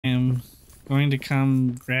going to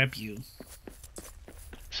come grab you.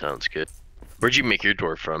 Sounds good. Where'd you make your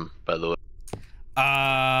door from, by the way?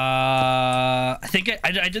 I think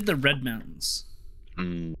I did the Red Mountains.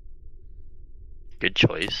 Good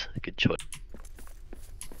choice. Good choice.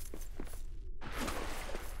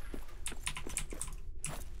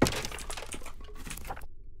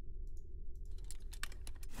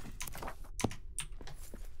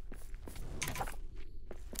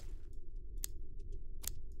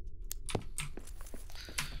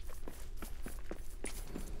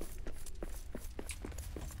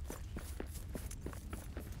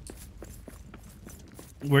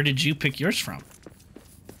 Where did you pick yours from?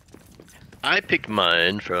 I picked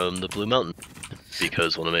mine from the Blue Mountain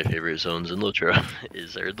because one of my favorite zones in Lotro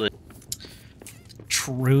is Erdlin.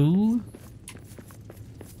 True.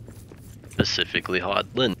 Specifically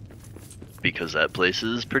Hodlin, because that place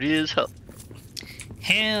is pretty as hell.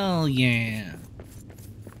 Hell yeah.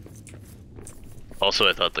 Also,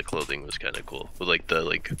 I thought the clothing was kind of cool with like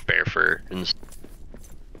the bear fur and stuff.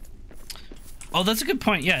 Oh, that's a good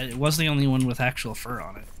point. Yeah, it was the only one with actual fur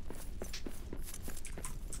on it.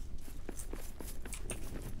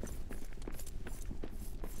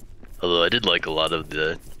 Although I did like a lot of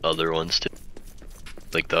the other ones too.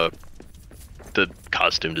 Like the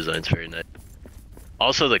costume design's very nice.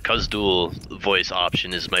 Also, the Kazdual voice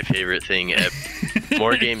option is my favorite thing ever.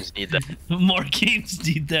 More games need that. More games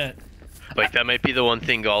need that. Like, that might be the one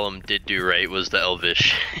thing Gollum did do right, was the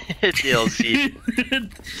Elvish DLC.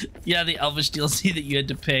 Yeah, the Elvish DLC that you had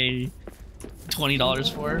to pay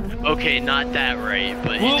 $20 for. Okay, not that right,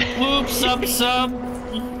 but... Whoop, whoop, sub.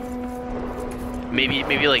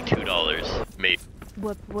 Maybe like $2. Maybe.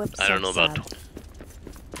 Whoop, whoop, I don't know about...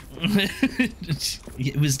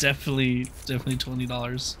 It was definitely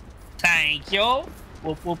 $20. Thank you.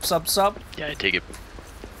 Whoop, whoop, sub. Yeah, I take it.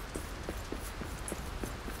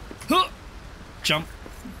 Huh. Jump.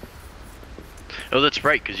 Oh, that's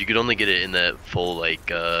right, because you could only get it in that full, like,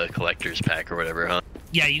 collector's pack or whatever, huh?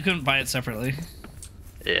 Yeah, you couldn't buy it separately.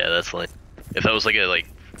 Yeah, that's like... If that was like a,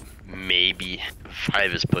 maybe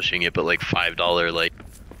 5 is pushing it, but like $5, like,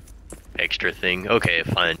 extra thing. Okay,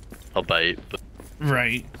 fine. I'll buy it, but...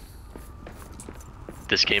 Right.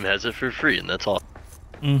 This game has it for free, and that's all.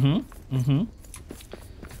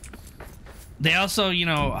 They also, you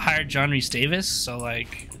know, hired John Rhys Davis, so,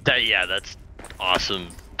 like... Yeah, that's awesome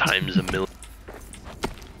times a million.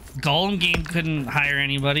 Gollum game couldn't hire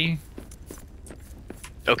anybody.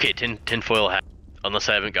 Okay, tinfoil hat. Unless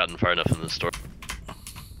I haven't gotten far enough in the story.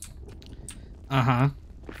 Uh-huh.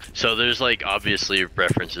 So there's, like, obviously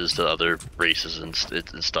references to other races and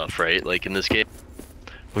stuff, right? Like, in this game.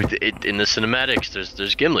 With it, in the cinematics,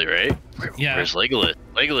 there's Gimli, right? Yeah. Where's Legolas?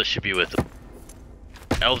 Legolas should be with them.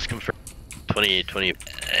 Elves confirmed. 2020.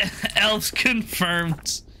 Elves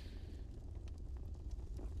confirmed.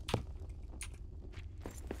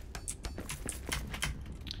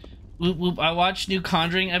 Whoop, whoop. I watched new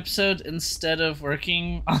Conjuring episode instead of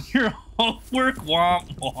working on your homework.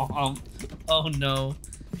 Womp womp. Oh no.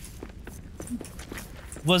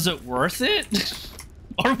 Was it worth it?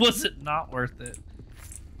 Or was it not worth it?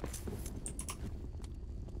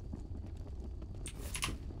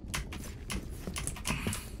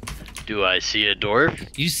 Do I see a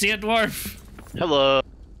dwarf? You see a dwarf? Hello.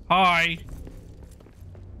 Hi.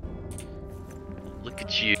 Look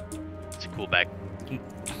at you. It's a cool back.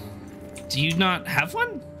 Do you not have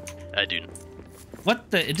one? I do.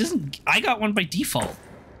 What the? It doesn't. I got one by default.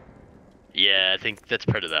 Yeah, I think that's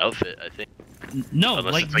part of the outfit, I think. No,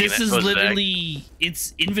 Unless like it's like this an is Echo's literally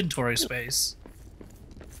it's inventory space.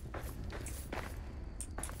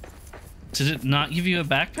 Did it not give you a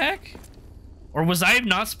backpack? Or was I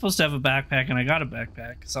not supposed to have a backpack and I got a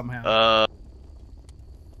backpack somehow?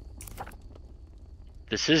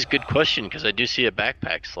 This is a good question because I do see a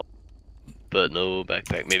backpack slot, but no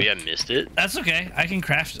backpack. Maybe I missed it. That's okay. I can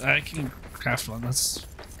craft one. That's.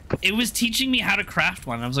 It was teaching me how to craft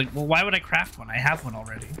one. I was like, well, why would I craft one? I have one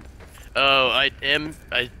already. Oh, I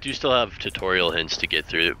do still have tutorial hints to get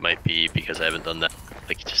through. It might be because I haven't done that.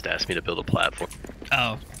 Like, it just asked me to build a platform.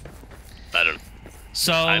 Oh. I don't know.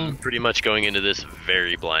 So I'm pretty much going into this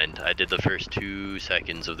very blind. I did the first 2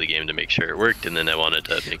 seconds of the game to make sure it worked, and then I wanted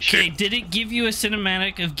to make sure. Okay, did it give you a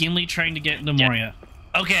cinematic of Gimli trying to get into Moria?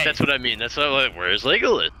 Yeah. Okay. That's what I mean. That's what. Where's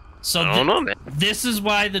Legolas? So I don't know, man. This is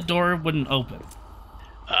why the door wouldn't open.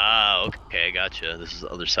 Ah, okay, gotcha. This is the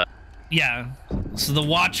other side. Yeah. So the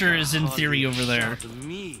Watcher is in theory over there.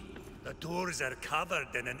 Me. The doors are covered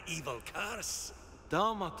in an evil curse.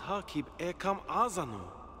 Damat hakib ekam azanu.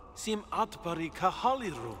 Sim atbari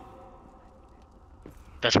kahaliru.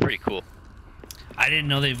 That's pretty cool. I didn't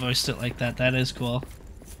know they voiced it like that. That is cool.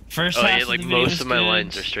 First Oh half yeah, of like the video most was of my good.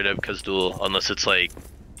 lines are straight up Khazdul, unless it's like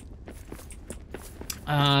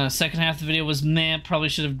Second half of the video was meh. Probably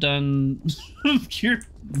should have done your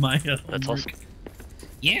Maya homework. that's awesome.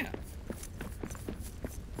 Yeah.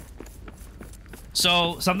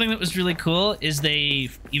 So something that was really cool is they,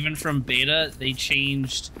 even from beta, they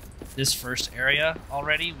changed this first area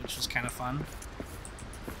already, which was kind of fun.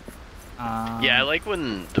 Yeah, I like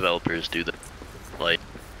when developers do that. Like,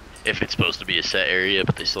 if it's supposed to be a set area,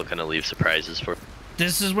 but they still kind of leave surprises for.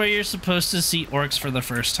 This is where you're supposed to see orcs for the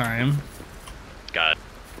first time. God.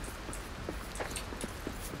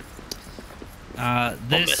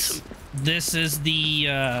 This is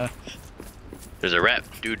the There's a rat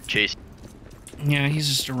dude chasing. yeah, he's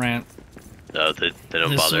just a rat. No, they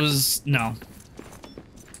don't This bother. no.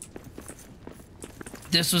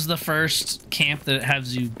 This was the first camp that it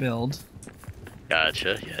has you build.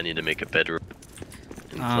 Gotcha. Yeah, I need to make a bedroom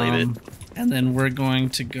and flame it. And then we're going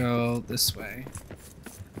to go this way.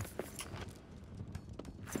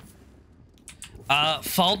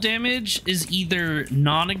 Fall damage is either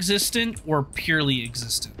non-existent or purely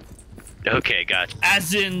existent. Okay, gotcha.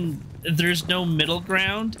 As in, there's no middle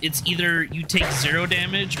ground. It's either you take 0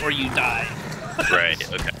 damage or you die.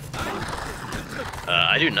 Right. Okay.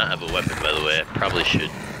 I do not have a weapon, by the way. I probably should.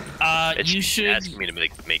 It's You should. asking me to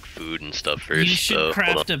make food and stuff first. You should so,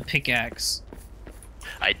 craft a pickaxe,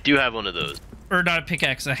 I do have one of those. or not a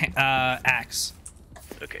pickaxe, a axe.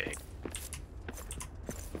 Okay.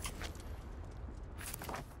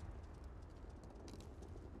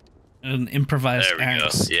 An improvised There we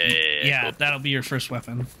axe. go. Yeah. Cool. That'll be your first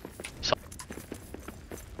weapon. So-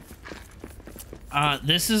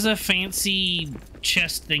 This is a fancy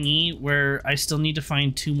chest thingy where I still need to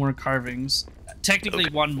find 2 more carvings. Technically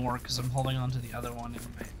Okay. 1 more because I'm holding on to the other one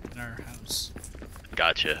in our house.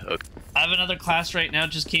 Gotcha. Okay. I have another class right now.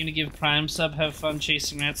 Just came to give Prime sub. Have fun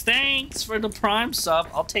chasing rats. Thanks for the Prime sub.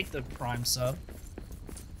 I'll take the Prime sub.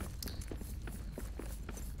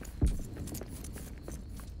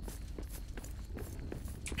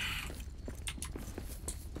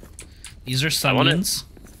 These are I wanna- summons.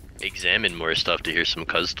 Examine more stuff to hear some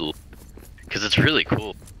Khazdul, because it's really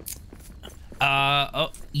cool.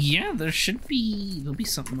 Oh yeah, there'll be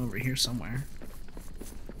something over here somewhere.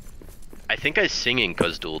 I think I sing in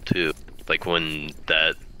Khazdul too, like when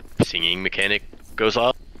that singing mechanic goes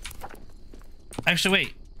off. Actually,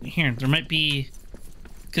 wait. Here, there might be,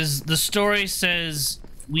 because the story says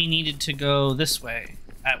we needed to go this way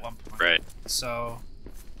at one point. Right. So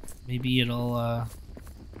maybe it'll.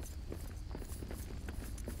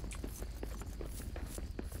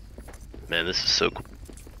 Man, this is so cool.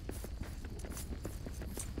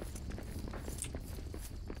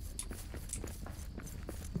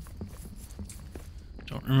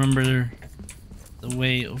 Don't remember the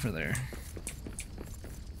way over there.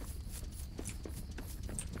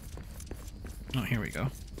 Oh, here we go.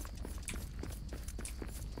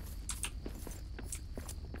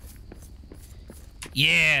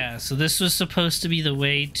 Yeah, so this was supposed to be the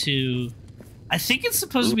way to... I think it's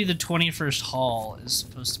supposed to be the 21st hall is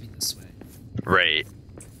supposed to be this way. Right.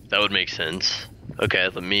 That would make sense. Okay,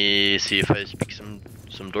 let me see if I speak some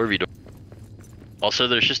Dorvy door. Also,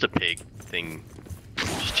 there's just a pig thing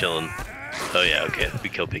just chilling. Oh yeah, okay, we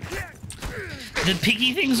kill pig. The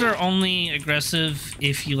piggy things are only aggressive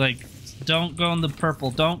if you, like, don't go in the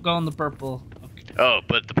purple, don't go in the purple. Okay. Oh,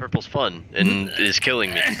 but the purple's fun and is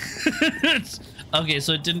killing me. Okay,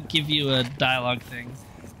 so it didn't give you a dialogue thing.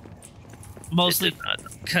 Mostly It did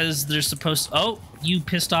not. because they're supposed to... Oh, you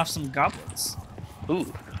pissed off some goblins.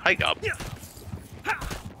 Ooh, hi Gob.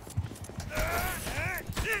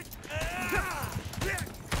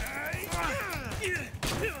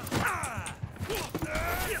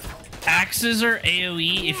 Axes are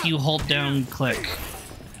AoE if you hold down click.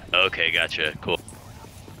 Okay, gotcha. Cool.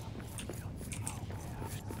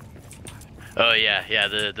 Oh yeah, yeah.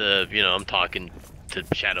 The you know I'm talking to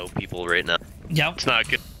shadow people right now. Yep. It's not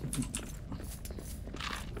good.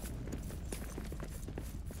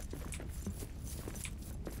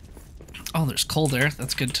 Oh, there's coal there.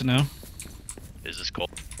 That's good to know. Is this cool?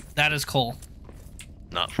 That is coal.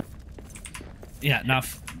 Not. Yeah, not...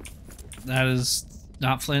 That is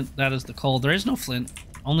not flint. That is the coal. There is no flint.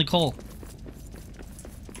 Only coal.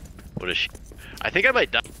 What is she? I think I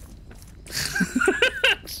might die.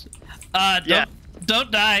 Yeah.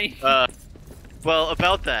 Don't die. Well,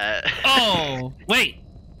 about that. Oh, wait.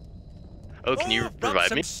 Oh, can you rub revive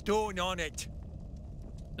some me? stone on it.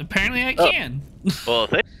 Apparently I Oh. can. Well,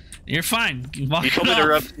 You're fine. Walk you told it me to off.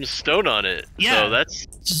 rub some stone on it. Yeah. So that's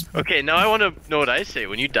Just... okay. Now I want to know what I say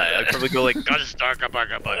when you die. I'd probably go like, just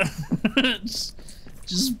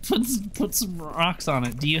Just put some rocks on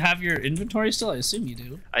it. Do you have your inventory still? I assume you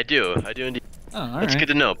do. I do indeed. Oh, all That's right. good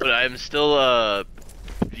to know, but I'm still,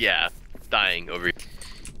 yeah, dying over here.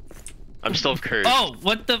 I'm still cursed. Oh,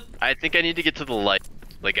 what the? I think I need to get to the light,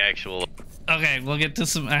 like actual. Okay, we'll get to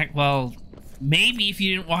some. Well, maybe if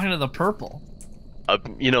you didn't walk into the purple.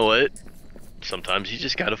 You know what? Sometimes you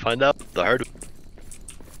just gotta find out the hard way.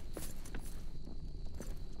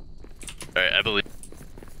 Alright, I believe.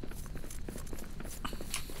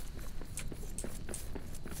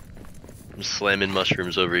 I'm slamming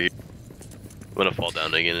mushrooms over here. I'm gonna fall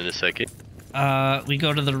down again in a second. We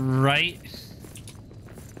go to the right.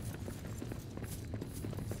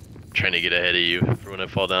 Trying to get ahead of you for when I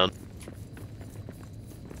fall down.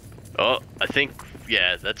 Oh, I think,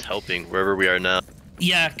 yeah, that's helping wherever we are now.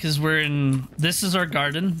 Yeah, because we're in. This is our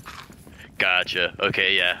garden. Gotcha.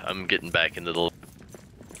 Okay, yeah, I'm getting back into the.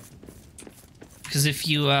 Because if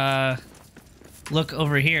you look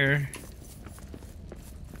over here,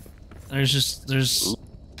 there's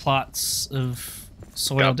plots of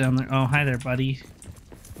soil Yep. down there. Oh, hi there, buddy.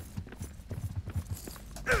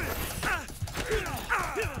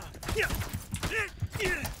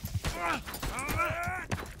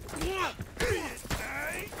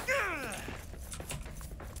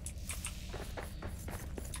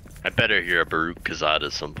 I better hear a Baruch Kazad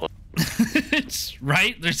at some point. It's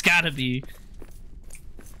right. There's got to be.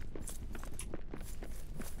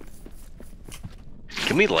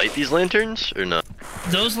 Can we light these lanterns or not?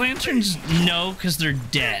 Those lanterns, no, because they're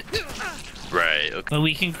dead. Right. Okay. But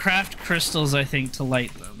we can craft crystals, I think, to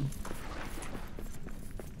light them.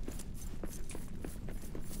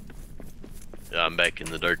 Yeah, I'm back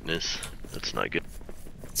in the darkness. That's not good.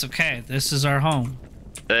 It's okay. This is our home.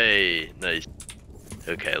 Hey, nice.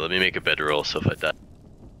 Okay, let me make a bedroll so if I die.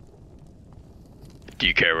 Do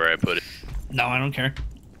you care where I put it? No, I don't care.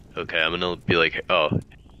 Okay, I'm gonna be like, oh.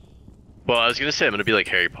 Well, I was gonna say I'm gonna be like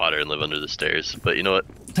Harry Potter and live under the stairs, but you know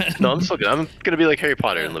what? No, I'm still good. I'm gonna be like Harry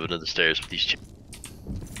Potter and live under the stairs with these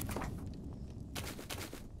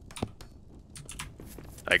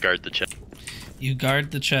I guard the chest. You guard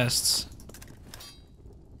the chests.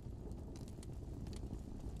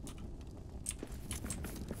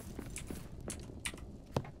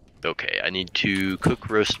 Okay, I need to cook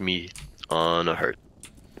roast meat on a hearth.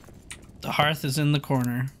 The hearth is in the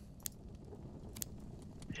corner.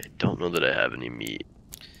 I don't know that I have any meat.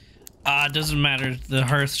 It doesn't matter. The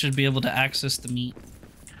hearth should be able to access the meat.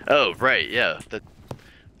 Oh, right, yeah.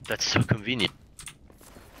 That's so convenient.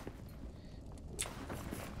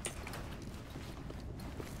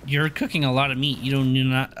 You're cooking a lot of meat. You don't need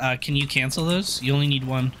not. Can you cancel those? You only need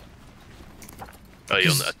one. Oh,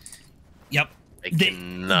 you'll not. Yep. I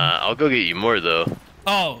can, I'll go get you more though.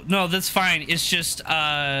 Oh no, that's fine. It's just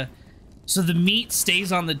so the meat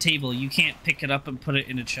stays on the table. You can't pick it up and put it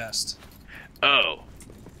in a chest. Oh,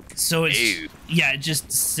 So it's Ew. yeah, it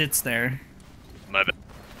just sits there. my bad.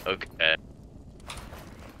 Okay.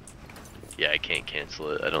 Yeah, I can't cancel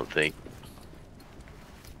it, I don't think.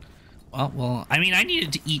 Well, I mean, I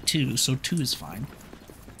needed to eat too, so 2 is fine.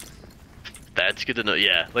 That's good to know.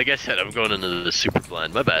 Yeah, like I said, I'm going into the super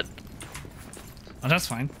blind. My bad. Oh, that's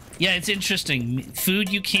fine. Yeah, it's interesting. Food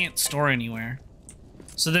you can't store anywhere.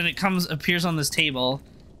 So then it appears on this table,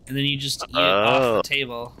 and then you just eat it off the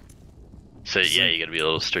table. So yeah, you gotta be a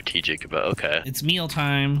little strategic about. Okay. It's meal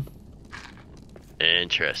time.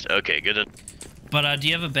 Interesting. Okay, good. But do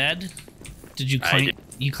you have a bed? Did you I claim? did.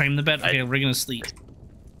 You claim the bed? Okay, we're gonna sleep.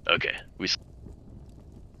 Okay, we.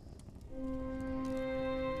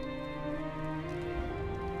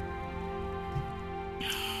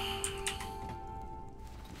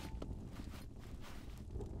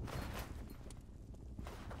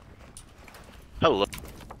 Hello.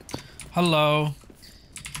 Hello.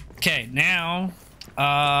 Okay, now,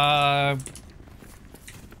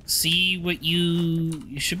 see what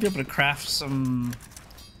you should be able to craft some.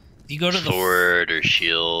 If you go to the Sword or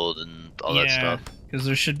shield and all that stuff. because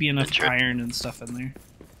there should be enough That's right. iron and stuff in there.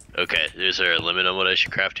 Okay, is there a limit on what I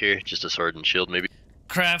should craft here? Just a sword and shield, maybe?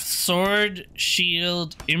 Craft sword,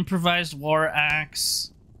 shield, improvised war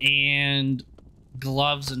axe, and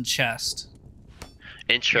gloves and chest.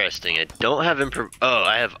 Interesting. I don't have Oh,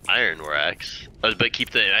 I have iron war axe. Oh, but keep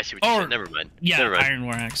the. I see what you said. Never mind. Yeah, Never mind. iron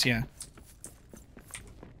war axe. Yeah.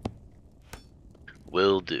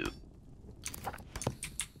 Will do.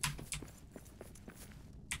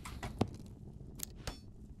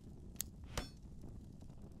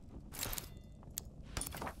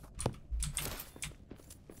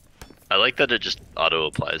 I like that it just auto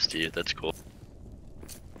applies to you. That's cool.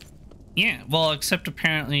 Yeah. Well, except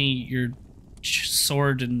apparently your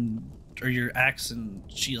sword or your axe and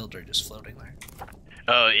shield are just floating there.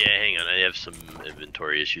 Oh yeah, hang on. I have some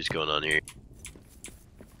inventory issues going on here.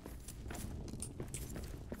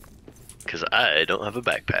 Because I don't have a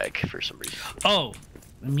backpack for some reason. Oh,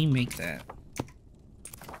 let me make that.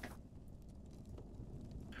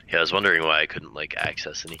 Yeah, I was wondering why I couldn't like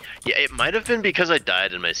access any. Yeah, it might have been because I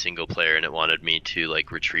died in my single player and it wanted me to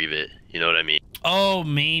like retrieve it. You know what I mean? Oh,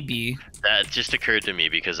 maybe. That just occurred to me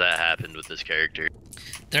because that happened with this character.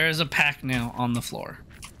 There is a pack now on the floor.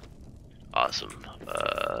 Awesome.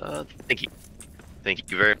 Thank you. Thank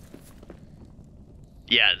you very.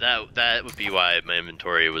 Yeah, that would be why my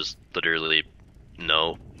inventory was literally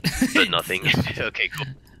no, but nothing. Okay, cool.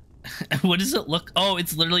 What does it look? Oh,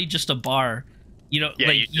 it's literally just a bar. You know, Yeah,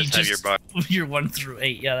 like you just have your bar. Your 1 through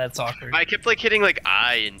 8. Yeah, that's awkward. I kept like hitting like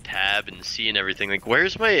I and tab and C and everything. Like,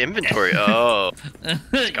 where's my inventory? Oh,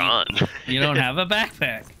 it's gone. You don't have a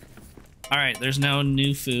backpack. All right, there's no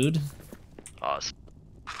new food. Awesome.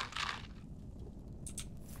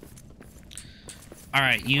 All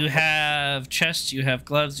right, you have chest, you have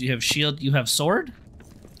gloves, you have shield, you have sword.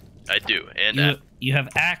 I do, and you have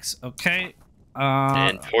axe. Okay.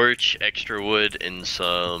 And torch, extra wood, and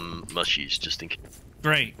some mushies just in case.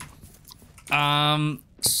 Great.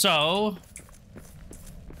 So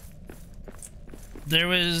there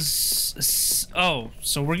was. Oh,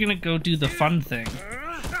 so we're gonna go do the fun thing.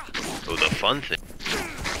 Oh, the fun thing.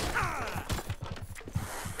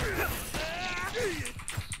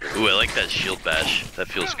 Ooh, I like that shield bash. That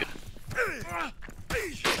feels good.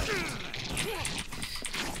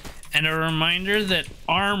 And a reminder that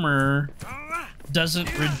armor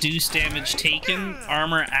doesn't reduce damage taken.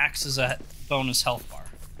 Armor acts as a bonus health bar.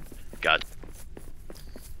 Got it.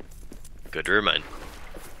 Good to remind.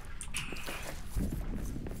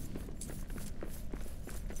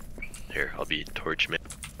 Here, I'll be torch man.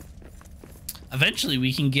 Eventually,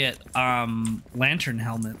 we can get lantern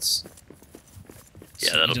helmets. Yeah,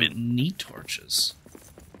 so that'll you don't need torches.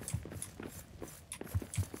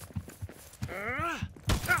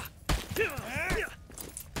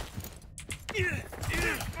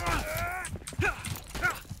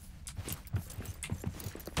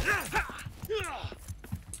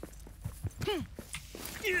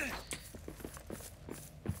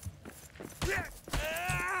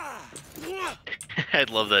 I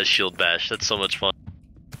love that shield bash. That's so much fun.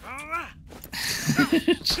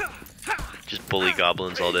 Just bully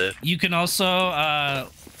goblins all day. You can also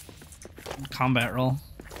combat roll.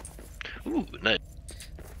 Ooh, nice.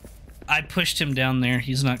 I pushed him down there.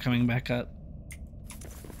 He's not coming back up.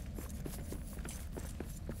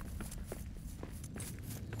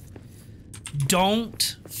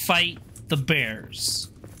 Don't fight the bears.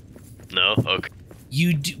 No? Okay.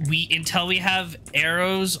 Until we have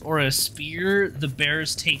arrows or a spear, the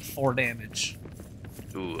bears take 4 damage.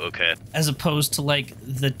 Ooh, okay. As opposed to like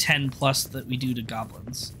the 10 plus that we do to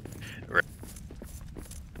goblins. Right.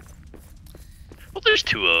 Well, there's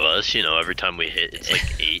 2 of us, you know, every time we hit, it's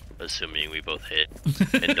like 8, assuming we both hit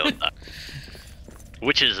and don't die.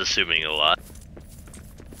 Which is assuming a lot.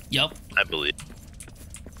 Yep. I believe.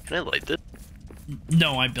 Can I light this?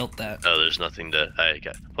 No, I built that. Oh, there's nothing to...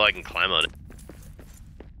 Well, I can climb on it.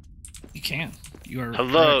 You can. You are.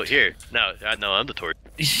 Hello, correct. here. No, I'm the torch.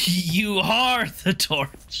 You are the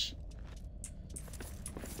torch.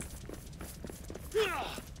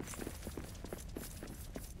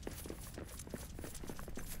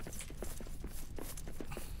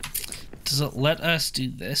 Does it let us do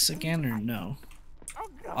this again or no?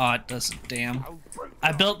 Oh, it doesn't. Damn.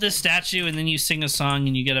 I built this statue and then you sing a song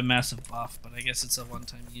and you get a massive buff, but I guess it's a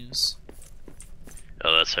one-time use.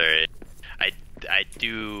 Oh, that's alright. I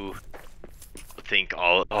do think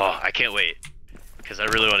all... Oh, I can't wait. Because I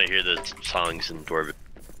really want to hear the songs in Dwarven.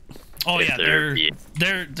 Oh yeah,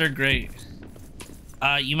 they're great.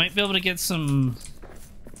 You might be able to get some...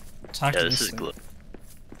 Talk to this is thing. glow.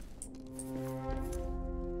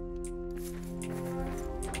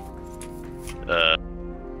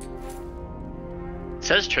 It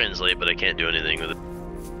says translate, but I can't do anything with it.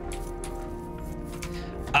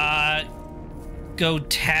 Go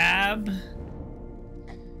tab.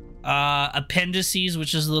 Appendices,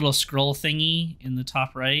 which is a little scroll thingy in the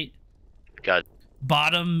top right. Got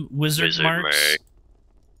bottom wizard marks.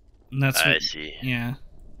 And that's what, I see. Yeah.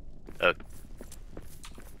 Okay.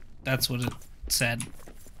 That's what it said.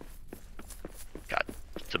 God,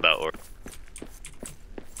 it's about or.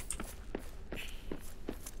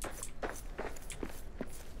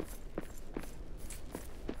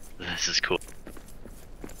 This is cool.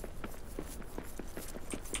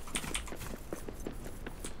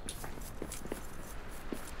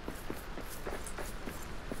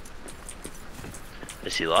 I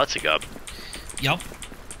see lots of goblins. Yup.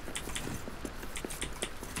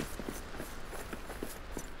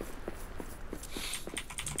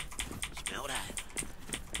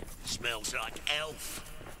 smells like elf.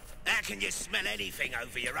 How can you smell anything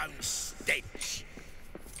over your own stench?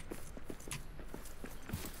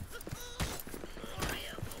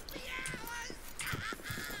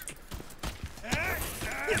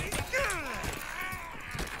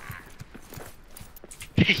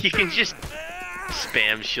 You can just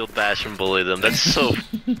spam shield bash and bully them. That's so.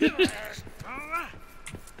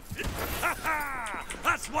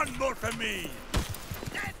 That's one more for me.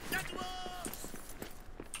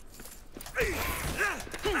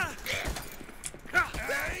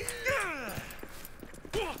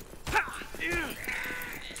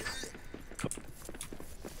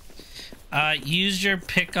 Use your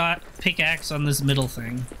pickaxe on this middle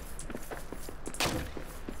thing.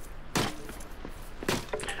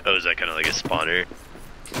 Oh, is that kind of like a spawner?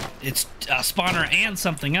 It's a spawner and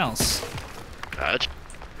something else. Gotcha.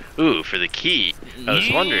 Ooh, for the key. I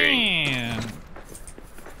was wondering.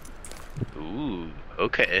 Ooh,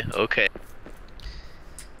 okay, okay.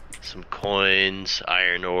 Some coins,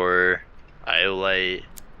 iron ore, iolite,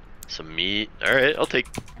 some meat. Alright, I'll take.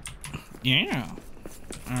 Yeah.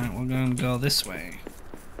 Alright, we're gonna go this way.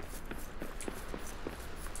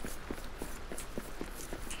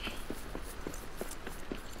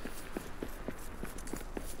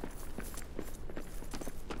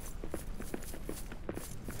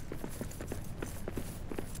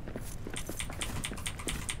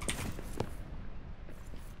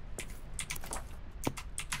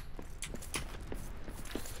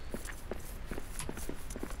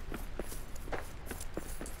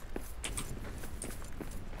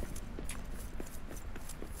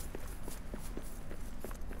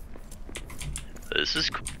 This is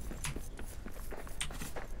cool.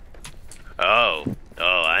 Oh,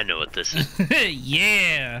 I know what this is.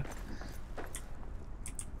 Yeah.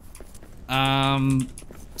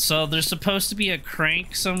 So there's supposed to be a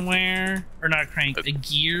crank somewhere, or not a crank, a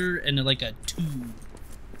gear and like a tube.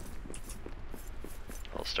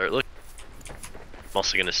 I'll start looking. I'm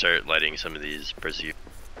also gonna start lighting some of these pursuit.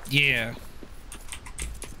 Yeah.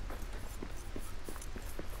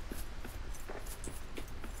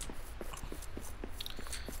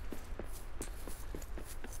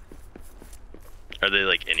 Are they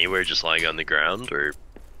like anywhere just lying on the ground or?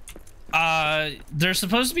 They're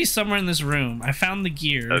supposed to be somewhere in this room. I found the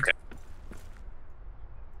gear. Okay.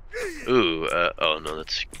 Ooh, oh no,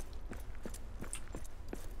 that's.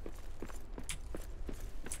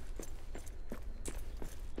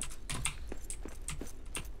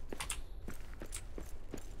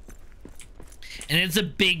 And it's a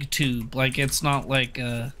big tube. Like, it's not like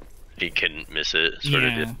a... You couldn't miss it, sort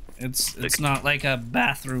of. Yeah, it's not like a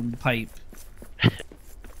bathroom pipe.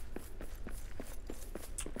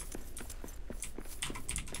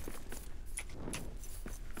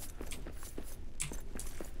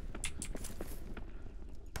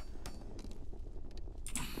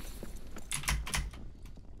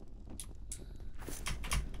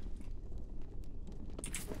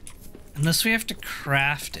 Unless we have to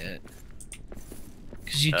craft it.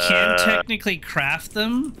 Because you can technically craft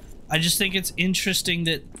them. I just think it's interesting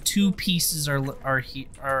that 2 pieces are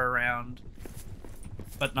around,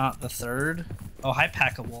 but not the third. Oh, hi,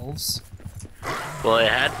 pack of wolves. Well, I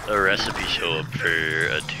had a recipe show up for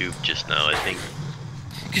a tube just now, I think.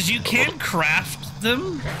 Because you can craft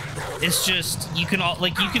them. It's just you can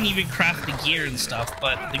even craft the gear and stuff,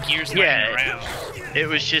 but the gear's not around. It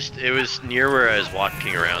was near where I was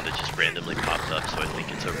walking around. It just randomly popped up, so I think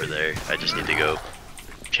it's over there. I just need to go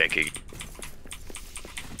check it.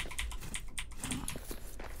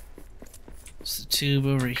 It's the tube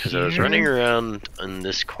over here. Because I was running around in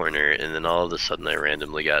this corner, and then all of a sudden I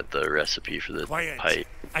randomly got the recipe for the pipe.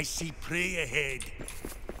 I see prey ahead.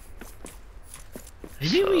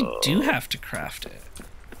 Maybe we do have to craft it.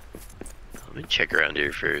 Let me check around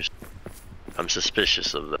here first. I'm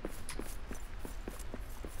suspicious of them.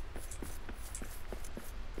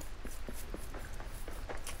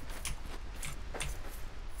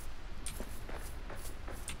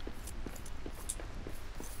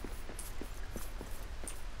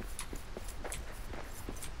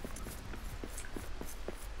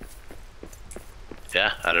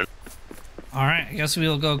 Yeah, I don't know. Alright, I guess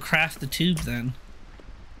we'll go craft the tube then.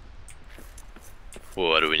 Well,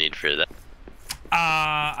 what do we need for that?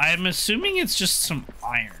 I'm assuming it's just some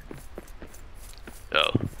iron.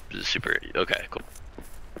 Oh, super. Okay, cool.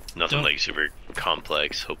 Nothing like super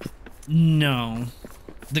complex, hopefully. No.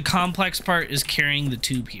 The complex part is carrying the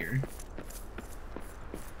tube here.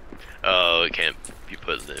 Oh, it can't be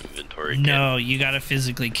put in the inventory. No, you gotta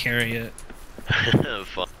physically carry it.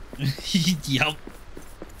 Fun. Yep.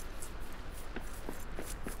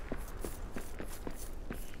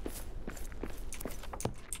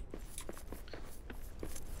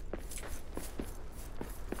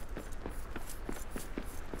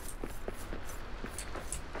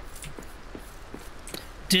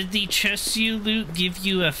 Did the chest you loot give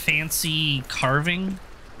you a fancy carving?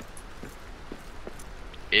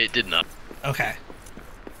 It did not. Okay.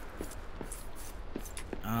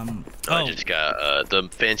 I just got the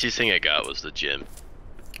fanciest thing I got was the gem.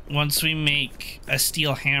 Once we make a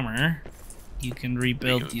steel hammer, you can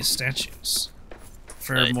rebuild these statues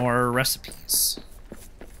for more recipes.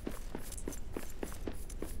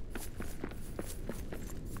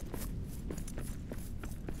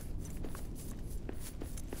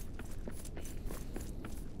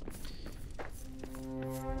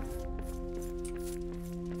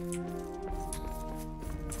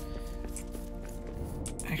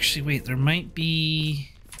 Actually, wait, there might be...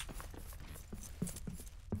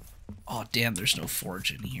 Oh, damn, there's no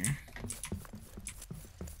forge in here. I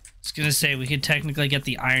was gonna say, we could technically get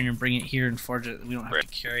the iron and bring it here and forge it. We don't have to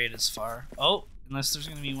carry it as far. Oh, unless there's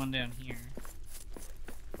gonna be one down here.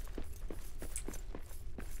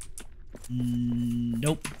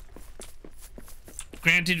 Nope.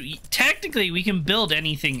 Granted, technically, we can build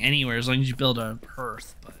anything anywhere as long as you build a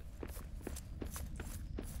hearth, but...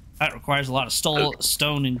 That requires a lot of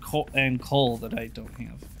stone and coal that I don't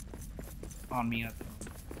have on me at the moment.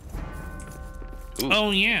 Ooh.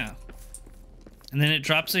 Oh, yeah. And then it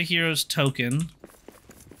drops a hero's token.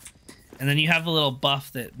 And then you have a little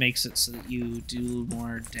buff that makes it so that you do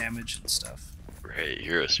more damage and stuff. Right,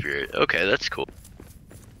 hero spirit. Okay, that's cool.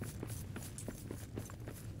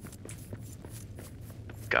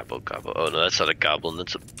 Gobble, gobble. Oh, no, that's not a goblin.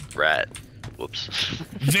 That's a rat. Whoops.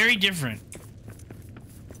 Very different.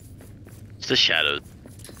 It's the shadows.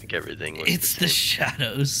 Like everything. It's the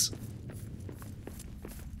shadows.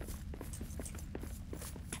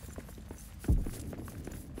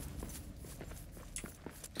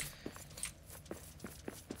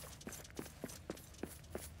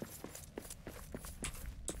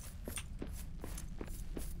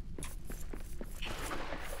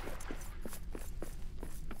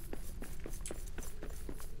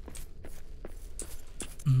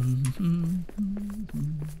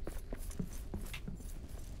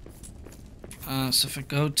 So if I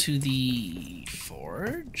go to the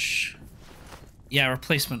forge, yeah,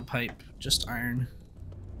 replacement pipe, just iron.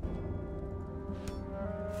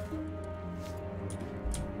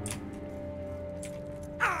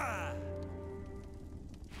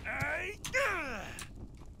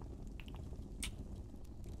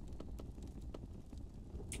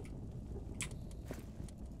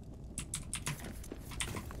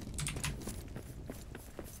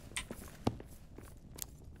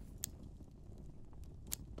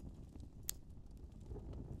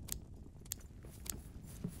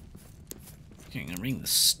 Okay, I'm gonna bring the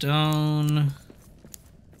stone.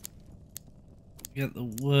 Get the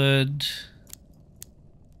wood.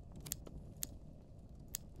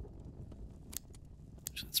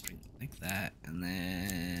 So let's bring it like that, and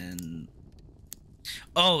then...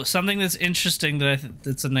 Oh, something that's interesting that I think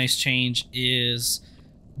that's a nice change is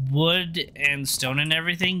wood and stone and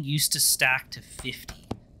everything used to stack to 50,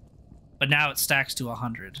 but now it stacks to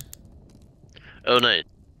 100. Oh, nice.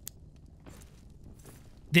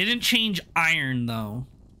 They didn't change iron though.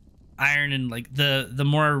 Iron and like the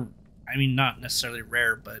more, I mean, not necessarily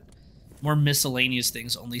rare, but more miscellaneous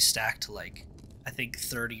things only stack to like, I think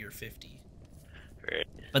 30 or 50. Right.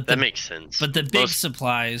 But that makes sense. But the big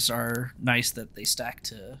supplies are nice that they stack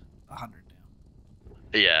to 100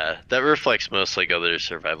 now. Yeah, that reflects most like other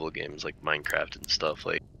survival games like Minecraft and stuff.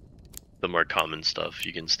 Like the more common stuff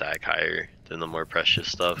you can stack higher than the more precious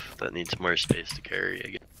stuff that needs more space to carry, I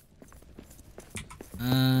guess.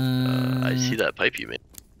 I see that pipe you made.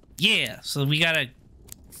 Yeah, so we gotta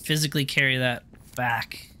physically carry that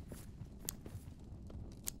back.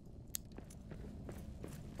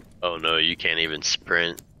 Oh no, you can't even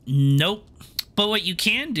sprint. Nope. But what you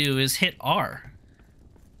can do is hit R.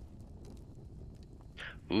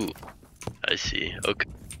 Ooh, I see. Okay.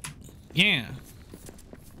 Yeah.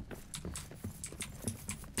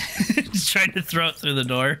 Just trying to throw it through the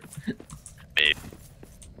door. Maybe.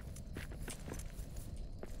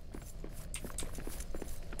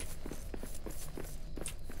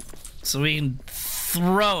 So we can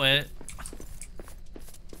throw it.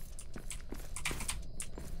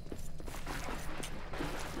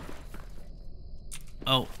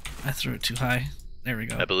 Oh, I threw it too high. There we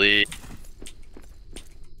go. I believe.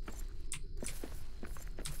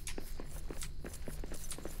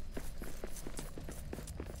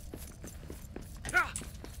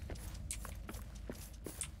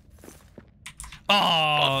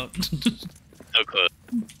 Oh. So close.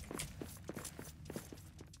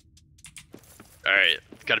 Alright,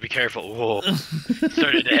 gotta be careful. Whoa.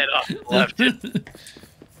 Started to head off the left. I'm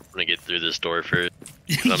gonna get through this door first.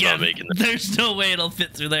 'Cause I'm not making that. There's no way it'll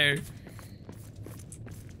fit through there.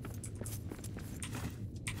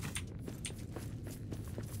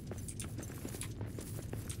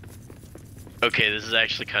 Okay, this is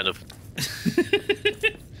actually kind of...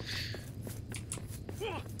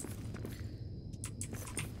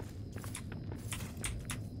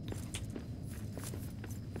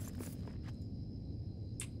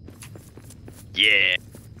 Yeah.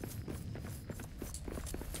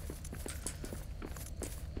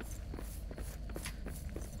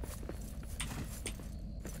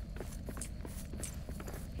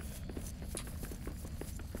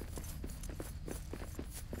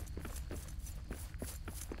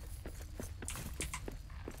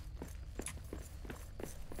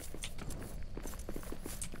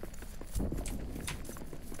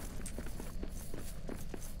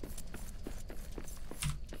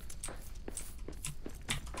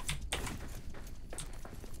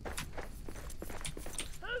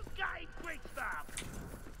 Who gave quick stuff?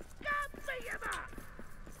 Come me him up!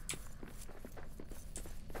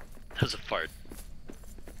 That was a fart.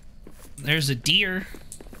 There's a deer.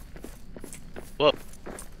 Whoa.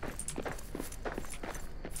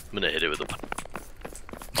 I'm gonna hit it with a...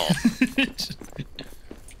 Oh.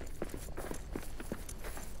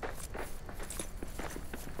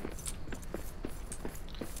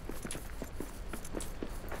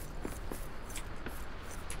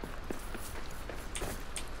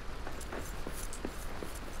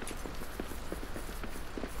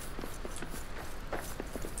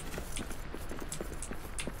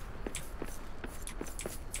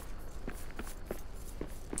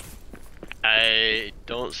 I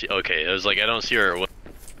don't see... Okay, I was like, I don't see her.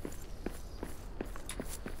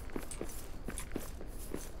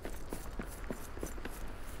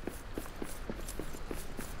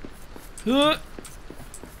 Huh.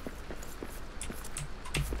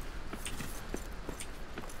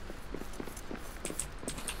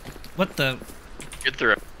 What the? Get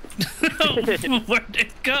through. Where'd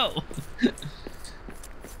it go?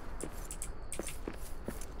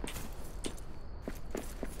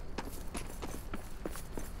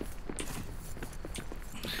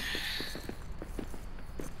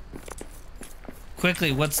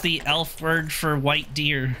 Quickly, what's the elf word for white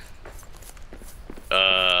deer?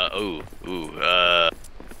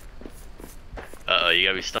 You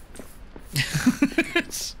gotta be stuck.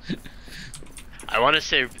 I want to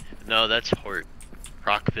say, no, that's horse.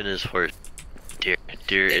 Rockfin is horse. Deer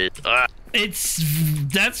is,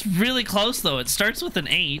 That's really close though. It starts with an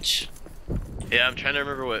H. Yeah, I'm trying to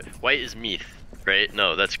remember what, white is meath, right?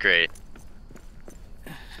 No, that's great.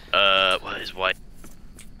 What is white?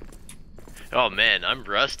 Oh man, I'm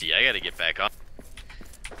rusty. I gotta get back on.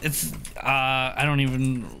 It's, I don't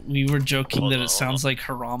even, we were joking that it sounds like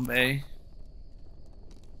Harambe.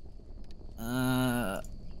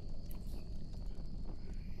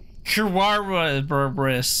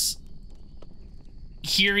 Kiriwaris.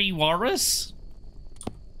 Kiriwaris?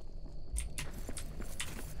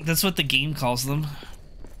 That's what the game calls them.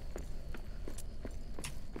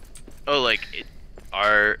 Oh, like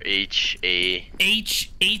R-H-A...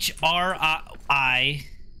 H-R-I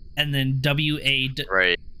and then W-A...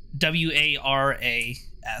 Right. W-A-R-A-S.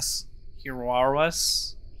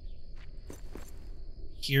 Kiriwaris?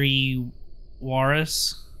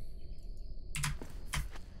 Kiriwaris?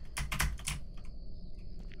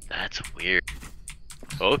 That's weird.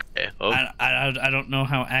 Okay. Oh. I don't know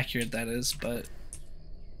how accurate that is, but...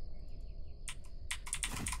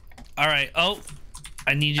 Alright, oh.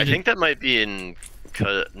 I need you I think that might be in...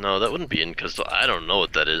 No, that wouldn't be in because I don't know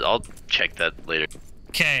what that is. I'll check that later.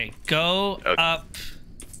 Okay, go up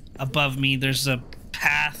above me. There's a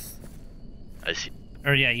path. I see.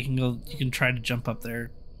 Or yeah, you can try to jump up there.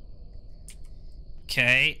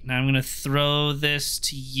 Okay, now I'm gonna throw this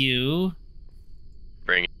to you.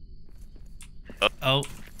 Bring it. Oh.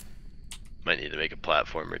 Might need to make a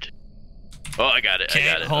platform or two. Oh, I got it. Okay,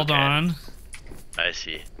 I got it. Hold on. I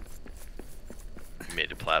see. You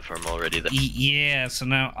made a platform already. Then. Yeah, so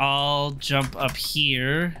now I'll jump up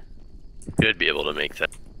here. Should be able to make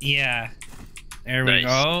that. Yeah. There we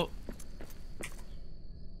go.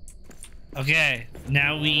 Okay,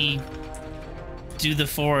 now we do the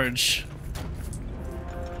forge.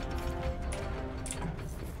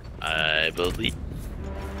 I believe.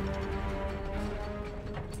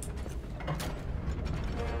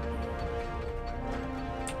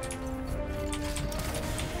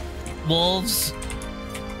 Wolves.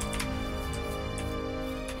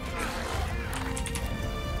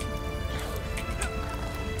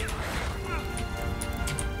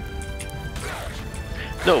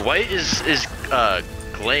 No, white is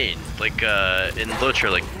Glane, like in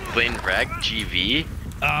Lucha, like Glane Rag GV,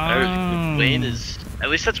 Lane is, at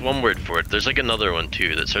least that's one word for it. There's like another one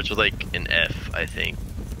too that starts with like an F, I think.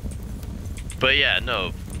 But yeah,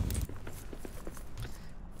 no.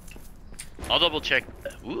 I'll double check.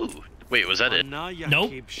 Ooh, wait, was that it?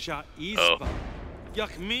 Nope. Oh.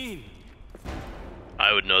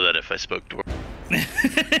 I would know that if I spoke dwarf.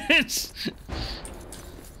 There's too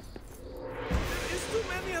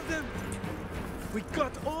many of them. We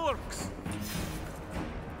got orcs.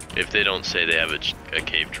 If they don't say they have a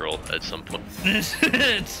cave troll at some point.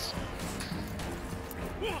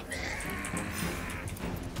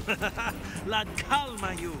 La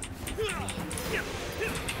calma you.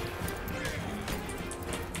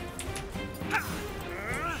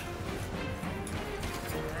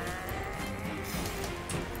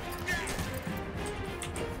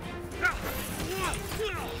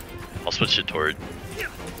 I'll switch to Tord.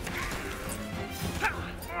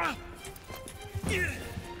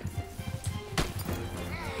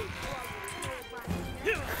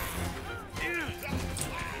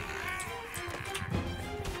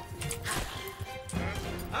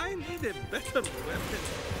 I need a better weapon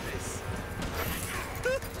than this.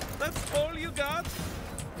 That's all you got?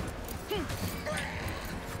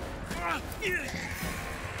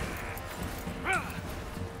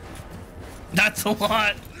 That's a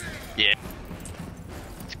lot. Yeah.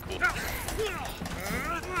 It's cool.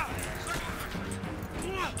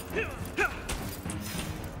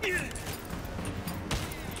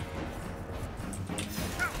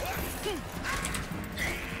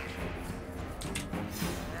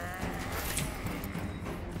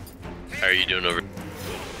 How are you doing over?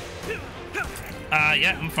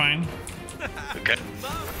 Yeah, I'm fine. Okay.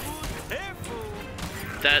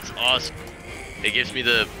 That's awesome. It gives me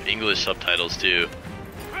the English subtitles too.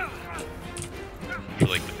 For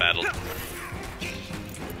like the battle.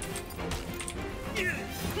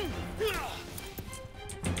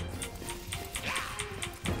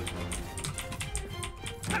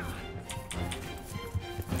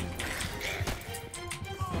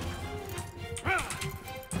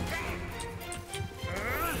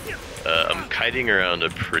 I'm kiting around a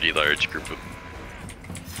pretty large group of...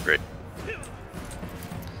 Great.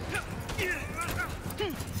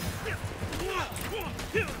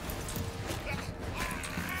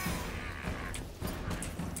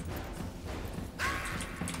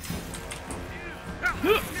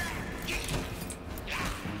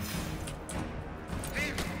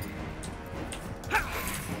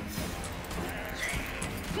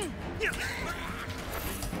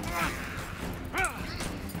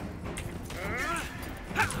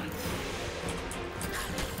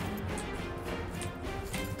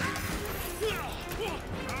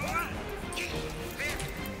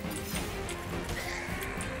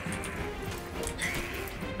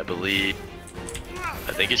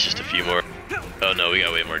 I think it's just a few more. Oh no, we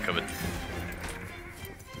got way more coming.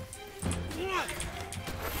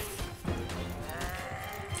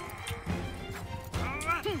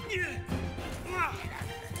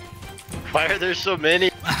 Why are there so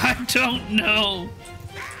many? I don't know.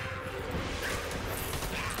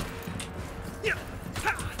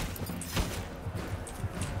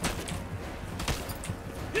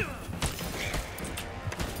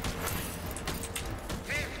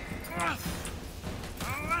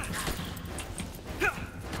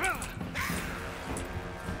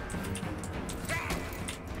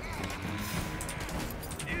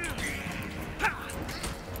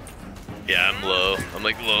 Yeah, I'm low. I'm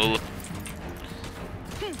like low.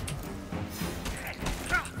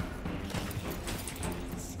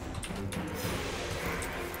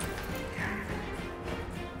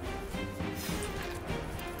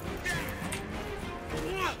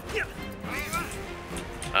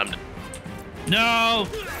 No.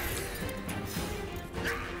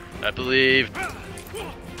 I believe.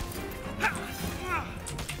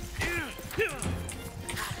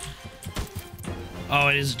 Oh,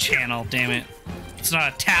 it is a channel, damn it. It's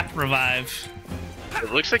not a tap revive.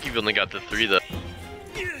 It looks like you've only got the 3 though.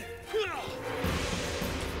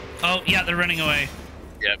 Oh, yeah, they're running away.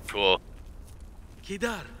 Yeah, cool.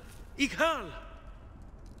 Kidar, Ikhal.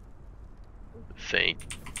 Thank.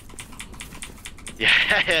 Yeah,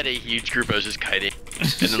 I had a huge group I was just kiting. And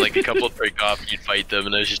then like a couple break off, you'd fight them,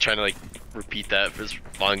 and I was just trying to like repeat that for as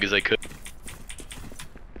long as I could.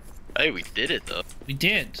 Hey, we did it though. We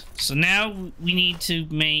did. So now we need to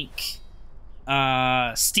make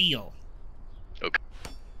steel. Okay.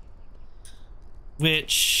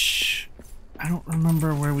 Which I don't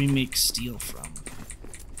remember where we make steel from.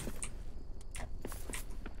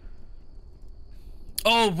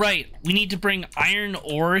 Oh, right. We need to bring iron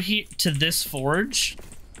ore here to this forge.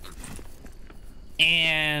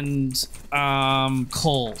 and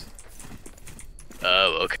coal.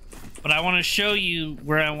 Oh, okay. But I want to show you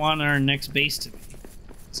where I want our next base to be.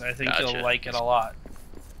 So I think Gotcha. you'll like it a lot.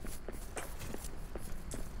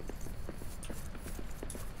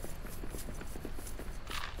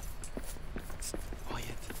 Quiet.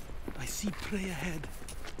 I see prey ahead.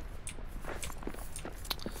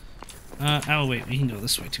 Oh wait, we can go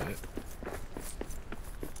this way to it.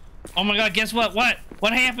 Oh my god, guess what?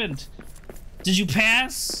 What happened? Did you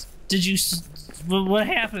pass? Did you... What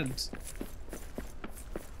happened?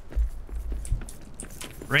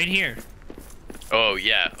 Right here. Oh,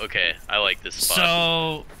 yeah. Okay. I like this spot.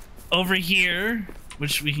 So, over here,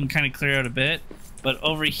 which we can kind of clear out a bit, but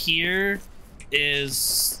over here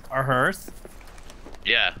is our hearth.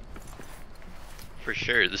 Yeah. For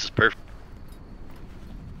sure. This is perfect.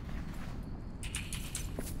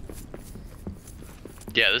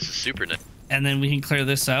 Yeah, this is super nice. And then we can clear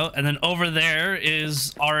this out. And then over there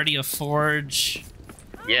is already a forge.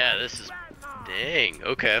 Yeah, this is... Dang.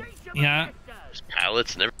 Okay. Yeah. There's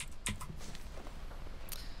pallets and everything.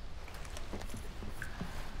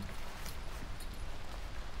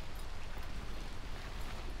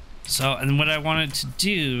 So, and what I wanted to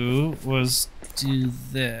do was do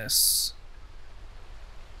this.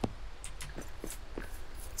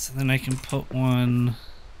 So then I can put one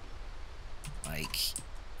like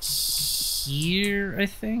here, I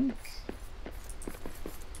think.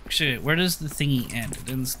 Actually, where does the thingy end? It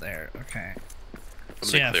ends there. Okay. I'm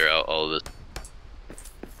gonna clear out all of this.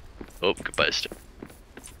 Oh, goodbye, Steve.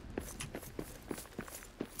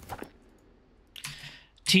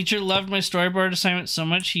 Teacher loved my storyboard assignment so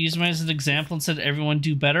much he used me as an example and said everyone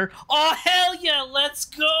do better. Oh, hell yeah, let's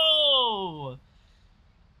go!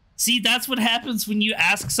 See, that's what happens when you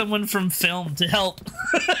ask someone from film to help.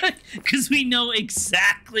 Because we know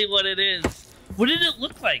exactly what it is. What did it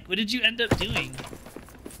look like? What did you end up doing?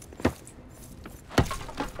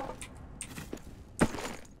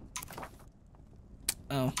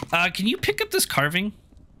 Oh. Can you pick up this carving?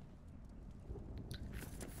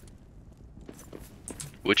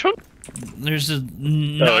 Which one? There's a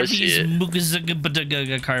I see it.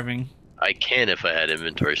 Nargis carving. I can if I had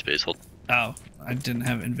inventory space. Hold. Oh, I didn't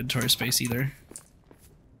have inventory space either.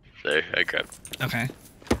 There, I grabbed. Okay.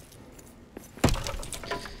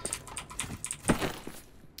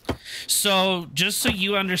 So, just so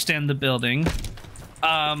you understand the building,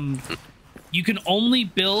 you can only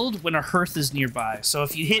build when a hearth is nearby. So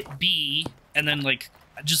if you hit B and then like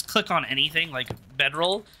just click on anything like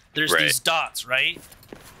bedroll, there's these dots, right?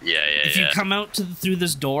 Yeah, yeah, If you come out through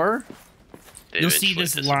this door, you'll see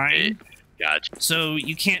this line. Gotcha. So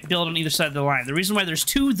you can't build on either side of the line. The reason why there's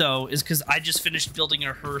two, though, is because I just finished building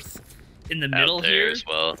a hearth in the middle out there here. As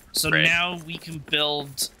well. So now we can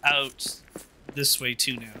build out this way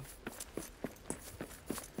too now.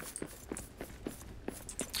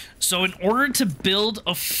 So in order to build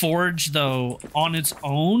a forge, though, on its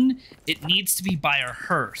own, it needs to be by a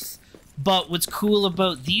hearth. But what's cool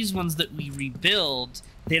about these ones that we rebuild,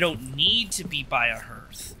 they don't need to be by a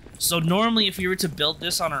hearth. So normally if we were to build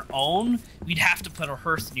this on our own, we'd have to put a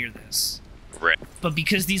hearth near this. Right. But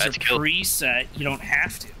because these That's are cool. preset, you don't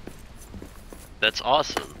have to. That's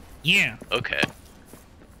awesome. Yeah. Okay.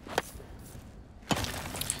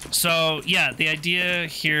 So, yeah, the idea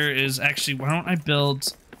here is actually, why don't I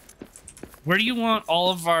build... Where do you want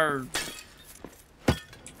all of our...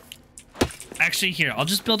 Actually, here, I'll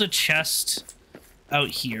just build a chest out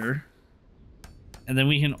here. And then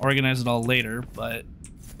we can organize it all later, but...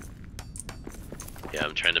 Yeah,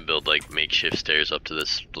 I'm trying to build, like, makeshift stairs up to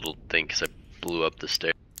this little thing, because I blew up the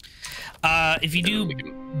stair. If you do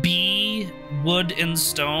B, wood, and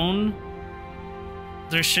stone,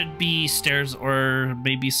 there should be stairs or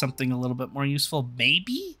maybe something a little bit more useful.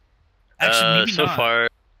 Maybe? Actually, maybe so not. far,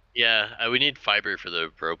 yeah, we need fiber for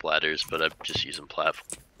the rope ladders, but I'm just using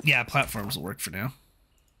platform. Yeah, platforms will work for now.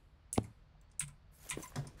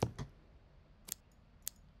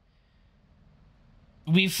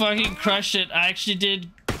 We fucking crushed it. I actually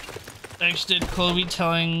did Chloe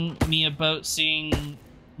telling me about seeing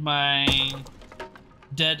my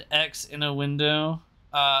dead ex in a window,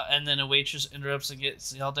 and then a waitress interrupts and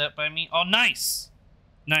gets yelled at by me. Oh, nice.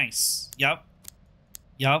 Nice. Yep.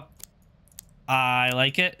 Yep. I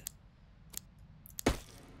like it.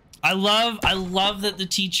 I love that the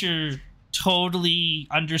teacher totally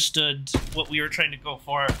understood what we were trying to go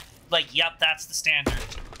for. Like, yep, that's the standard.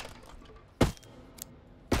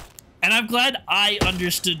 And I'm glad I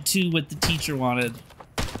understood, too, what the teacher wanted.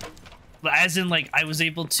 As in, like, I was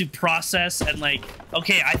able to process and, like,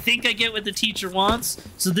 okay, I think I get what the teacher wants,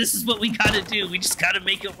 so this is what we gotta do. We just gotta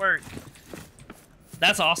make it work.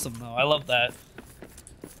 That's awesome, though. I love that.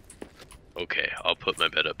 Okay, I'll put my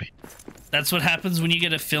bed up. That's what happens when you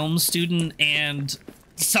get a film student and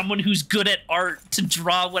someone who's good at art to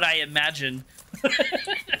draw what I imagine.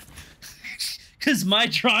 Because my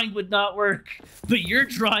drawing would not work, but your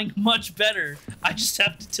drawing much better. I just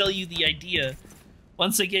have to tell you the idea.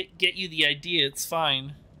 Once I get you the idea, it's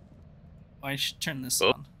fine. Oh, I should turn this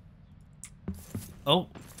on. Oh.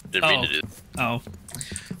 Didn't mean to do. Oh.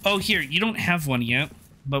 Oh, here, you don't have one yet,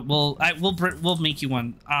 but we'll make you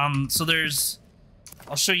one. So there's,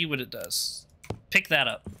 I'll show you what it does. Pick that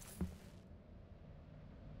up.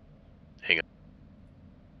 Hang on.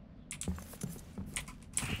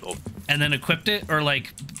 Oh. And then equipped it, or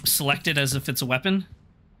like select it as if it's a weapon.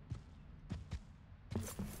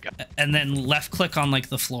 And then left click on like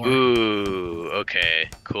the floor. Ooh, okay,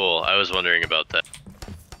 cool. I was wondering about that.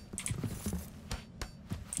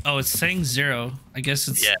 Oh, it's saying 0. I guess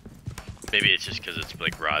it's... Yeah. Maybe it's just because it's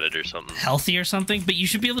like rotted or something. Healthy or something, but you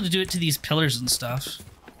should be able to do it to these pillars and stuff.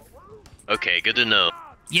 Okay, good to know.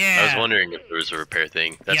 Yeah. I was wondering if there was a repair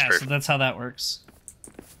thing. That's yeah, perfect. So that's how that works.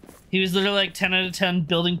 He was literally like 10 out of 10,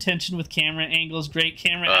 building tension with camera angles, great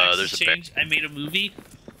camera axis change. I made a movie.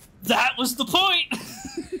 That was the point!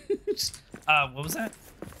 What was that?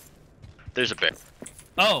 There's a bear.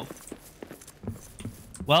 Oh.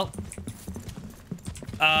 Well.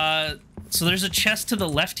 So there's a chest to the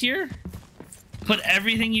left here. Put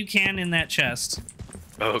everything you can in that chest.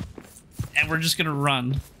 Oh. And we're just gonna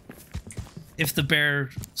run. If the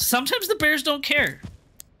bear... Sometimes the bears don't care.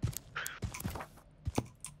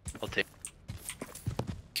 I'll take...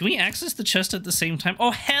 Can we access the chest at the same time?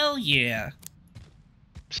 Oh, hell yeah.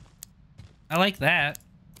 I like that.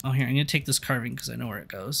 Oh, here, I'm gonna take this carving because I know where it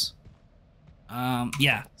goes.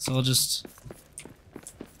 Yeah, so I'll just...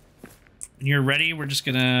 When you're ready, we're just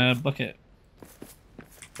gonna book it.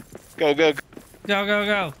 Go, go, go. Go, go,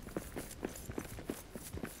 go.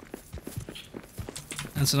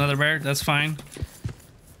 That's another bear. That's fine.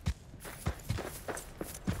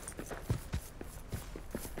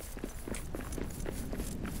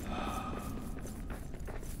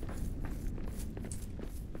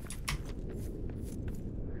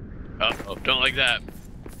 Uh-oh, don't like that.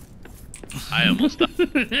 I almost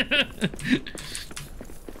died.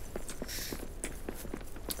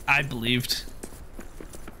 I believed.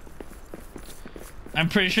 I'm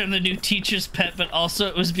pretty sure I'm the new teacher's pet, but also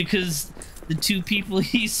it was because the two people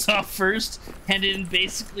he saw first handed in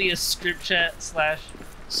basically a script chat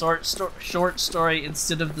 / short story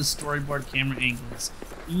instead of the storyboard camera angles.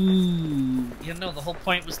 Ooh. Yeah, no, the whole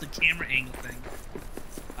point was the camera angle thing.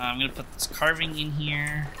 I'm gonna put this carving in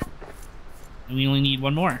here. And we only need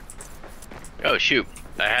one more. Oh, shoot.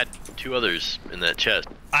 I had 2 others in that chest.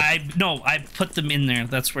 No, I put them in there.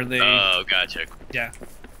 That's where they... Oh, gotcha. Yeah.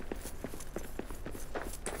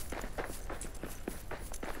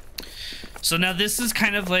 So now this is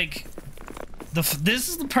kind of like... This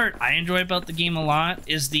is the part I enjoy about the game a lot,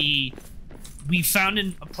 is we found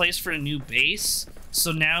a place for a new base,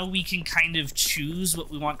 so now we can kind of choose what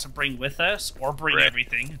we want to bring with us, or bring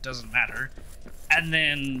everything, it doesn't matter, and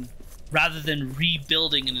then, rather than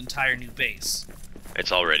rebuilding an entire new base.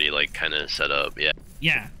 It's already, like, kind of set up, yeah.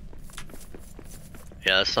 Yeah.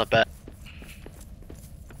 Yeah, that's not bad.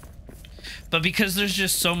 But because there's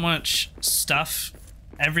just so much stuff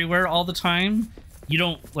everywhere all the time, you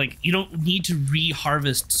don't need to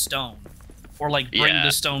re-harvest stone or like bring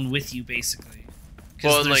the stone with you, basically,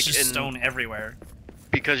 because there's just stone everywhere.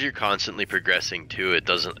 Because you're constantly progressing too,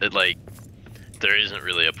 there isn't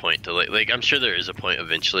really a point to like I'm sure there is a point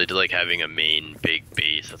eventually to like having a main big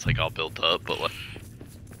base that's like all built up, but like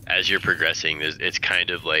as you're progressing, it's kind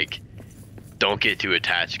of like, don't get too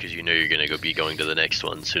attached because you know you're gonna be going to the next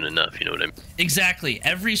one soon enough. You know what I mean? Exactly.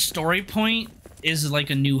 Every story point is like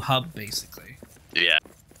a new hub, basically. Yeah.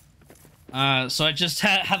 So I just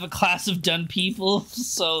have a class of done people.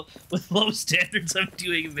 So with low standards, I'm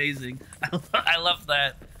doing amazing. I love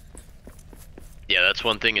that. Yeah, that's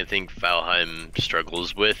one thing I think Valheim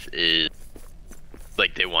struggles with is,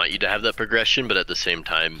 like, they want you to have that progression, but at the same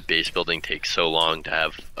time, base building takes so long to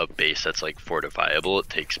have a base that's like fortifiable. It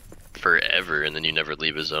takes forever, and then you never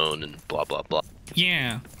leave a zone, and blah blah blah.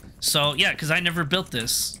 Yeah. So yeah, because I never built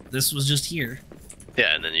this. This was just here.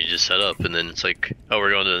 Yeah, and then you just set up, and then it's like, oh,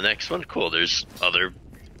 we're going to the next one? Cool, there's other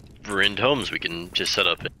ruined homes we can just set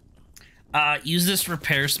up in. Use this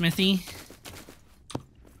repair smithy.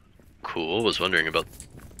 Cool, was wondering about...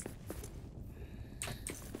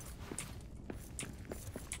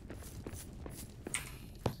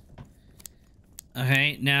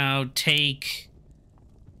 Okay, now take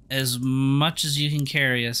as much as you can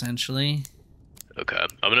carry, essentially. Okay,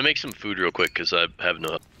 I'm gonna make some food real quick, because I have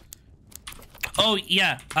no... Oh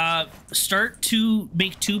yeah.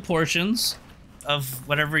 Make 2 portions of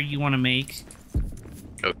whatever you want to make.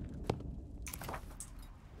 Oh.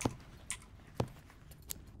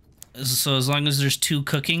 So as long as there's 2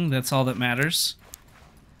 cooking, that's all that matters.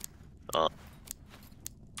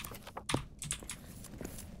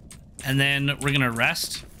 And then we're gonna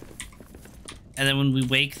rest. And then when we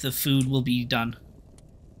wake, the food will be done.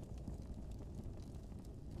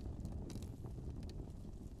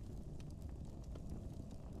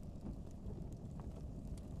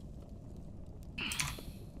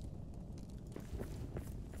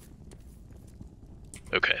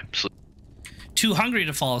 Okay. Too hungry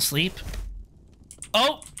to fall asleep.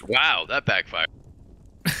 Oh! Wow, that backfired.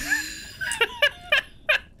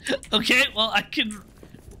 Okay, well, I can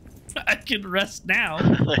rest now.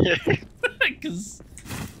 Because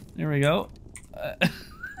there we go.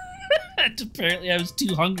 Apparently I was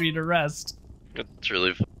too hungry to rest. That's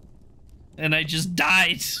really fun. And I just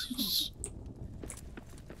died.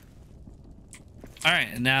 Alright,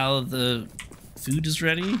 and now the food is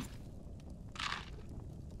ready.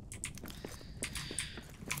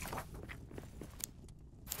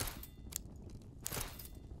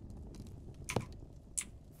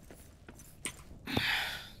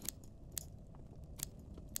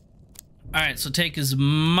 Alright, so take as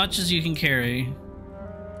much as you can carry.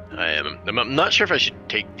 I'm not sure if I should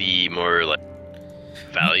take the more like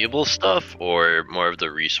valuable stuff or more of the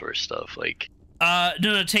resource stuff. Like,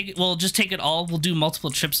 no, take it. Well, just take it all. We'll do multiple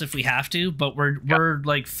trips if we have to, but we're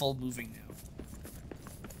like full moving now.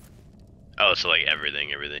 Oh, so like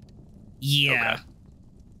everything. Yeah. Okay.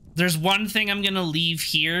 There's one thing I'm gonna leave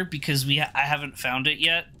here because I haven't found it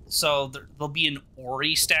yet. So there'll be an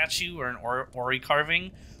Ori statue or an Ori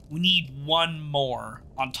carving. We need 1 more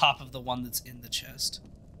on top of the one that's in the chest.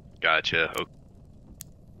 Gotcha. Okay.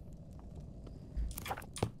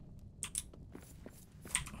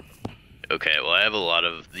 Okay, well, I have a lot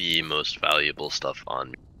of the most valuable stuff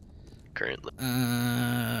on me currently.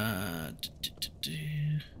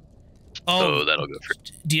 So that'll go for...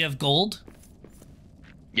 Do you have gold?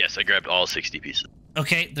 Yes, I grabbed all 60 pieces.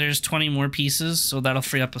 Okay, there's 20 more pieces, so that'll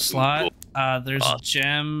free up a slot. Cool. There's a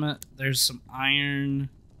gem. There's some iron.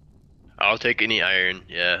 I'll take any iron,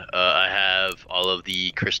 yeah. I have all of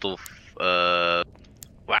the crystal... wow.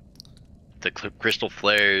 The crystal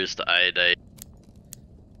flares, the iodite,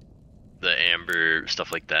 the amber,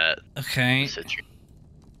 stuff like that. Okay.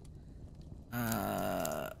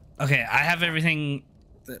 Okay, I have everything.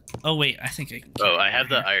 Oh wait, I think I can. Oh, I have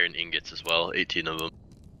the iron ingots as well, 18 of them.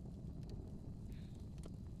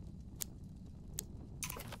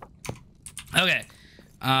 Okay.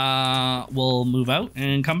 We'll move out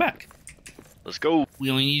and come back. Let's go.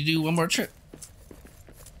 We only need to do 1 more trip.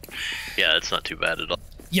 Yeah, that's not too bad at all.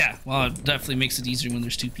 Yeah, well, it definitely makes it easier when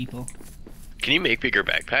there's 2 people. Can you make bigger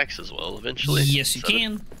backpacks as well eventually? Yes, you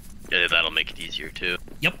can. Yeah, that'll make it easier too.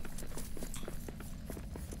 Yep.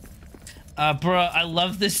 Bruh, I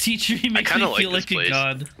love this teacher. He makes me feel like a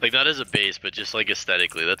god. Like, not as a base, but just like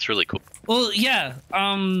aesthetically. That's really cool. Well, yeah.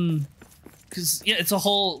 Because, yeah, it's a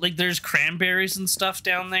whole, like, there's cranberries and stuff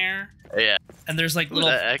down there. Yeah. And there's, like, little...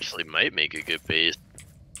 That actually might make a good base.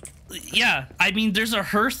 Yeah, I mean, there's a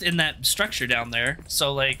hearth in that structure down there.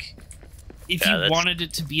 So, like, if you wanted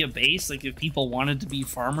it to be a base, like, if people wanted to be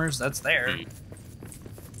farmers, that's there. Mm.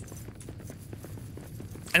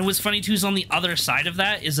 And what's funny, too, is on the other side of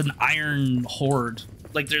that is an iron hoard.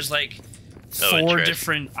 Like, there's, like, 4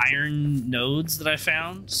 different iron nodes that I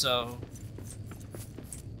found, so...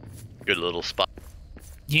 Good little spot.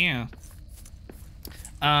 Yeah.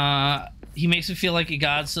 He makes me feel like a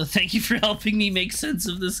god, so thank you for helping me make sense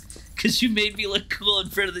of this, because you made me look cool in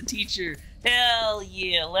front of the teacher. Hell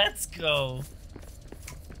yeah, let's go.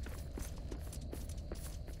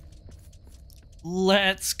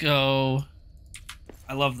 Let's go.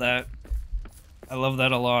 I love that. I love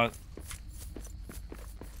that a lot.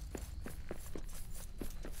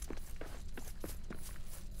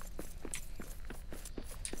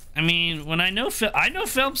 I mean, when I know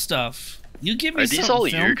film stuff. You give me. Are these all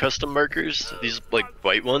your custom markers? These like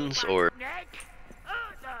white ones, or?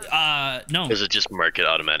 No. Does it just mark it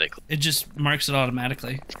automatically? It just marks it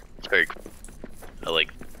automatically. It's very cool. I like.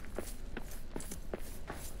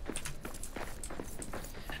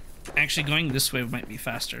 Actually, going this way might be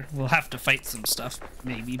faster. We'll have to fight some stuff,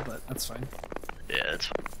 maybe, but that's fine. Yeah, that's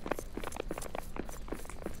fine.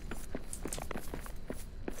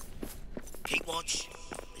 Keep watch.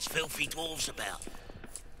 There's filthy dwarves about.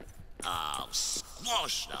 Oh,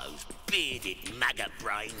 squash those bearded maggot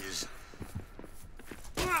brains.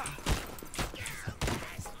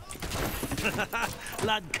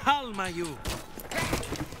 Lad, calma you.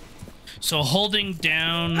 So holding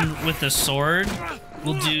down with the sword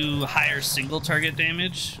will do higher single target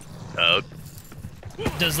damage. Oh.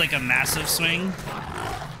 Does like a massive swing.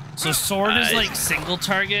 So sword is like single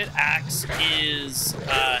target, axe is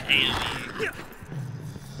AoE.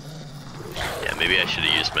 Yeah, maybe I should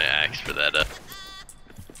have used my axe for that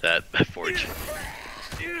forge.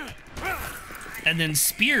 And then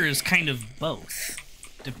spear is kind of both,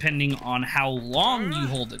 depending on how long you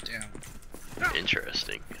hold it down.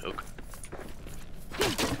 Interesting. Okay.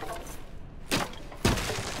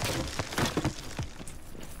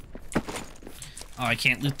 Oh, I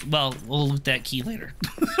can't loot. Well, we'll loot that key later.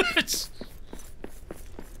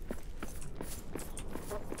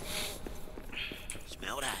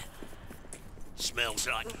 Smell that? Smells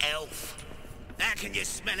like elf. How can you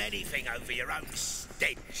smell anything over your own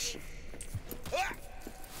stench?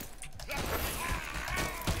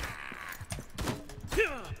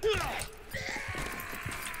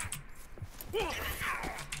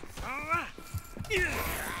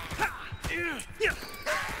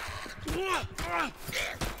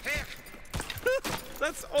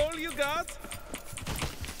 That's all you got?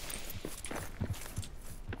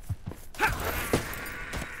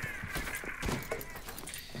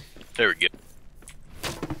 There we go.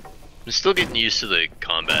 I'm still getting used to the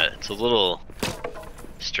combat. It's a little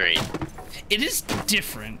strange. It is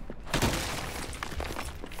different.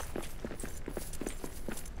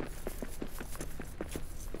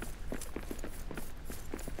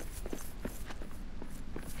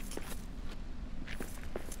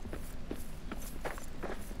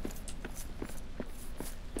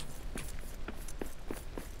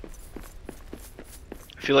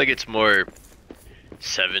 I feel like it's more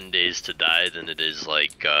 7 Days to Die than it is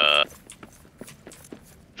like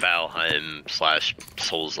Valheim /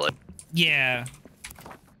 Souls-like. Yeah.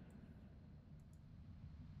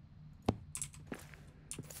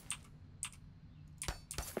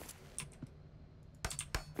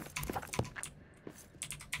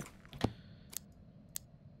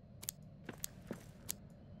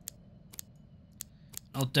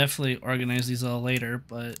 I'll definitely organize these all later,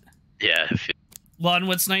 but... Yeah, I feel Well, and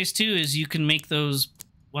what's nice too is you can make those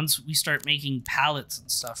once we start making pallets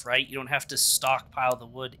and stuff, right? You don't have to stockpile the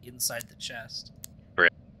wood inside the chest.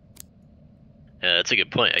 right. Yeah, that's a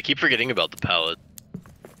good point. I keep forgetting about the pallet.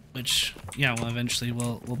 Which, yeah, well, eventually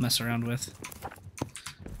we'll mess around with.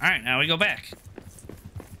 All right, now we go back.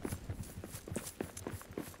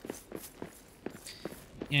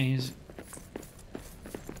 Yeah,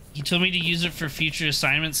 he told me to use it for future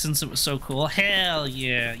assignments since it was so cool. Hell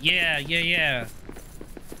yeah, yeah.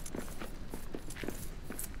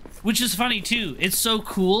 Which is funny too. It's so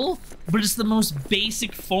cool, but it's the most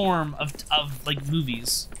basic form of like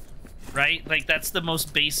movies, right? Like that's the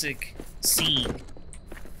most basic scene.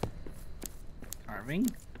 Carving,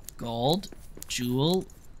 gold, jewel,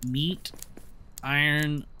 meat,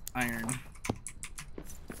 iron.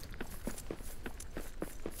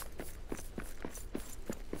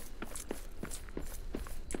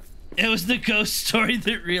 It was the ghost story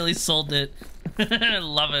that really sold it. I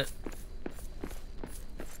love it.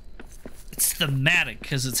 It's thematic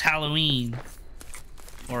because it's Halloween.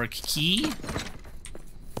 Or a key.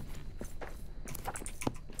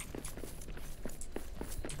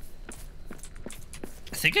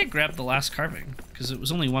 I think I grabbed the last carving because it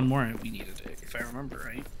was only one more we needed, if I remember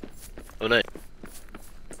right. Oh, nice.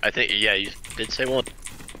 I think, yeah, you did say one.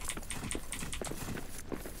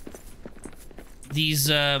 These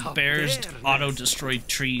bears auto-destroy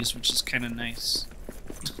trees, which is kind of nice.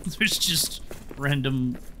 There's just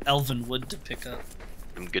random elven wood to pick up.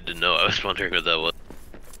 I'm good to know. I was wondering what that was.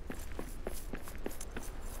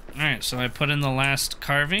 Alright, so I put in the last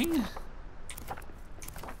carving.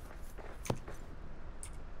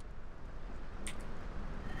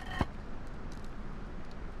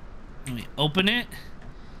 And we open it.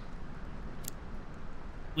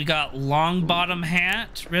 We got long bottom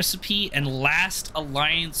hat recipe and last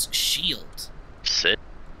alliance shield. Sit.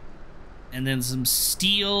 And then some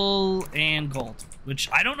steel and gold, which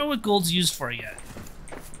I don't know what gold's used for yet.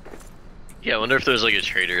 Yeah, I wonder if there's like a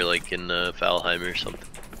trader like in Valheim or something.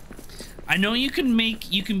 I know you can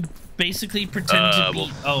basically pretend to be... well...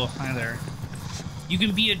 Oh, hi there. You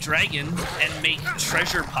can be a dragon and make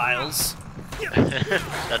treasure piles.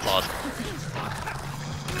 That's awesome.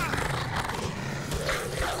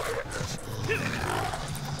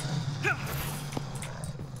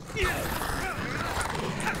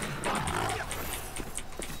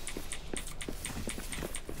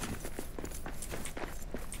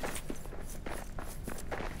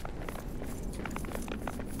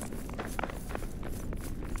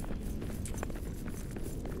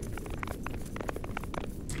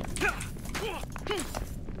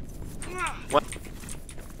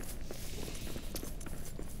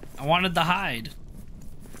 I wanted the hide.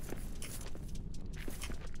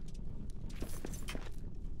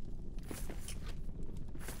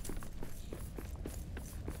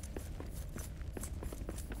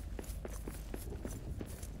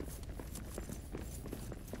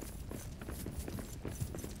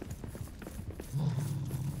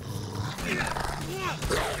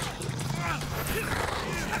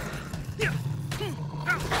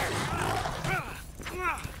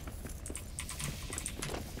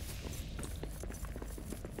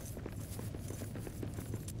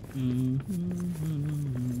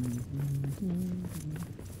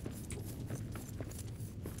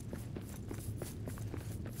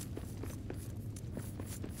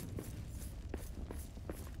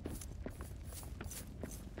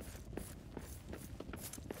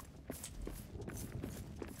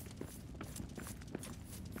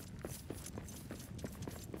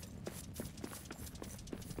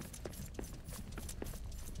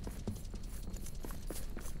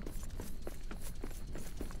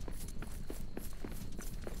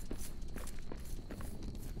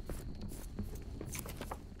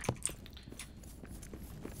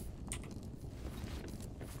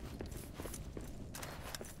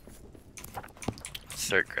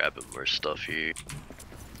 Start grabbing more stuff here.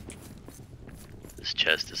 This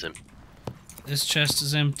chest is empty. This chest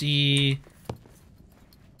is empty.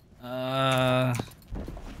 I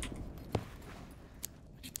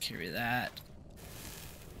can carry that.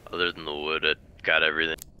 Other than the wood, I got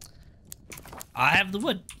everything. I have the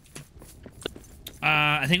wood.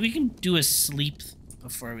 I think we can do a sleep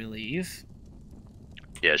before we leave.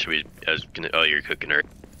 Yeah, should we? I was gonna. Oh, you're cooking her.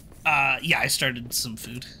 Yeah, I started some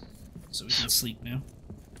food, so we can sleep now.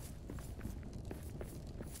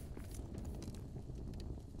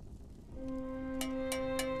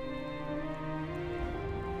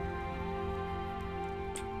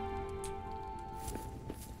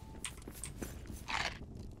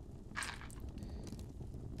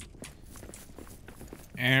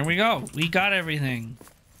 There we go. We got everything.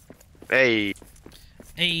 Hey.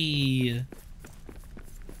 Hey.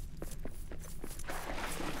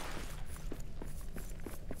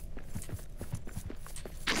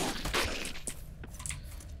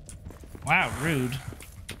 Wow, rude.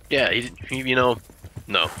 Yeah, you know,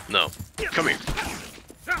 no. Come here.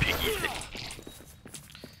 Piggy.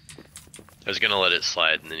 I was gonna let it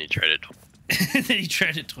slide, and then he tried it. Then he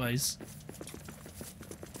tried it twice.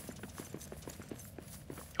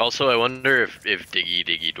 Also, I wonder if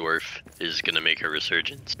Diggy Dwarf is gonna make a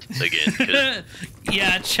resurgence again. 'Cause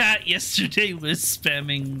yeah, chat yesterday was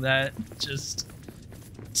spamming that. Just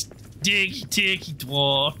diggy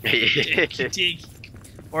dwarf, diggy,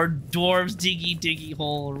 or dwarves diggy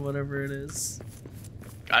hole, or whatever it is.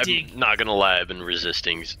 I'm not gonna lie, I've been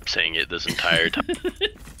resisting saying it this entire time.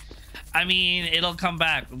 I mean, it'll come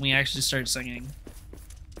back when we actually start singing.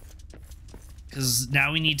 Because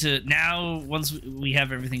now we need to... Now, once we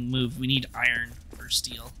have everything moved, we need iron or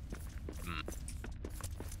steel.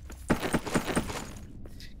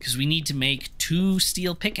 Because we need to make 2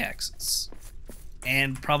 steel pickaxes.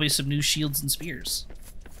 And probably some new shields and spears.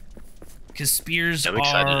 Because spears I'm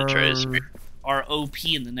excited to try a spear. are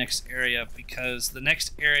OP in the next area. Because the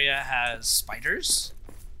next area has spiders.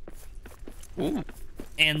 Ooh.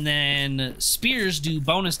 And then spears do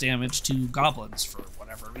bonus damage to goblins for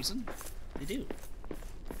whatever reason. They do.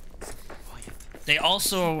 They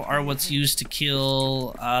also are what's used to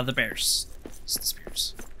kill the bears. It's the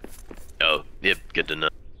spears. Oh, yep, good to know.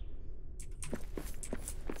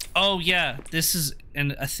 Oh yeah, this is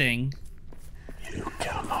a thing. You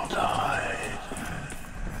cannot hide.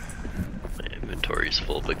 My inventory's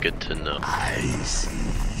full, but good to know. I see.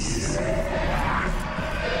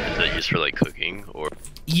 Is that used for like cooking or?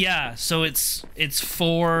 Yeah, so it's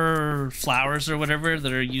 4 flowers or whatever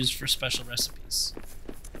that are used for special recipes.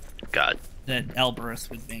 God. That Elbereth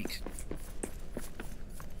would make.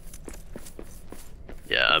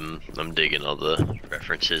 Yeah, I'm digging all the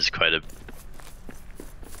references quite a.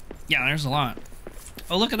 Yeah, there's a lot.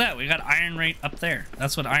 Oh, look at that. We got iron right up there.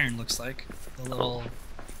 That's what iron looks like. The little...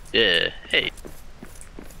 Yeah, hey.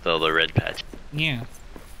 The little red patch. Yeah.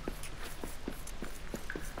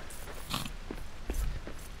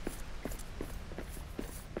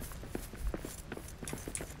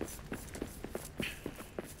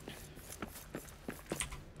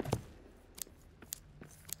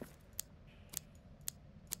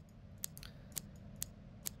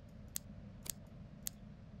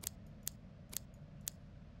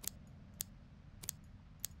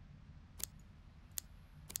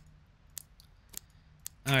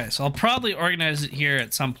 Alright, so I'll probably organize it here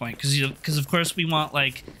at some point, because of course we want,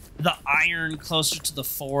 like, the iron closer to the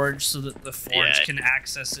forge so that the forge Yeah. can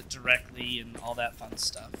access it directly and all that fun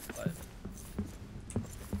stuff. But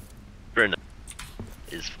Fair enough.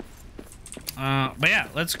 Is yeah,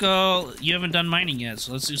 let's go. You haven't done mining yet,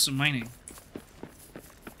 so let's do some mining.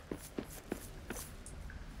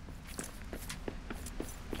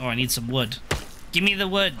 Oh, I need some wood. Give me the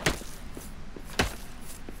wood.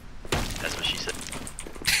 that's what she said.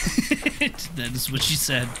 That is what she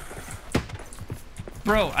said.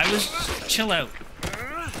 Bro, I was... Chill out.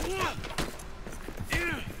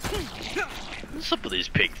 What's up with these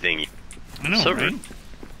pig thingy? I know, So right? rude.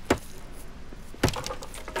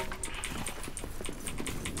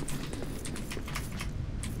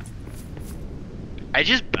 I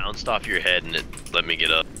just bounced off your head and it let me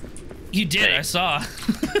get up. You did, I Thanks. saw.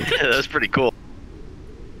 That was pretty cool.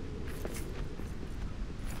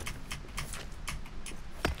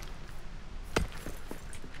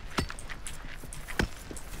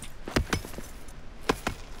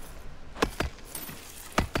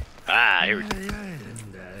 Ah, here we go.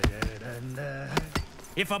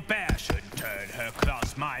 If a bear should turn her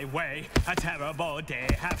claws my way, a terrible day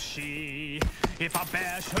have she. If a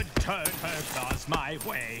bear should turn her claws my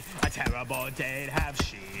way, a terrible day have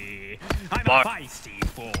she. I'm a Fuck. feisty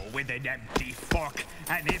fool with an empty fork,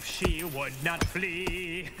 and if she would not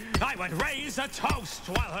flee, I would raise a toast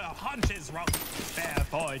while her haunches roast. Bear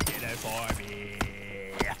for dinner for me.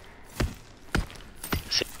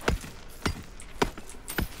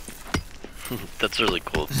 That's really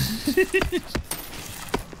cool.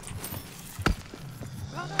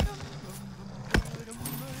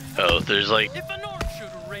 Oh, there's like If an orc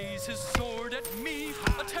should raise his sword at me,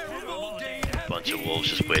 a terrible day a bunch of wolves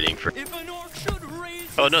just waiting for. If an orc should raise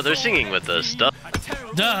Oh no, his they're sword singing at with us. me, Duh. a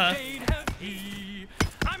terrible Duh. day have he.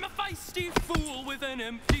 I'm a feisty fool with an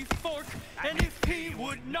empty fork, and if he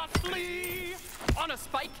would not flee, on a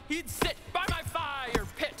spike he'd sit by my fire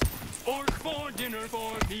pit. Orc for dinner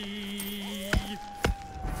for me.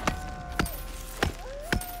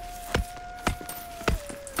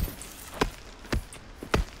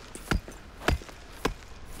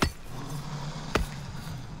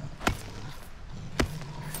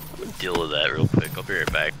 Deal with that real quick. I'll be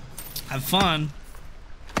right back. Have fun.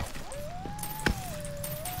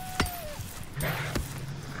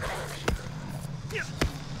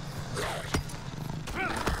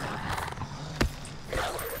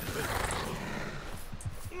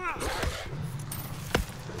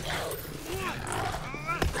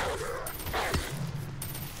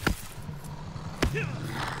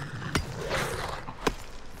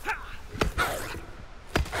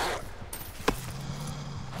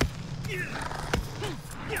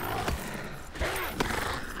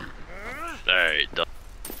 Alright, done.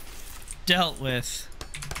 Dealt with.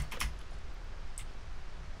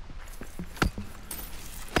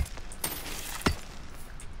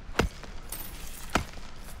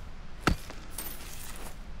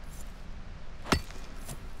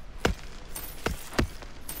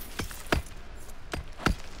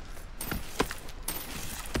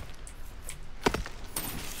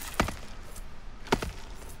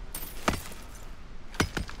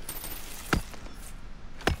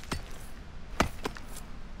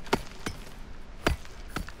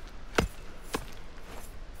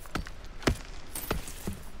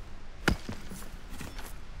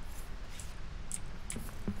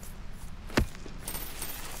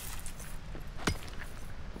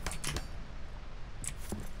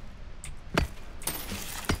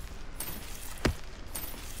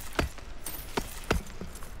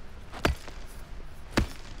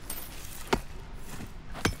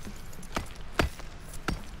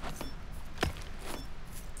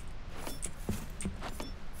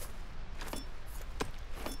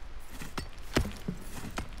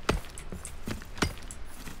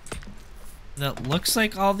 That looks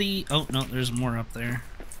like all the... Oh, no, there's more up there.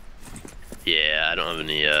 Yeah, I don't have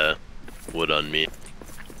any wood on me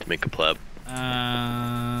to make a plab.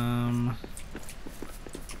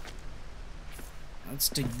 Let's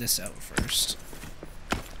dig this out first.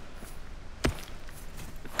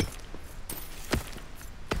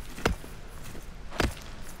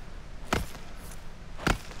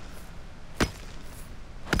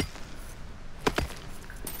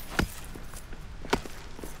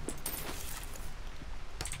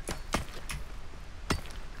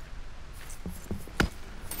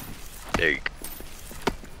 There you go.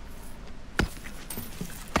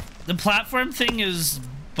 The platform thing is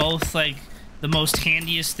both, like, the most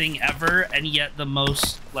handiest thing ever, and yet the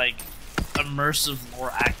most, like, immersive,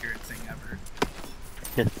 lore accurate thing ever.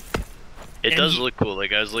 It And does you- look cool.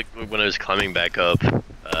 Like I was like when I was climbing back up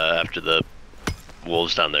after the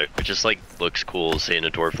wolves down there. It just like looks cool seeing a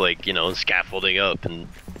dwarf like, you know, scaffolding up and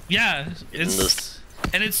Yeah,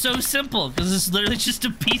 and it's so simple because it's literally just a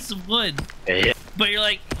piece of wood. yeah. But you're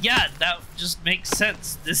like, yeah, that just makes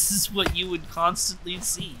sense. This is what you would constantly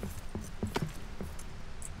see.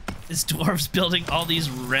 Is dwarves building all these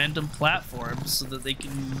random platforms so that they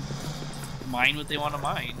can mine what they want to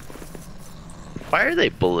mine. Why are they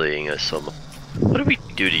bullying us so much? What do we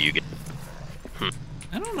do to you guys?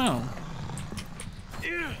 I don't know.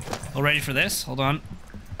 All ready for this? Hold on.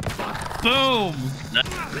 Boom!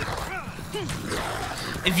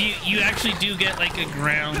 If you actually do get like a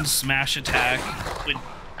ground smash attack when...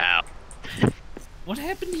 Ow. What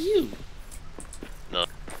happened to you? No.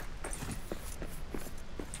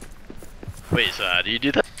 Wait, so how do you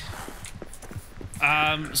do that?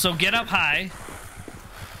 So get up high.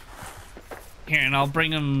 Here, and I'll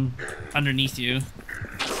bring him underneath you.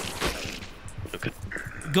 Okay.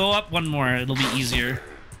 Go up one more, it'll be easier.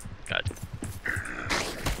 Gotcha.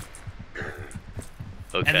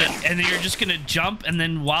 Okay. And then you're just gonna jump, and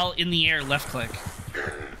then while in the air, left click.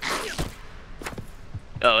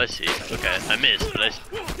 Oh, I see. Okay, I missed, but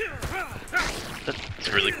that's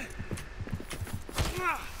really...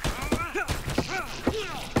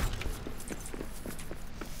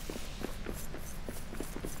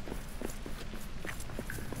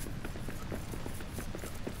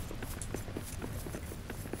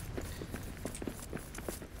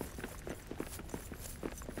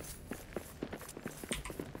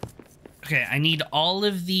 Okay, I need all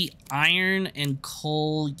of the iron and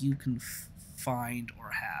coal you can find or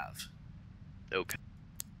have. Okay.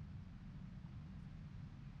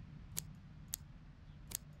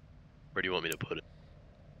 Where do you want me to put it?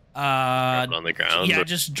 Drop it on the ground? Yeah, or...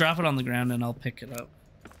 just drop it on the ground and I'll pick it up.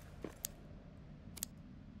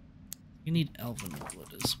 You need elven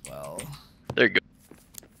wood as well. There you go.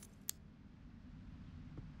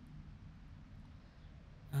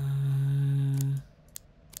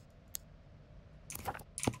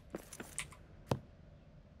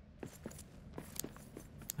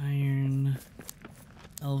 Iron,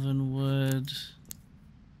 elven wood.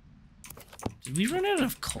 Did we run out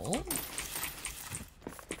of coal?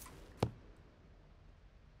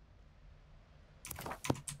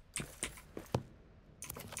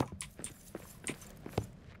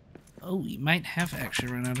 Oh, we might have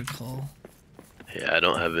actually run out of coal. Yeah, I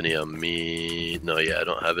don't have any on me. No, yeah, I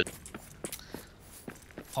don't have it.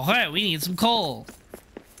 Okay, we need some coal.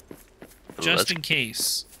 Oh, Just in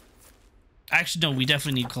case. Actually, no, we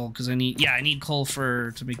definitely need coal because I need coal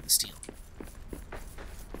to make the steel.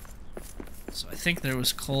 So I think there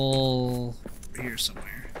was coal here somewhere.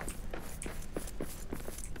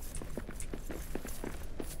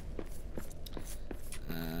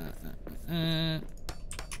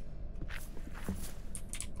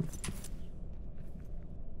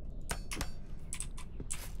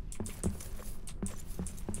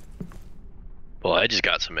 Well, I just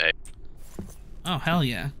got some egg. Oh, hell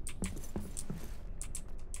yeah.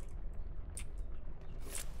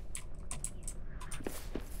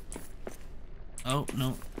 Oh,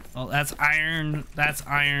 no. Oh, that's iron. That's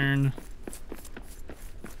iron.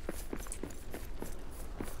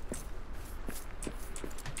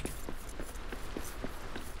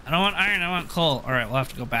 I don't want iron, I want coal. Alright, we'll have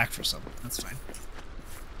to go back for some. That's fine.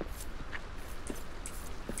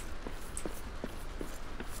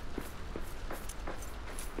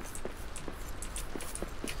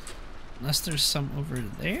 Unless there's some over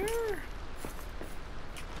there?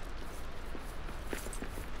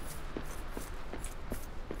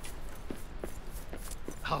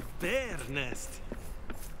 A bear nest.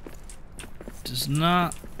 Does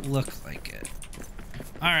not look like it.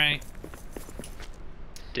 Alright.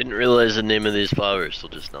 Didn't realize the name of these flowers till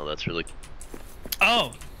just now. That's really...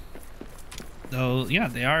 Oh! Though, yeah,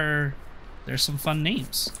 they are... There's some fun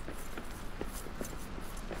names.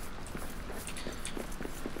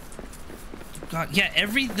 God, yeah,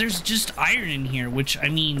 there's just iron in here, which, I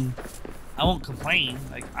mean, I won't complain.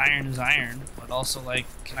 Like, iron is iron, but also, like,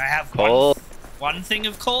 can I have Coal? one thing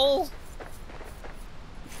of coal?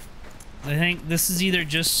 I think this is either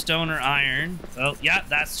just stone or iron. Oh, yeah,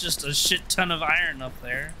 that's just a shit ton of iron up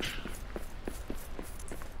there.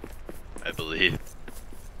 I believe.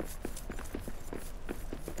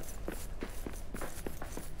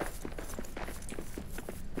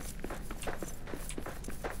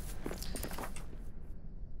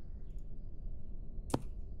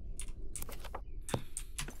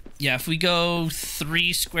 Yeah, if we go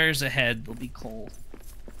 3 squares ahead, there'll be coal.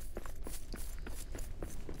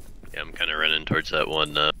 Yeah, I'm kind of running towards that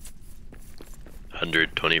one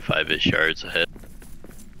 125-ish yards ahead.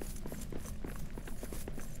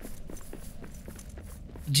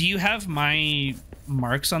 Do you have my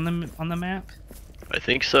marks on the map? I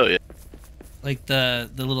think so, yeah. Like the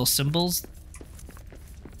little symbols?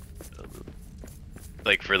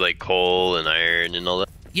 Like for like coal and iron and all that?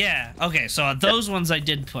 Yeah, okay, so those ones I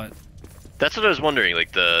did put. That's what I was wondering,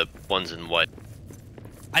 like the ones in white.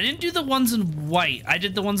 I didn't do the ones in white. I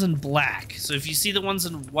did the ones in black. So if you see the ones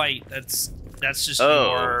in white, that's just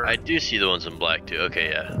your... I do see the ones in black too. Okay,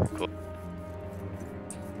 yeah, cool.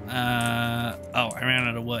 Oh, I ran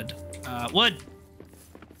out of wood. Wood!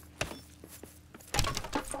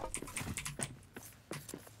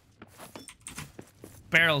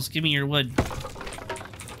 Barrels, give me your wood.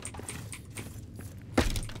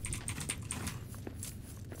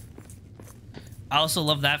 I also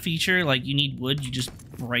love that feature. Like, you need wood, you just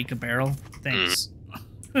break a barrel. Thanks.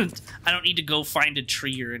 I don't need to go find a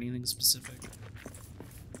tree or anything specific.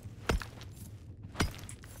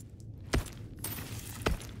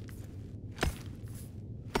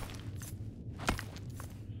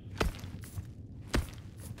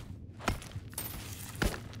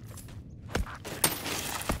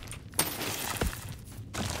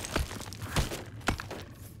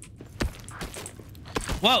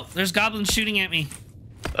 Whoa, there's goblins shooting at me.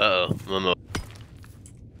 Uh-oh, Momo.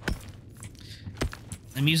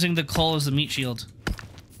 I'm using the coal as a meat shield.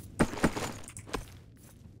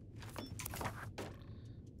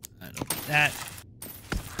 I don't need that.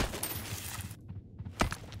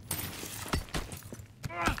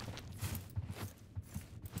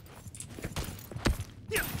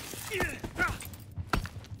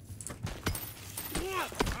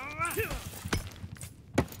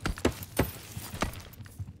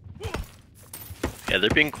 Yeah, they're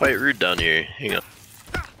being quite rude down here. Hang on.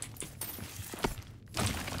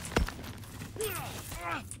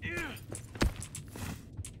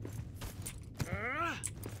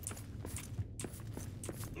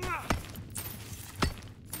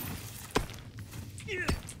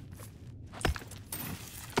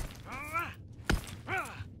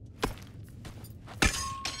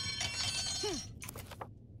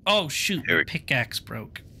 Oh shoot, the pickaxe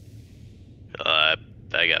broke. I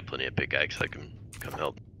got plenty of pickaxe. I can come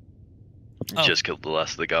help. Oh. Just killed the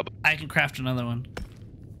last of the goblin. I can craft another one.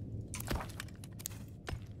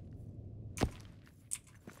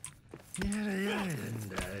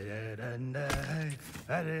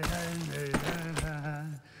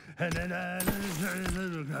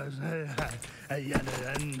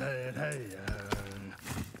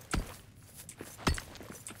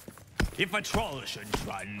 If a troll should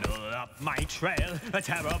trundle up my trail, a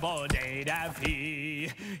terrible day'd have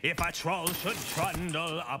he. If a troll should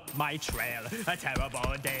trundle up my trail, a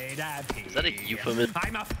terrible day'd have he. Is that a euphemism?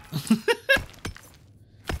 I'm a...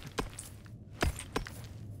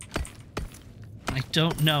 I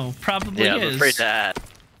don't know. Probably Yeah, is. I'm afraid that.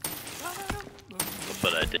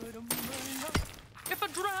 But I did. If a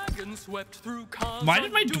dragon swept through Why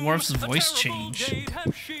did my dwarf's voice change?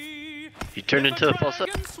 He turned into a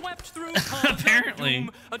falsetto. Apparently.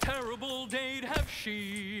 A terrible day'd have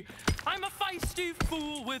she. I'm a feisty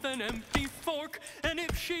fool with an empty fork, and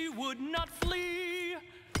if she would not flee,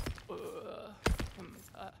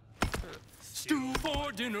 stew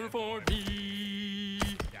for dinner for me.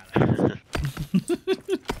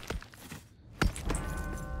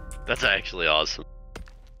 That's actually awesome.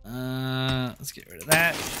 Let's get rid of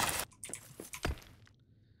that.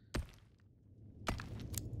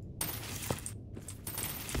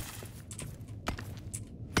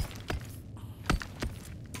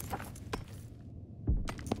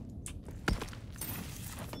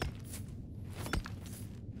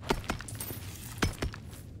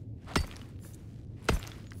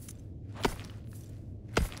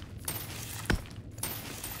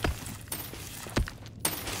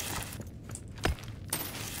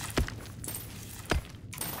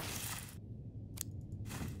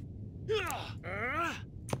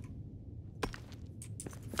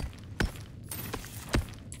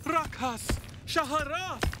 Rakas!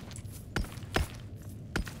 Shahara!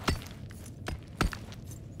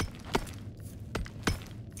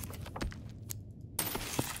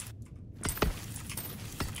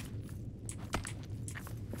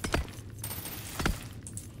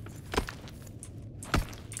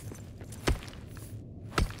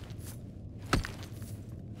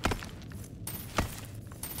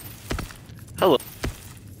 Hello.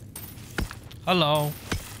 Hello.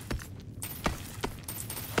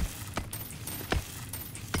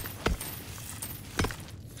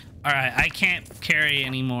 Alright, I can't carry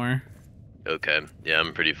anymore. Okay. Yeah,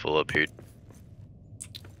 I'm pretty full up here.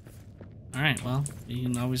 Alright, well, you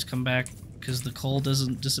can always come back because the coal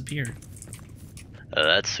doesn't disappear.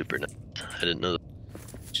 That's super nice. I didn't know that.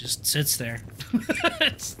 It just sits there.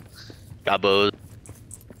 Gabos.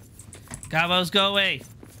 Gabos, go away.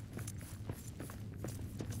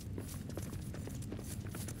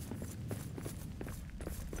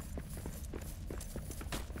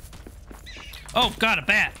 Oh, God, a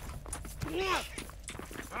bat.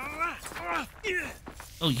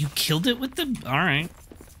 Oh, you killed it with the... Alright.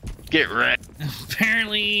 Get wrecked.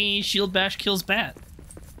 Apparently, Shield Bash kills bat.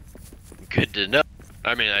 Good to know.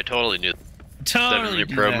 I mean, I totally knew. Totally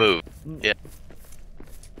Definitely pro that. move. Yeah.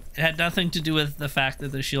 It had nothing to do with the fact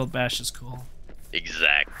that the Shield Bash is cool.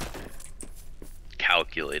 Exact.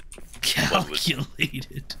 Calculate.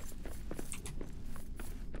 Calculated.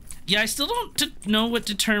 Yeah, I still don't know what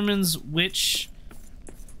determines which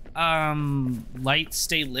lights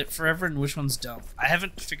stay lit forever and which ones don't. I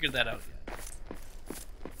haven't figured that out yet.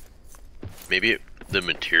 Maybe the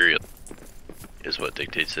material is what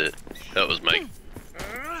dictates it. That was my...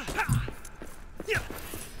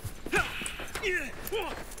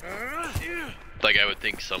 Like, I would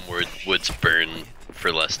think some woods burn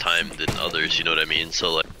for less time than others, you know what I mean?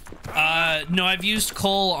 So, like... No, I've used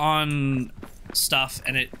coal on stuff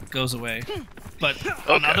and it goes away. But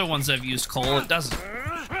on other ones I've used coal, it doesn't.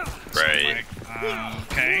 Right. So,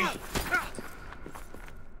 like, okay.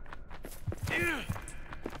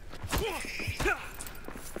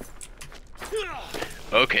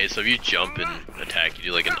 Okay, so if you jump and attack, you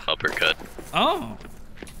do like an uppercut. Oh,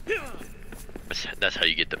 That's how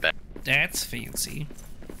you get the back. that's fancy.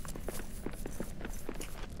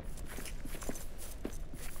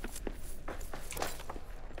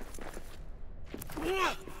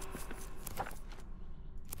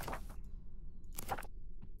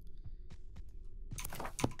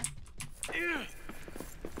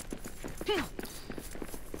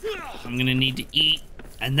 I'm gonna need to eat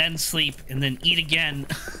and then sleep and then eat again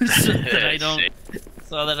so that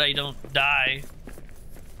I don't die.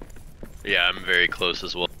 Yeah, I'm very close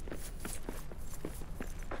as well.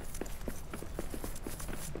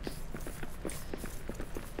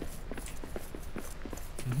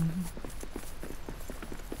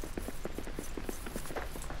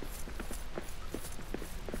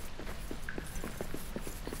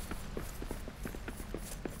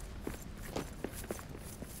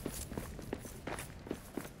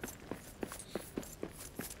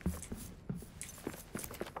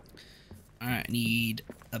 Alright, I need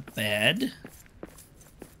a bed.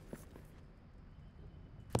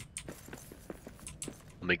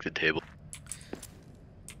 I'll make the table.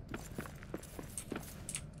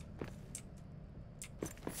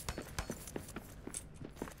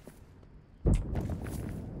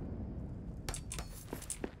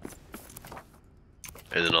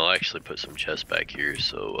 And then I'll actually put some chests back here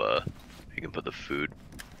so you can put the food,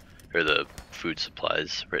 or the food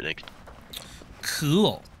supplies right next.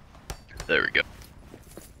 Cool. There we go.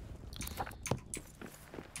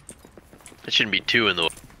 It shouldn't be two in the way.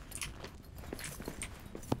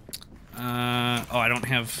 Oh, I don't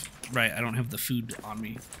have... Right, I don't have the food on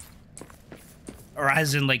me. Or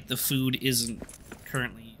as in, like, the food isn't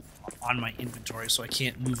currently on my inventory, so I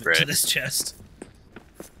can't move it to this chest.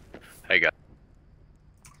 I got.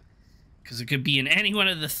 Because it could be in any one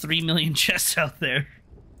of the 3 million chests out there.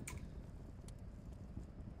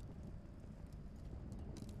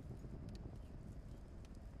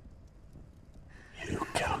 You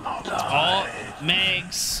cannot hide. Oh,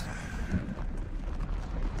 Megs.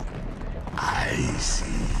 I see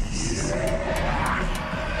you.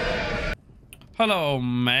 Hello,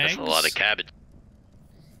 Megs. That's a lot of cabbage.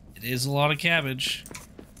 It is a lot of cabbage.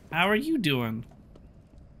 How are you doing?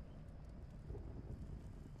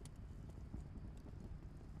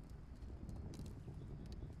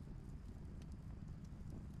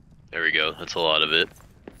 There we go. That's a lot of it.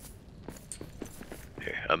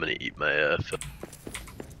 Here, I'm gonna eat my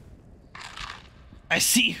I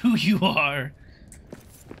see who you are.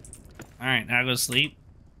 Alright, now go to sleep.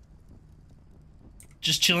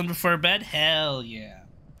 Just chilling before bed? Hell yeah.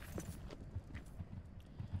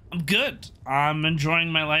 I'm good. I'm enjoying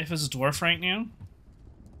my life as a dwarf right now.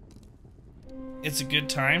 It's a good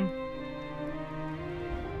time.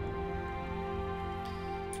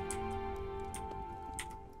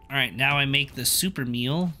 Alright, now I make the super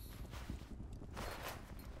meal.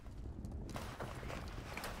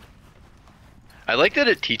 I like that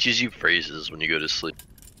it teaches you phrases when you go to sleep.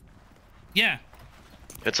 Yeah.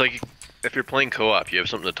 It's like if you're playing co-op, you have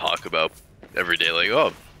something to talk about every day. Like,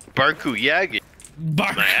 oh, Barku Yagi.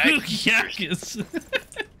 Barku Yakis.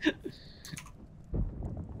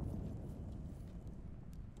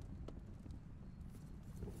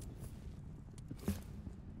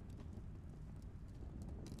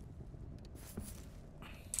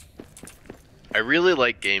 I really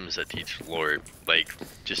like games that teach lore, like,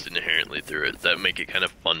 just inherently through it, that make it kind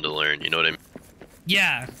of fun to learn, you know what I mean?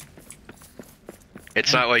 Yeah.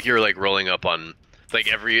 It's not like you're, like, rolling up on, like,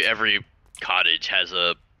 every cottage has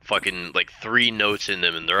a fucking, like, 3 notes in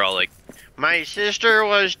them, and they're all like, my sister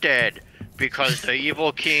was dead because the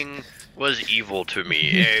evil king was evil to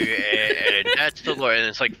me, and that's the lore, and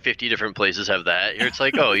it's like 50 different places have that. Here it's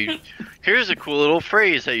like, oh, here's a cool little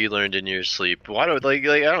phrase that you learned in your sleep. Why do like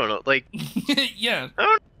I don't know, like Yeah.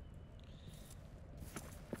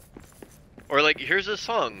 Or like, here's a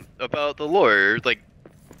song about the lore, like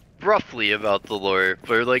roughly about the lore,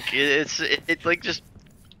 or like it's like just,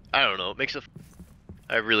 I don't know, it makes it.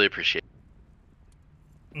 I really appreciate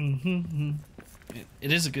it. Mm-hmm.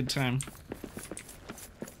 It is a good time.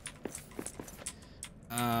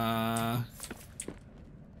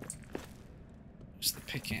 Where's the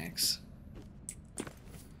pickaxe?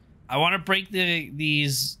 I want to break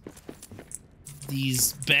these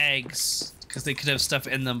bags because they could have stuff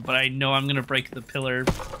in them, but I know I'm gonna break the pillar.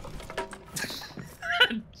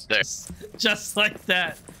 just like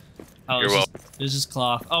that. Oh, You're welcome. It's just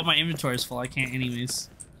cloth. Oh, my inventory is full. I can't anyways.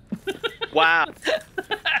 Wow.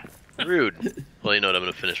 Rude. Well, you know what? I'm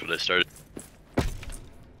gonna finish what I started.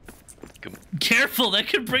 Careful, that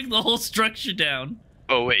could bring the whole structure down.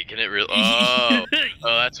 Oh wait, can it really? Oh,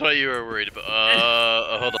 oh, that's why you were worried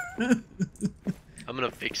about. Hold on. I'm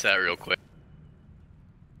gonna fix that real quick.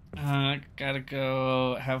 Gotta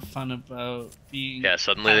go have fun about being. Yeah,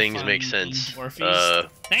 suddenly things make sense. Why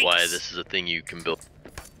this is a thing you can build.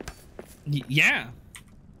 Yeah.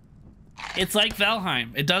 It's like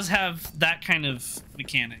Valheim. It does have that kind of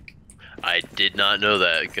mechanic. I did not know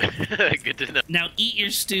that. Good to know. Now eat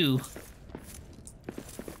your stew.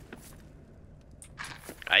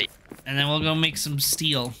 And then we'll go make some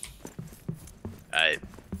steel. Let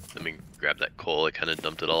me grab that coal. I kind of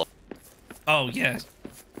dumped it all. Oh, yeah.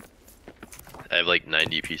 I have like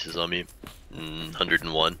 90 pieces on me.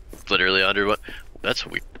 101. Literally 101. That's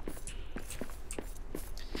weird.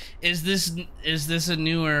 Is this a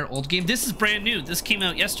new or old game? This is brand new. This came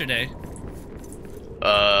out yesterday.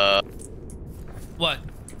 What?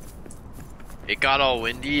 It got all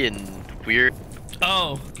windy and weird.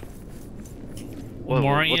 Oh. Whoa,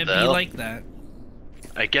 Moria be hell? like that.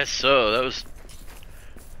 I guess so. That was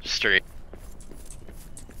straight.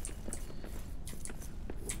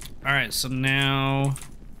 Alright, so now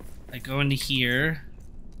I go into here.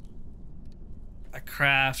 I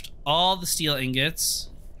craft all the steel ingots.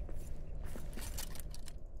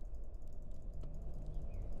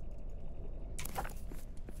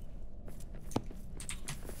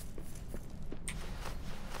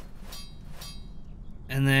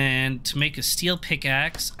 And then to make a steel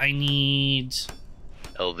pickaxe, I need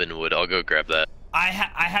Elven wood. I'll go grab that. I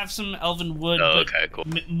have some elven wood. Oh, but okay, cool.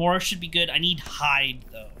 More should be good. I need hide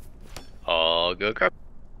though. I'll go grab.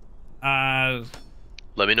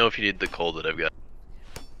 Let me know if you need the coal that I've got.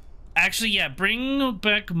 Actually, yeah, bring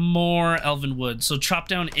back more elven wood. So chop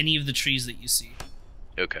down any of the trees that you see.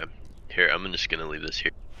 Okay. Here, I'm just gonna leave this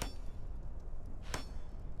here.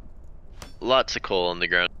 Lots of coal on the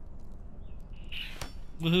ground.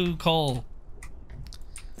 Woohoo, coal.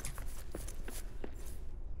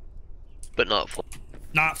 But not full.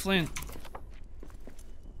 Not flint.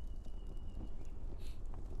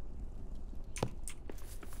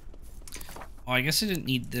 Oh, I guess I didn't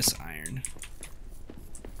need this iron.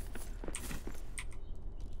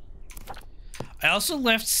 I also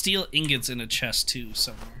left steel ingots in a chest too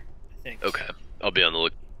somewhere, I think. Okay, I'll be on the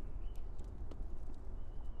look.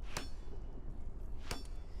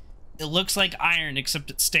 It looks like iron, except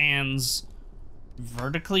it stands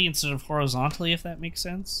vertically instead of horizontally, if that makes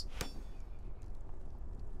sense.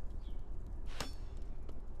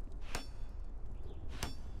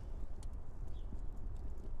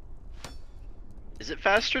 Is it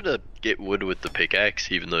faster to get wood with the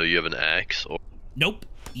pickaxe, even though you have an axe? Or... Nope.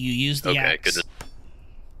 You use the axe. Good.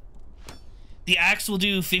 The axe will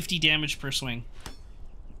do 50 damage per swing.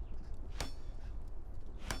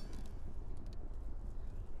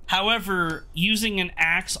 However, using an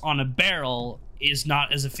axe on a barrel is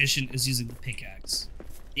not as efficient as using the pickaxe.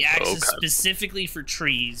 The axe is specifically for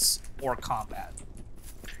trees or combat.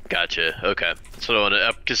 Gotcha. Okay. So I want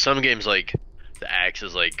to, because some games like the axe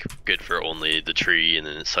is like good for only the tree, and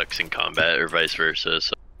then it sucks in combat, or vice versa.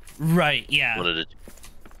 So right. Yeah. Wanted to...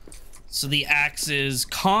 So the axe is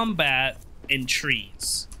combat and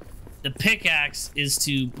trees. The pickaxe is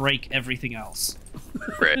to break everything else.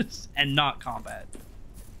 Right. And not combat.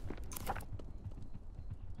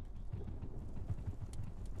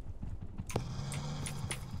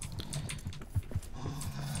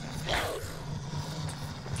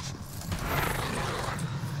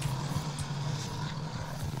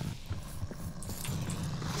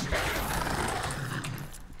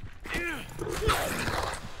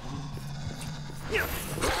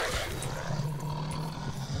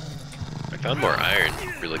 Found more iron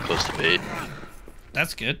really close to bait.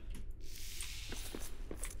 That's good.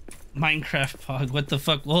 Minecraft Pog, what the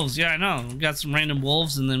fuck, wolves? Yeah, I know. We got some random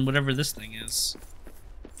wolves and then whatever this thing is.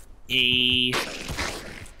 A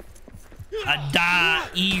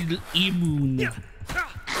Imun.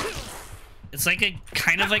 It's like a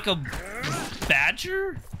kind of like a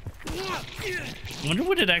badger. I wonder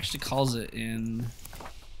what it actually calls it in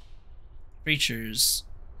creatures.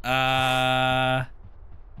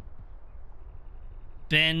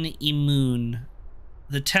 Ben Imun.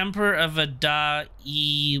 The temper of a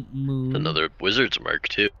Da-E-Moon. Another wizard's mark,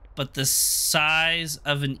 too. But the size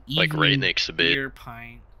of an like right next to bait. ear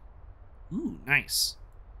pint. Ooh, nice.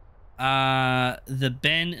 The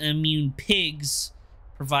Ben Immune pigs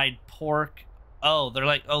provide pork. Oh,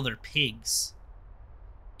 they're pigs.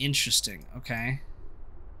 Interesting. Okay.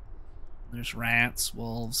 There's rats,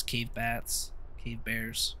 wolves, cave bats, cave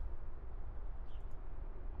bears.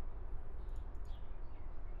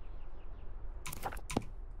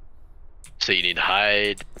 So you need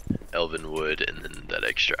hide, elven wood, and then that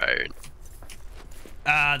extra iron.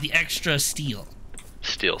 The extra steel.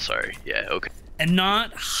 Steel, sorry. Yeah, okay. And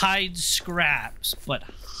not hide scraps, but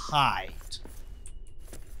hide.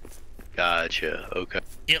 Gotcha, okay.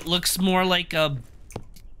 It looks more like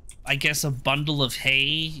I guess a bundle of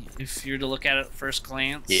hay, if you're to look at it at first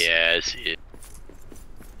glance. Yeah, I see it.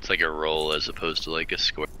 It's like a roll as opposed to like a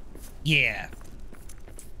square. Yeah.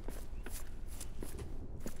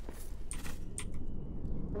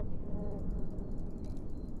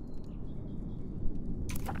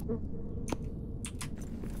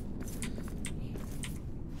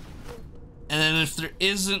 And then if there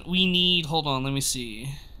isn't, we need, hold on, let me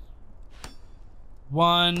see.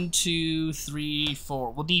 1, 2, 3,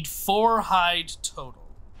 4. We'll need 4 hide total.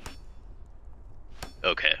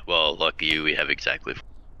 Okay, well, lucky you, we have exactly 4.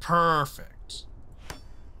 Perfect.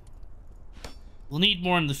 We'll need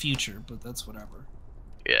more in the future, but that's whatever.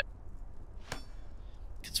 Yeah.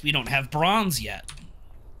 Because we don't have bronze yet.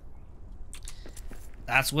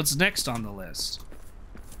 That's what's next on the list.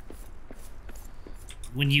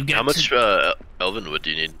 When you get How much elven wood do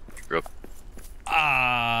you need?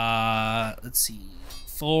 Let's see.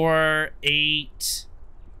 4, 8,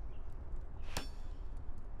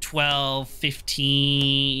 12,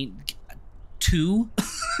 15, 2.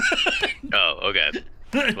 Oh, okay.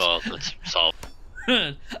 Well, let's solve.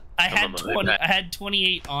 I had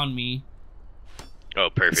 28 on me. Oh,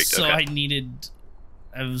 perfect. So okay.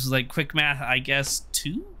 I was like, quick math, I guess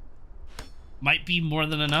 2? Might be more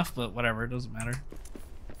than enough, but whatever, it doesn't matter.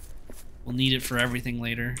 We'll need it for everything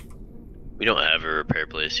later. We don't have a repair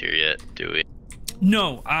place here yet, do we?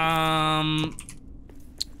 No,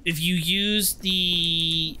 if you use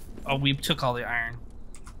the... Oh, we took all the iron.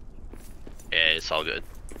 Yeah, it's all good.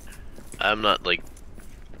 I'm not, like...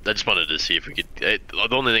 I just wanted to see if we could... the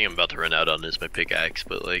only thing I'm about to run out on is my pickaxe,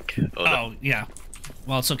 but, like... Oh, no. Yeah.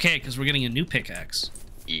 Well, it's okay, because we're getting a new pickaxe.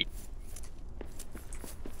 Yeah.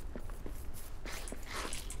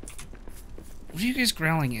 What are you guys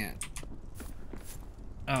growling at?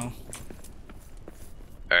 Oh.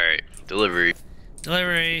 Alright, delivery.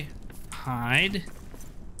 Delivery. Hide.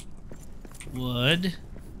 Wood.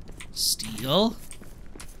 Steel.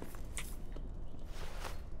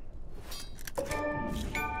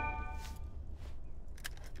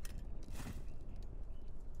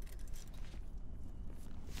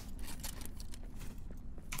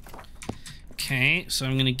 Okay, so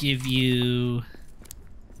I'm gonna give you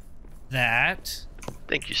that.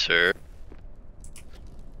 Thank you, sir.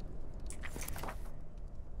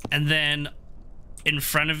 And then in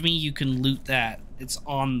front of me, you can loot that. It's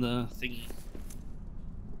on the thingy.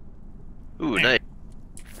 Ooh, nice.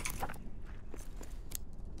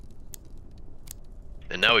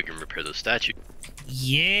 And now we can repair the statue.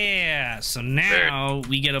 Yeah, so now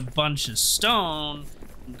we get a bunch of stone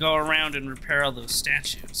and go around and repair all those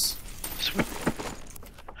statues. Sweet.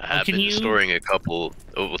 I have been storing a couple...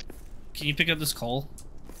 Oh, can you pick up this coal?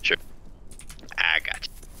 sure. I got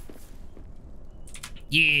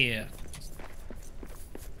you. Yeah.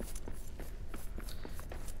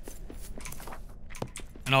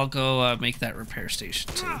 And I'll go make that repair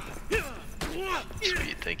station too.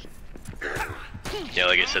 Sweet, thank you. Yeah,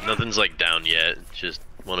 like I said, nothing's like down yet. Just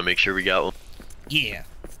want to make sure we got one. Yeah.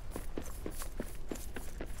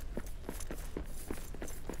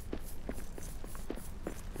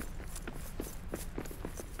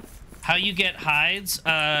 How you get hides?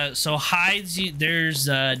 So hides, there's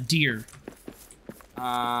deer.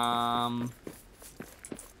 I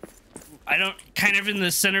don't, kind of in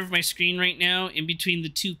the center of my screen right now, in between the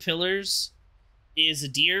 2 pillars, is a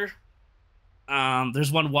deer.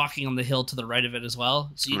 There's one walking on the hill to the right of it as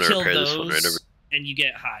well. So you I'm gonna kill repair those, this one right over. and you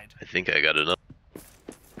get hide. I think I got enough.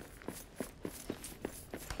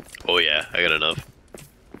 Oh yeah, I got enough.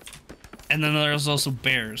 And then there's also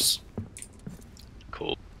bears.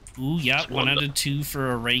 Cool. Ooh, yeah, Just 1 one out of 2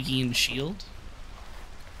 for a Regian shield.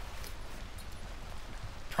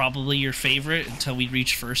 Probably your favorite until we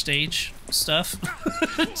reach first age stuff.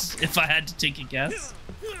 If I had to take a guess.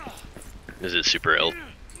 Is it super elf?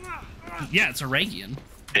 Yeah, it's a Regian.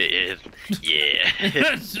 Yeah.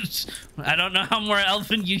 I don't know how more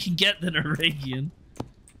elfin you can get than a Regian.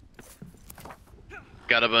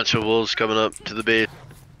 Got a bunch of wolves coming up to the base.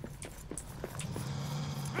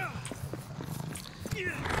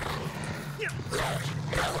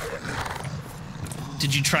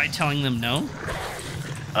 Did you try telling them no?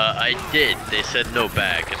 I did. They said no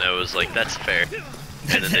back, and I was like, that's fair.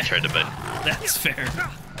 And then they tried to bite. That's fair.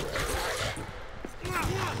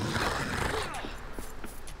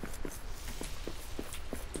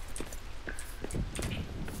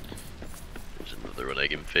 There's another one I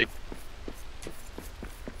can fake.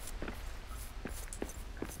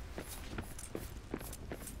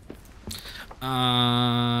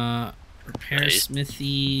 Repair Nice.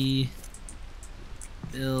 smithy.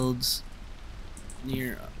 Builds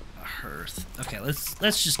near a hearth. Okay,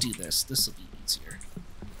 let's just do this. This will be easier.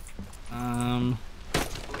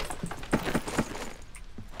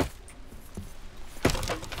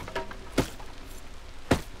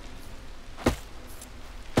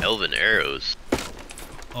 Elven arrows.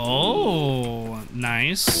 Oh,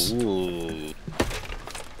 nice. Ooh.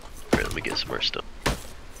 Alright, let me get some more stuff.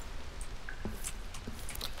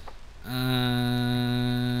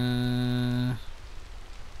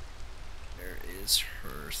 Where is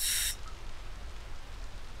hearth?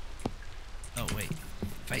 Oh wait.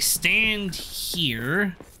 If I stand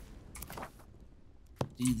here,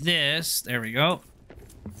 do this. There we go.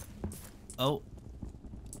 Oh,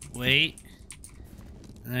 wait.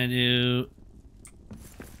 And I do.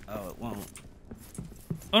 Oh, it won't.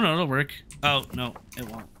 Oh no, it'll work. Oh no, it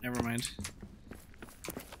won't. Never mind.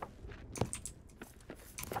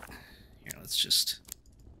 Here, let's just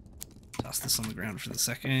toss this on the ground for the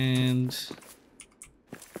second.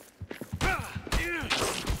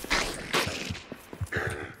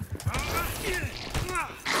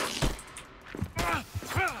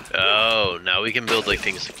 Oh, now we can build like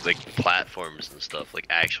things like platforms and stuff, like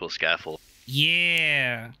actual scaffold.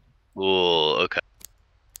 Yeah. Cool, okay.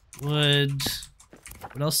 Wood.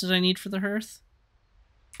 What else did I need for the hearth?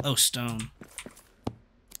 Oh, stone.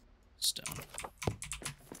 Stone.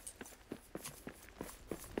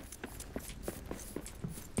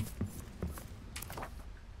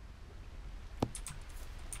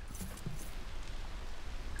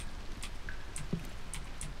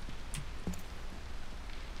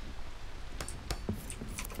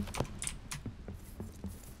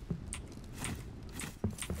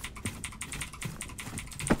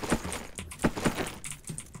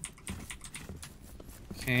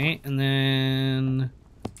 Okay, and then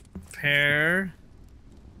repair.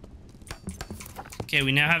 Okay,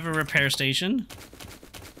 we now have a repair station.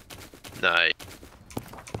 Nice.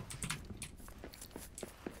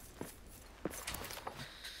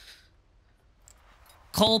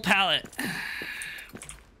 Coal pallet.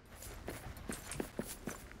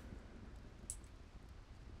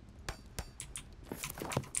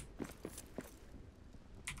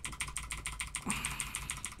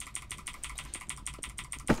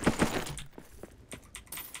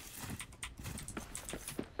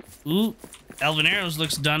 Ooh, Elven Arrows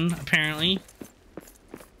looks done, apparently.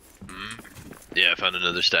 Yeah, I found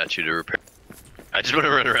another statue to repair. I just want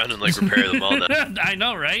to run around and like repair them all now. I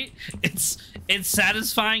know, right? It's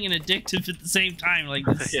satisfying and addictive at the same time. Like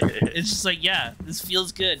it's just like, yeah, this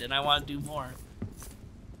feels good, and I want to do more.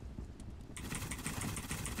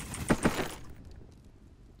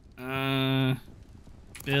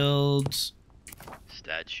 Build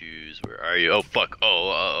Statues, where are you? Oh fuck!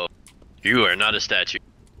 Oh, you are not a statue.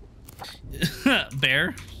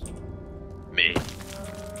 bear. Me.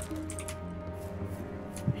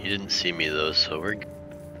 He didn't see me though, so we're good.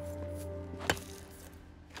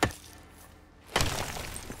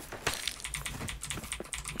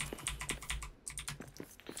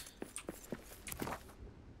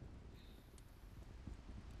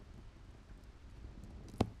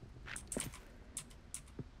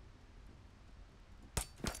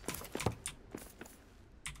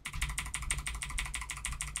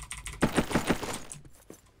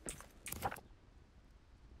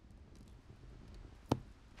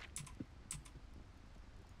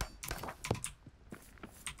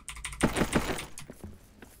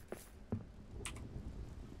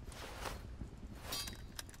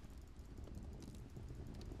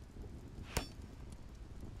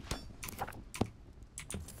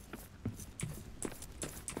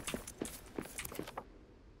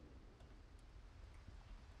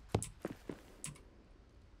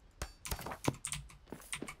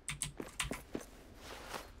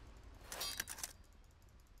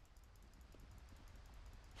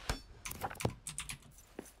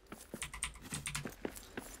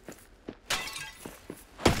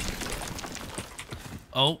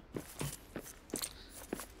 Oh.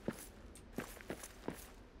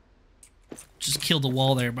 Just killed the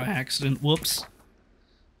wall there by accident. Whoops.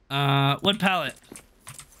 Wood pallet.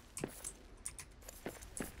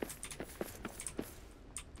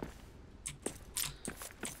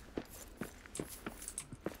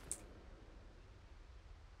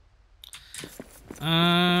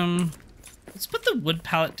 Let's put the wood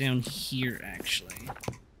pallet down here, actually.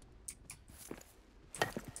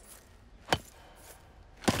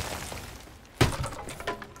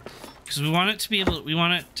 Because we want it to be able, we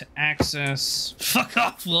want it to access, fuck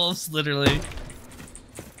off wolves, literally.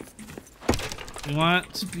 We want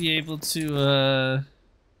it to be able to,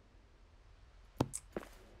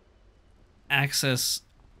 access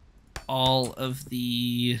all of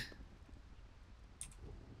the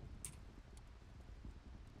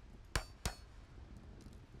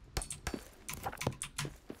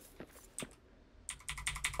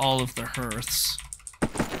hearths.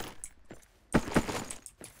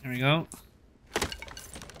 There we go.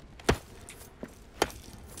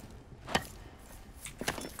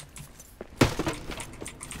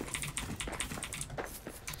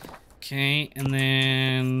 Okay, and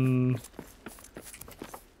then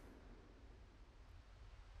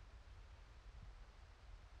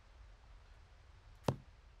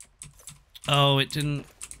oh, it didn't.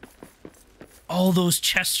 Oh, those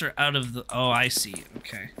chests are out of the... Oh, I see.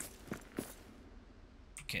 Okay.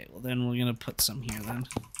 Okay, well then we're gonna put some here then.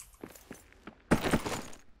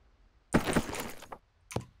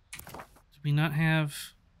 Do we not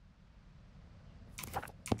have...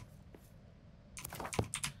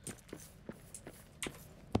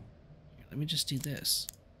 Here, let me just do this.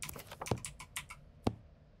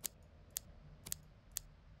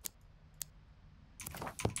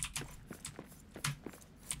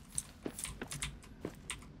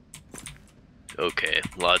 Okay,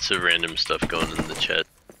 lots of random stuff going in the chat.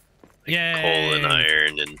 Like Yay. coal and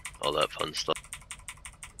iron and all that fun stuff.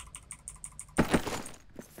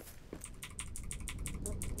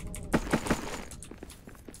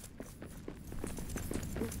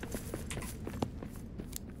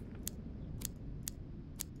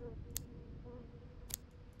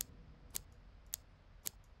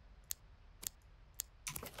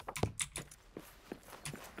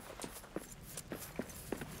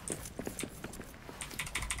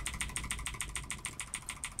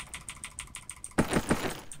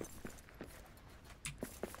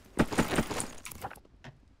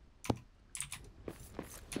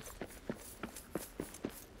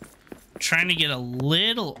 Trying to get a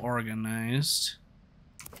little organized.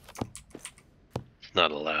 It's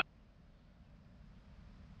not allowed.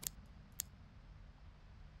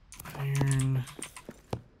 Iron.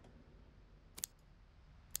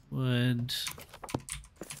 Wood.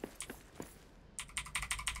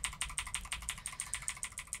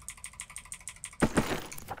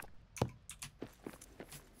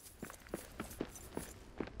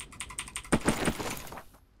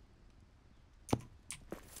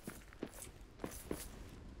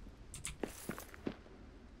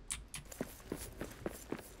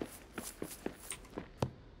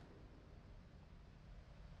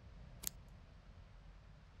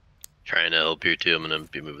 Trying to help here too. I'm gonna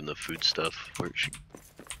be moving the food stuff.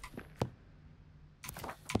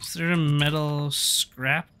 Is there a metal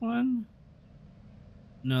scrap one?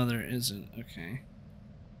 No, there isn't. Okay.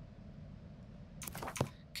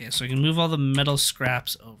 Okay, so I can move all the metal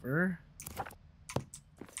scraps over.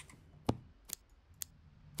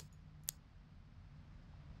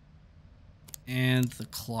 And the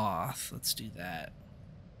cloth. Let's do that.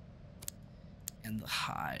 And the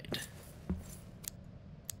hide.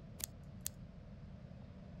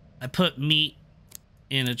 I put meat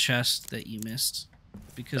in a chest that you missed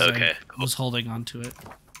because I was holding on to it.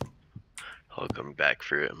 I'll come back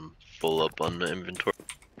for it. I'm full up on the inventory.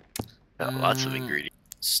 Got lots of ingredients.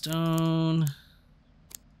 Stone.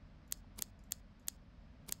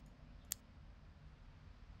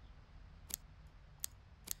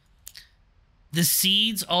 The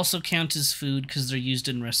seeds also count as food because they're used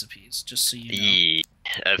in recipes, just so you know.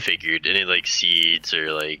 Yeah, I figured. Any like seeds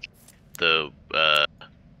or like the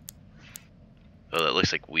oh, that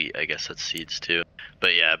looks like wheat. I guess that's seeds too.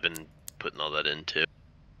 But yeah, I've been putting all that in too.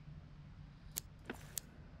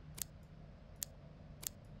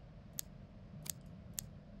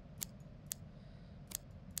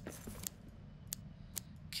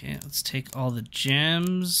 Okay, let's take all the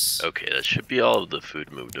gems. Okay, that should be all of the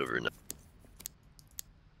food moved over now.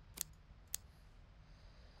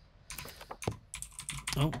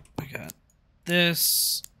 Oh, I got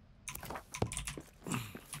this.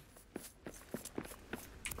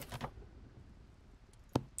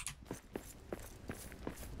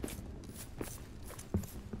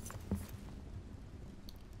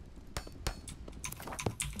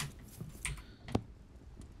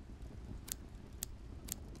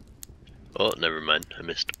 Oh, never mind. I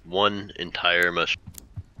missed one entire mushroom.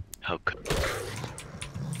 How could...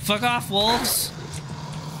 Fuck off, wolves!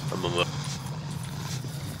 I'm a...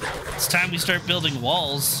 It's time we start building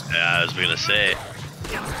walls. Yeah, I was gonna say.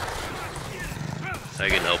 I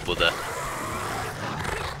can help with that.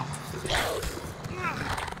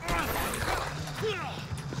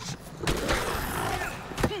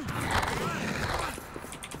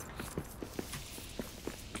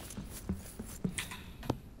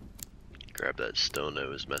 Grab that stone I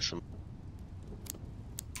was messing.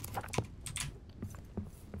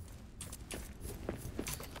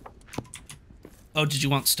 Oh, did you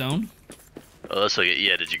want stone? Oh, that's okay.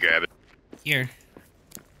 Yeah, did you grab it? Here.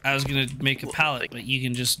 I was gonna make a pallet, thank but you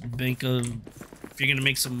can just make a... If you're gonna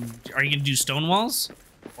make some... Are you gonna do stone walls?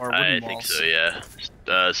 Or wooden I walls? think so,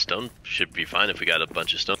 yeah. Stone should be fine if we got a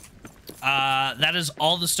bunch of stone. That is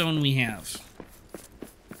all the stone we have.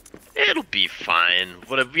 It'll be fine.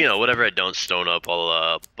 Whatever, you know, whatever I don't stone up,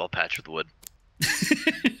 I'll patch with wood.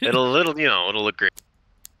 it'll look great.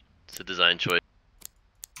 It's a design choice.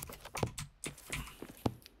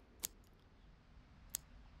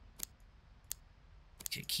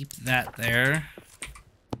 Okay, keep that there.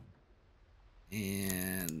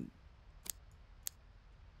 And...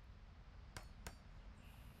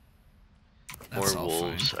 That's More all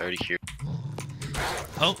wolves. fine. I already hear.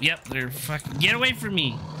 Oh, yep, they're fucking... Get away from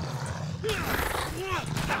me!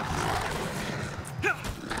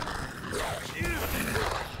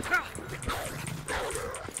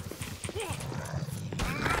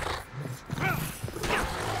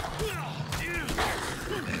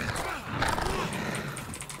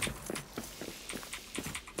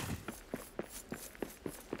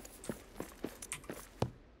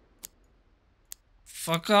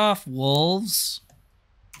 Fuck off, wolves.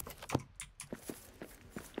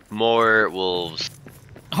 More wolves.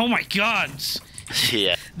 Oh my god!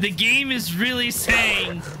 Yeah. The game is really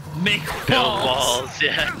saying make Build walls. walls,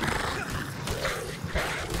 yeah.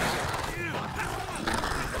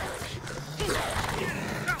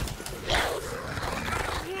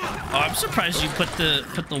 Oh, I'm surprised you put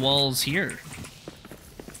the walls here.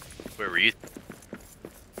 Where were you?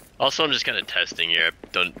 Also, I'm just kind of testing here.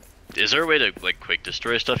 Is there a way to like quick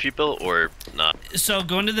destroy stuff you built or not? So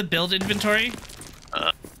go into the build inventory.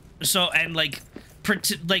 So and like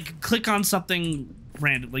click on something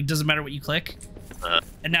random. Like doesn't matter what you click.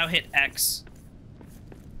 And now hit X.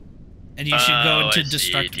 And you should go into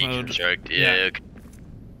destruct mode. Deconstruct. Yeah. Okay.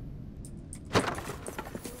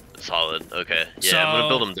 Solid. Okay. Yeah, So, I'm gonna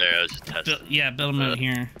build them there. I was just testing. Build them out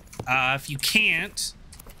here. If you can't.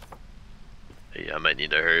 Yeah, I might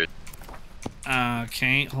need to hurt.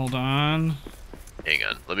 Okay, hold on. Hang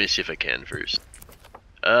on. Let me see if I can first.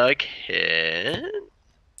 I can.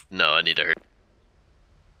 No, I need to hurt.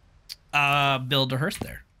 Build a hearth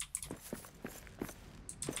there.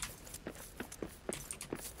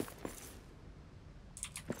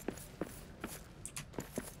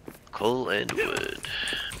 Coal and wood.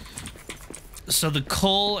 So the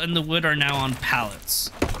coal and the wood are now on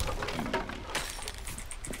pallets.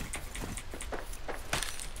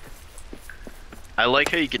 I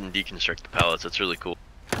like how you can deconstruct the pallets. That's really cool.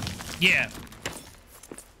 Yeah.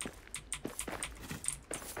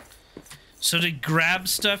 So to grab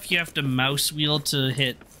stuff, you have to mouse wheel to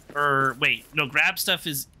hit. Or wait, no, grab stuff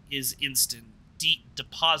is instant.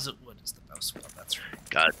 Deposit wood is the mouse wheel. That's right.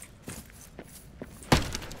 Got it.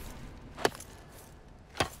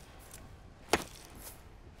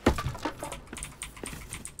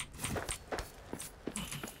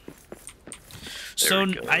 So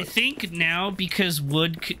I think now because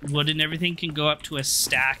wood and everything can go up to a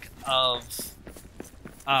stack of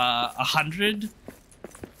 100,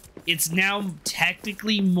 it's now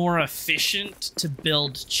technically more efficient to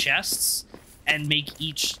build chests and make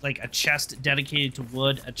each like a chest dedicated to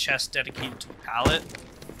wood, a chest dedicated to a pallet.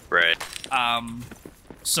 Right.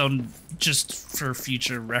 So just for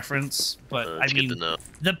future reference, but I good mean to know.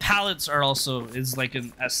 the pallets are also is like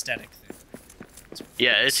an aesthetic thing.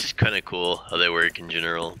 Yeah, it's just kind of cool how they work in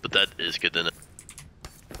general, but that is good to know.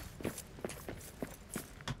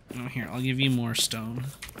 Oh, here, I'll give you more stone.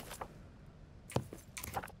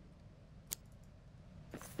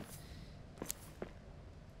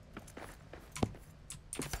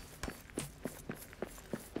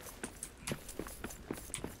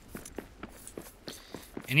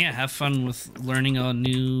 And yeah, have fun with learning a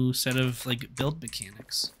new set of like build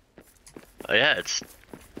mechanics. Oh yeah, it's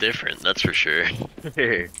different, that's for sure.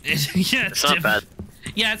 Yeah, It's not bad.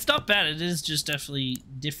 Yeah, it's not bad. It is just definitely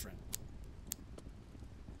different.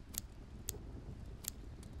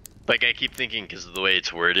 Like, I keep thinking, because of the way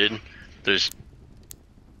it's worded, there's...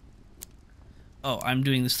 Oh, I'm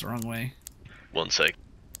doing this the wrong way. 1 sec.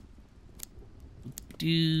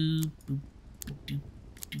 Do, do, do,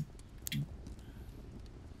 do, do.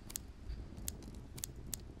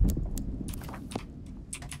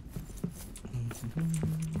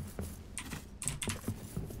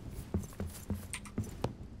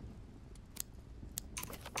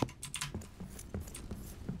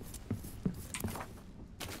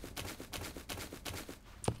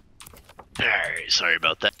 Alright, sorry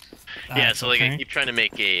about that. Yeah, so like okay. I keep trying to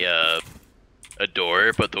make a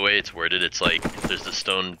door, but the way it's worded, it's like there's the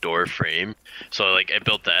stone door frame. So like I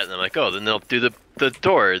built that, and I'm like, oh, then they'll do the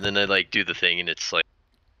door, and then I like do the thing, and it's like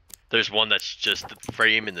there's one that's just the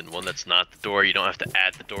frame, and then one that's not the door. You don't have to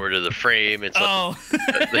add the door to the frame. It's Oh.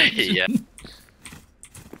 like, yeah.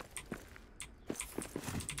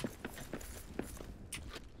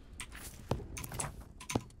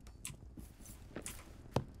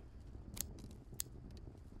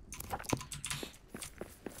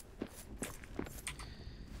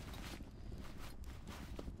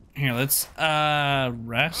 Here, let's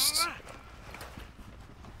rest.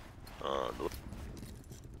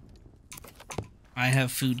 I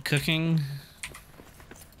have food cooking.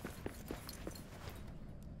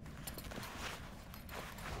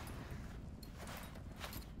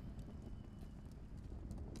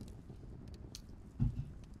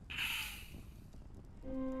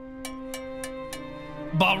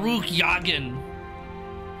 Baruch Yagin.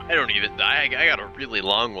 I don't even. I got a really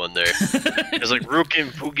long one there. It's like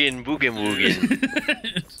Rookin, Boogin, Boogin,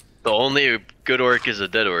 Woogin. The only good orc is a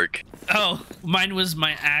dead orc. Oh, mine was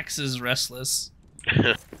my axe is restless.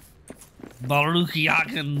 Baruch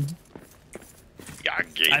Yagin.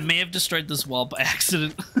 Yagin. I may have destroyed this wall by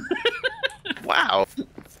accident. Wow.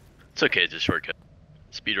 It's okay, it's a shortcut.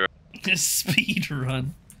 Speedrun. Speed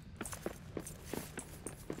run.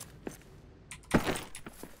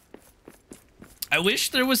 I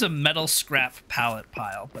wish there was a metal scrap pallet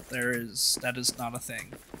pile, but that is not a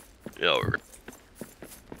thing. Oh,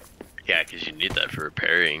 yeah, because you need that for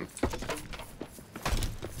repairing.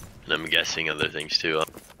 And I'm guessing other things too.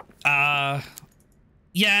 Yeah,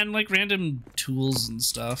 and like random tools and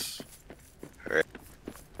stuff. Alright.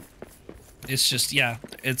 It's just, yeah,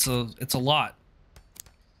 it's a lot.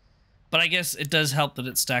 But I guess it does help that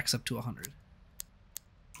it stacks up to 100.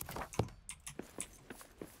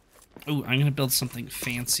 Ooh, I'm gonna build something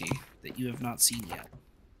fancy that you have not seen yet.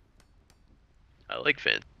 I like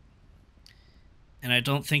fan. And I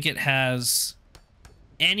don't think it has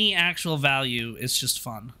any actual value, it's just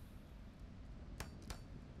fun.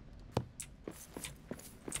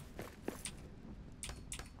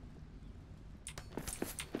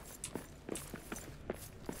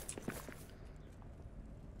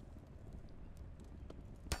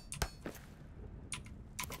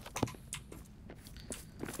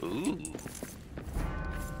 Ooh.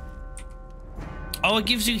 Oh, it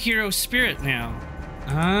gives you hero spirit now.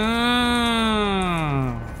 Oh.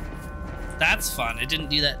 That's fun. It didn't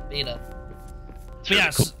do that in beta. But Really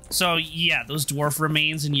yeah, cool. so yeah, those dwarf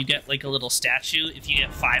remains and you get like a little statue. If you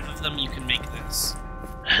get 5 of them, you can make this.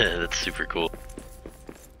 That's super cool.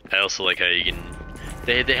 I also like how you can...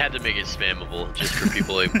 They had to make it spammable just for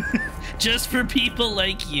people like... Just for people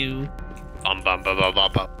like you. Bum, bum, bum, bum,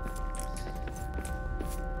 bum, bum.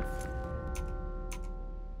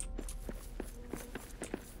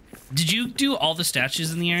 Did you do all the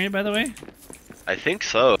statues in the area, by the way? I think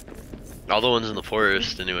so. All the ones in the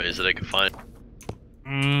forest, anyways, that I could find.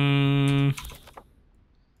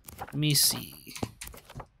 Let me see.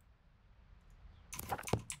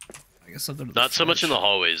 I guess I'll go to the Not so much in fridge. the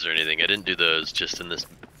hallways or anything. I didn't do those, just in this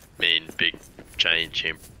main big giant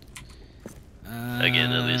chamber.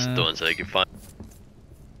 Again, at least the ones that I could find.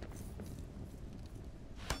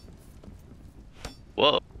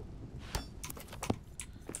 Whoa.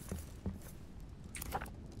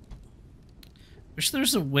 Wish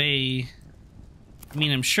there's a way. I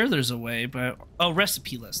mean, I'm sure there's a way, but oh,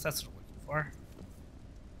 recipe list. That's what I'm looking for.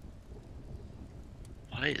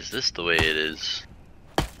 Why is this the way it is?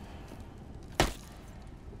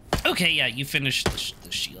 Okay, yeah, you finished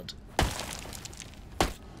the shield.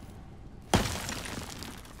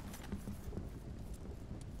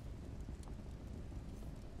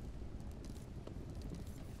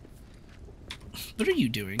 What are you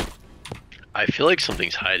doing? I feel like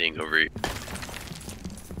something's hiding over here.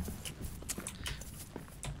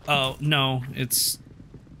 Oh, no, it's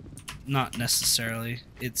not necessarily.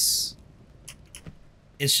 It's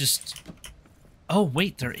just... Oh,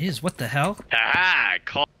 wait, there is. What the hell? Ah,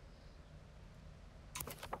 call.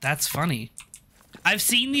 That's funny. I've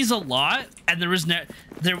seen these a lot, and there was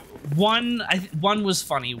one was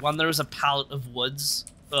funny. One, there was a pallet of woods,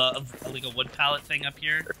 of like a wood pallet thing up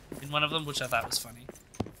here, in one of them, which I thought was funny.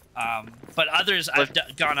 But others, I've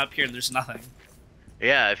gone up here and there's nothing.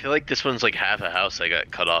 Yeah, I feel like this one's like half a house I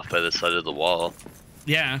got cut off by the side of the wall.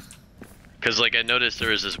 Yeah. Because like I noticed there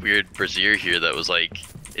was this weird brazier here that was like,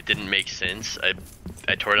 it didn't make sense.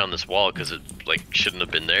 I tore down this wall because it like shouldn't have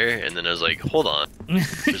been there, and then I was like, hold on.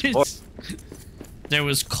 There's more. There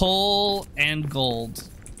was coal and gold.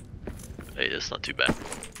 Hey, that's not too bad.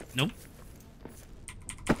 Nope.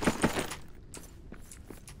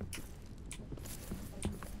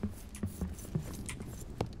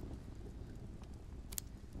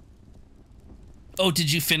 Oh,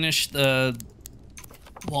 did you finish the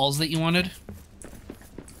walls that you wanted?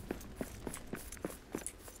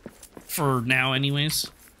 For now,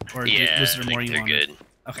 anyways? Or yeah, was there more you they're wanted? good.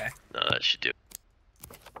 Okay. No, that should do it.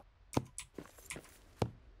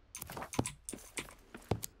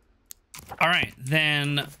 All right,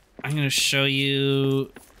 then I'm going to show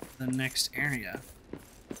you the next area.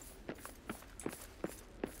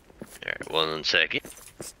 Alright, 1 second.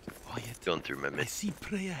 Quiet. Going through my I mist. see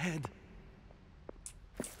prey ahead.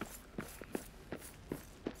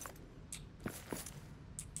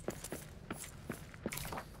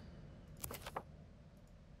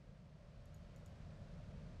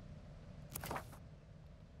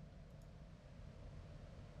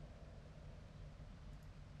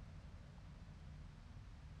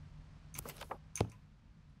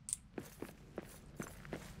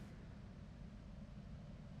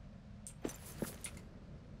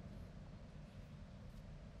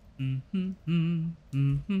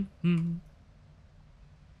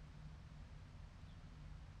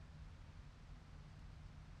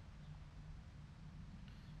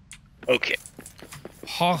 Okay.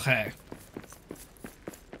 Okay.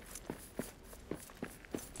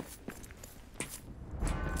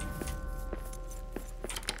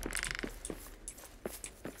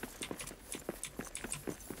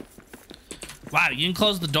 Wow, you didn't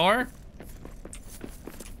close the door?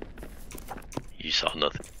 You saw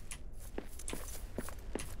nothing.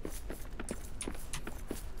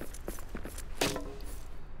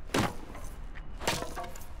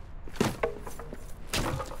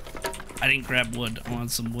 I didn't grab wood. I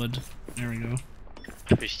want some wood. There we go.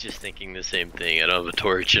 I was just thinking the same thing. I don't have a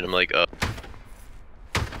torch, and I'm like, oh.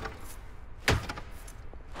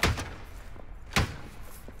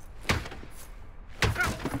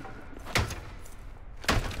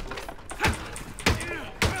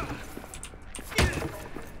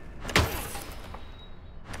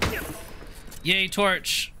 Yay,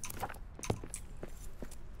 torch.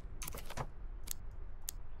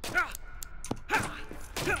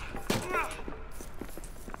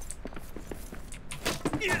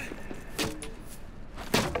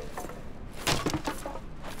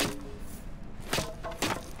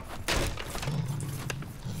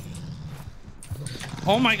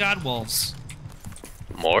 Oh my god, wolves.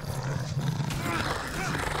 More?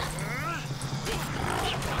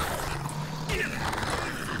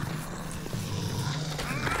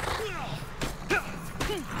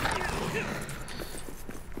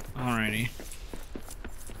 Alrighty.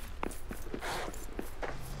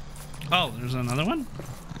 Oh, there's another one?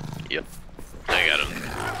 Yep. I got him.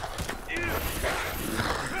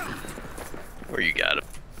 Where you got him?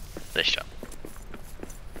 Nice shot.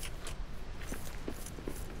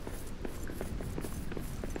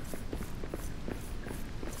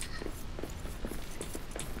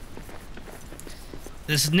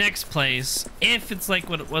 This next place, if it's like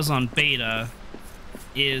what it was on beta,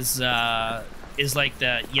 is like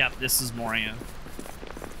the, yep, this is Moria.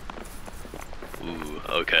 Ooh,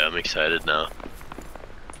 okay, I'm excited now.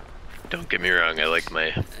 Don't get me wrong, I like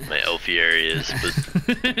my elfy areas,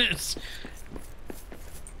 but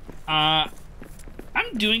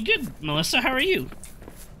I'm doing good, Melissa. How are you?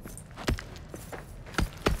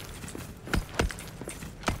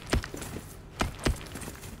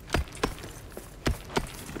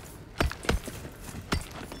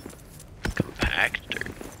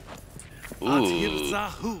 compactor. Atir Ooh,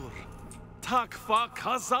 Zahur. Takfa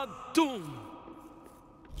Kazadum.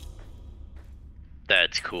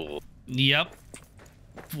 that's cool. Yep.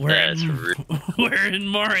 That's We're in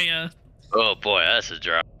Moria. Oh boy, that's a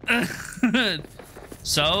drop.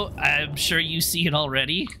 So, I'm sure you see it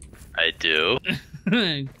already. I do.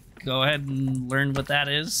 Go ahead and learn what that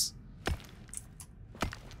is.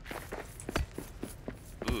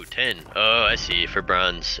 Ooh, 10. Oh, I see. For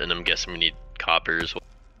bronze, and I'm guessing we need copper as well.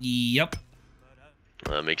 Yep.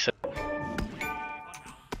 That makes sense.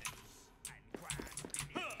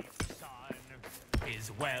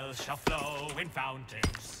 His well shall flow in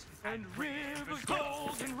fountains, and rivers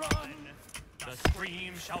golden run. The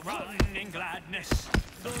stream shall run in gladness,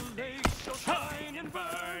 The lakes shall shine and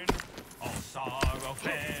burn. All sorrow,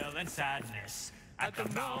 fail, and sadness At the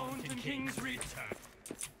Mountain King's return.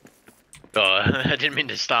 Oh, I didn't mean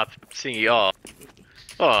to stop singing. Oh.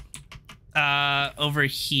 Oh. Over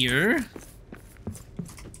here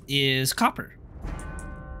is copper.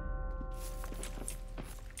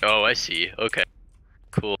 Oh, I see. Okay.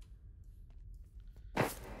 Cool.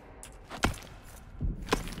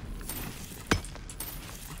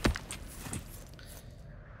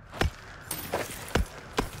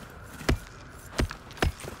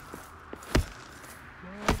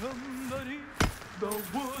 The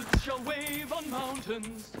woods shall wave on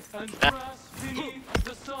mountains and grass beneath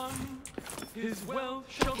the sun. His wealth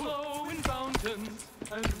shall flow in fountains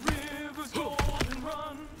and rivers golden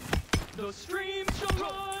run. The streams shall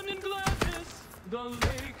run in gladness, the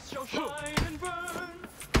lakes shall shine and burn.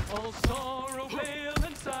 All sorrow, wail,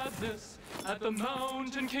 and sadness at the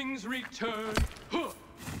Mountain King's return. Huh.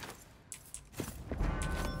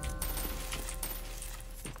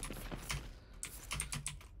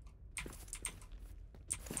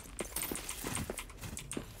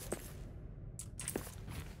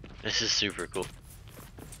 This is super cool.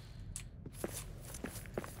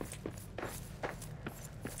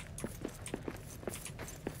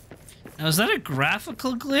 Now, is that a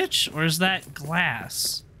graphical glitch or is that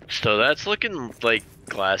glass? So that's looking like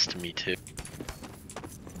glass to me too.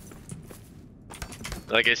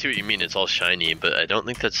 Like, I see what you mean, it's all shiny, but I don't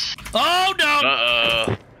think that's... Oh no!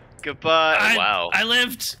 Uh-oh. Goodbye. Wow. I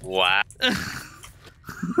lived. Wow.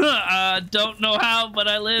 Don't know how, but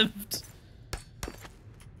I lived.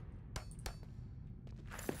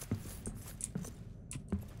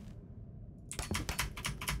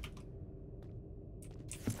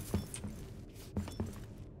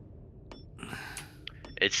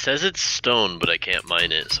 It says it's stone, but I can't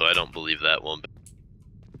mine it, so I don't believe that one.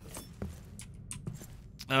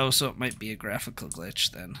 Oh, so it might be a graphical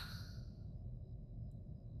glitch then.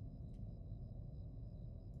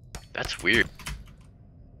 That's weird.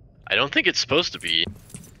 I don't think it's supposed to be.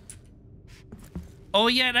 Oh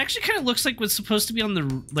yeah, it actually kind of looks like what's supposed to be on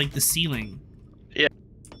the ceiling. Yeah.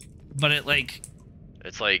 But it like...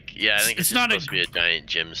 It's like, yeah, I think it's not supposed to be a giant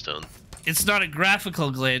gemstone. It's not a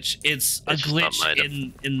graphical glitch. It's a glitch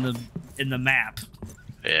in the map.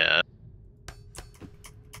 Yeah.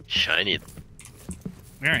 Shiny.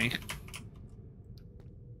 Very.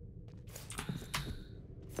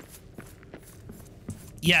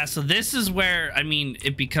 Yeah, so this is where, I mean,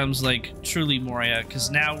 it becomes like truly Moria,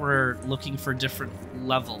 because now we're looking for different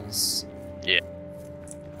levels. Yeah.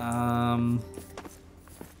 I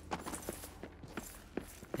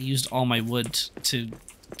used all my wood to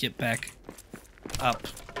get back up.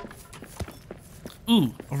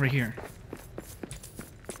 Ooh, over here.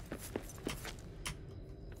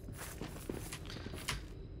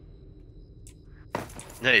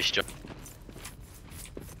 Nice job.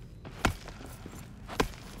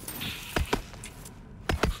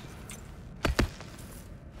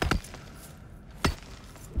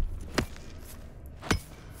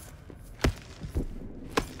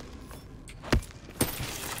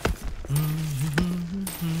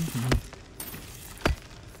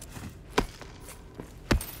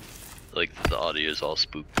 Like the audio is all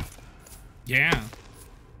spooked. Yeah.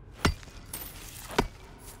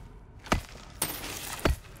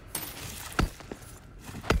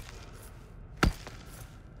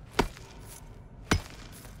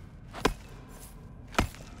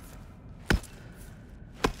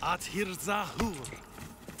 Athir Zahur,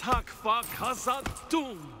 Takfa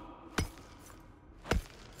Kazadum.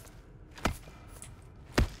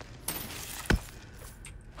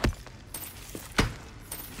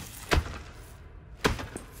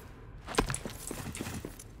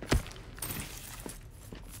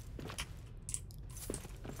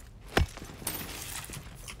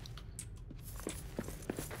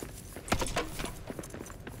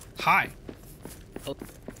 Hi. Oh.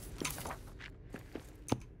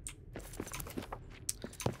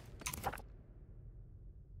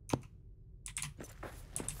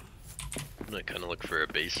 I'm gonna kind of look for a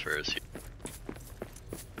base for us here.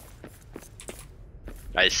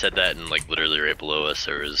 I said that, and like literally right below us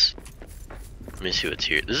there was... Let me see what's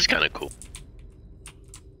here. This is kind of cool.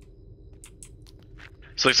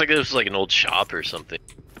 So it looks like this was like an old shop or something.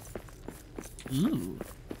 Ooh.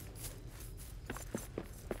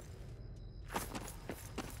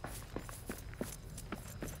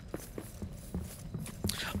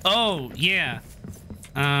 Oh, yeah.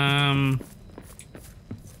 Oh,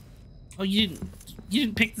 you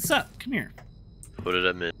didn't pick this up. Come here. What did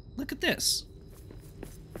I miss? Look at this.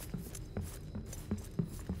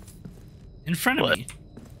 In front of What? me.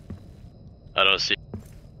 I don't see.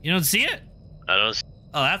 You don't see it? I don't.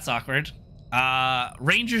 Oh, that's awkward.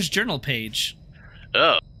 Ranger's journal page.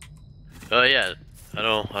 Oh. Oh yeah. I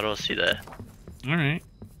don't see that. All right.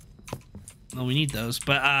 Well, we need those,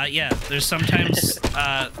 but yeah, there's sometimes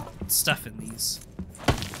stuff in these.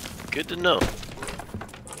 Good to know.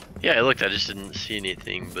 Yeah, I looked. I just didn't see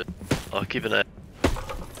anything, but I'll keep an eye.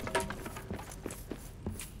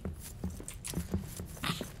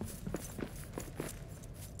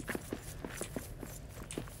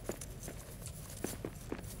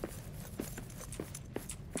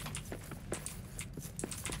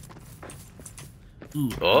 Ooh.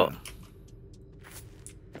 Oh.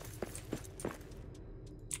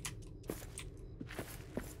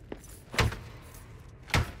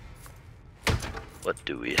 What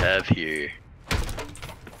do we have here?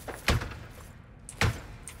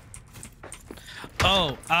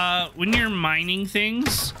 Oh, when you're mining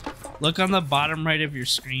things, look on the bottom right of your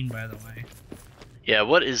screen, by the way. Yeah,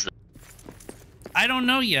 what is that? I don't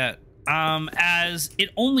know yet. As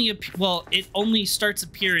it only it only starts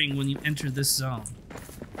appearing when you enter this zone.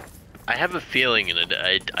 I have a feeling, and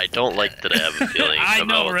I don't like that I have a feeling I about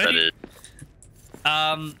know, what right?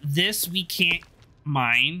 that is. This we can't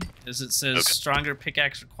mine, as it says Okay. stronger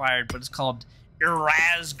pickaxe required, but it's called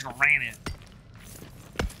Iraz Granite.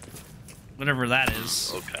 Whatever that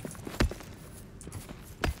is. Okay.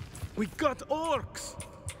 We got orcs.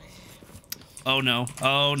 Oh no.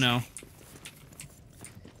 Oh no.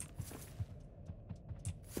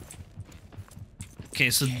 Okay,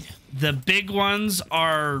 so the big ones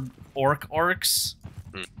are orcs,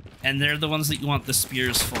 and they're the ones that you want the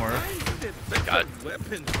spears for. Got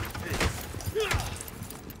Weapon.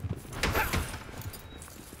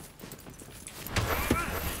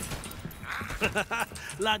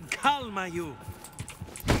 Lad, calma you.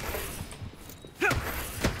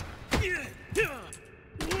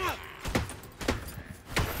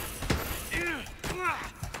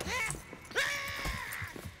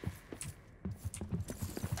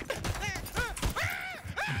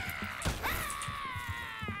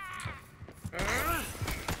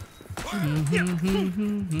 No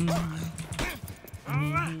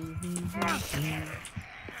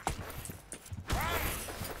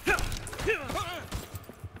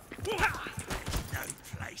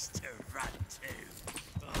place to run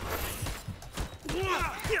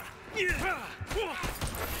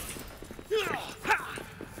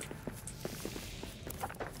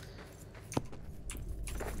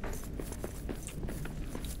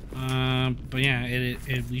But yeah,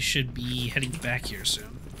 we should be heading back here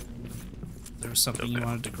soon. There was something you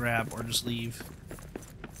wanted to grab or just leave.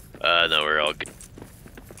 no, we're all good.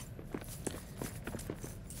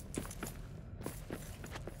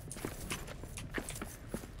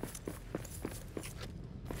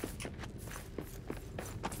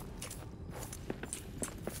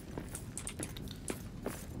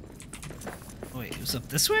 Oh, wait, it was up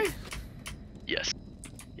this way? Yes.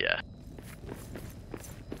 Yeah.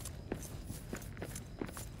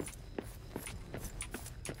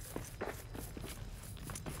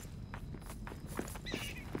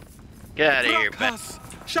 Get out of here, man. Rakas,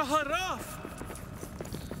 Shaharaf.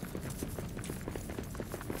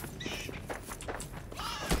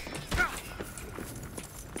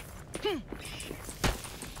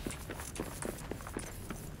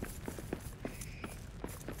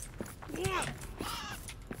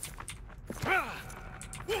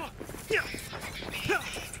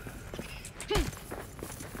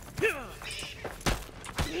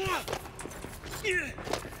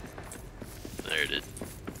 There it is.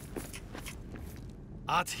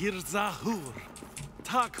 Athir Zahur,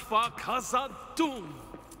 Takfa Kazadun.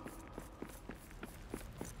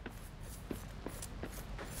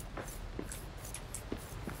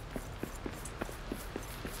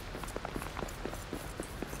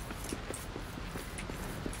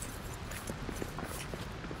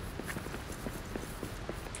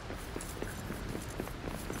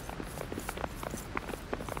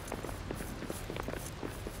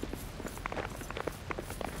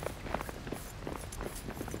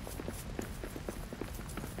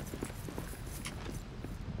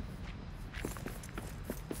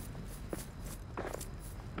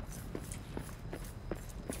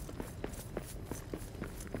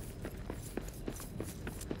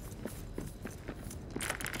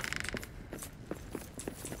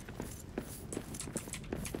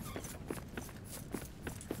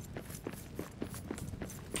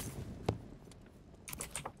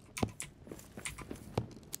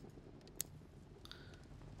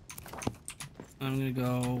 I'm gonna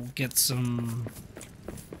go get some...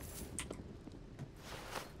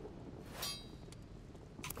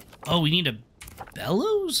 Oh, we need a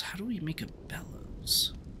bellows? How do we make a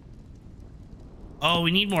bellows? Oh,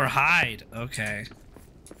 we need more hide. Okay.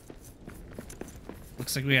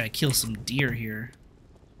 Looks like we gotta kill some deer here.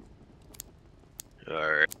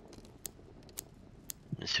 Alright.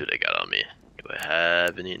 Let's see what I got on me. Do I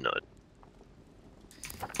have any? No.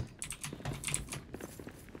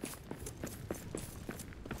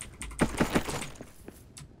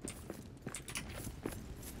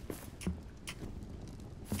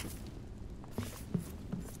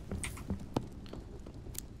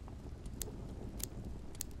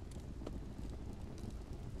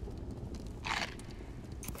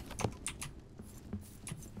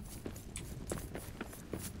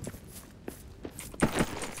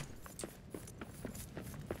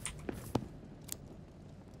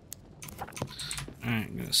 Alright,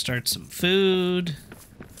 I'm gonna start some food.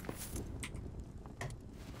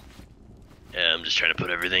 Yeah, I'm just trying to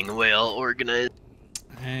put everything away all organized.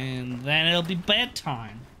 And then it'll be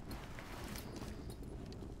bedtime.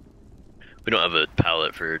 We don't have a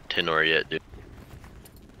pallet for tin ore yet, dude.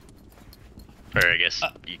 Or I guess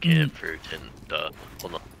you can for tin.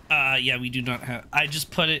 Hold on. Yeah, we do not have. I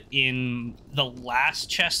just put it in the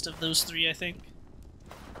last chest of those 3, I think.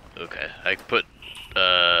 Okay, I put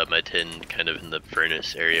my tin kind of in the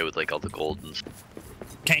furnace area with like all the gold and stuff.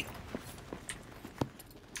 Okay.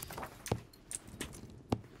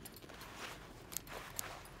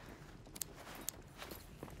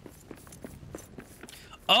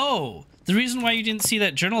 Oh, the reason why you didn't see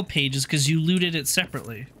that journal page is because you looted it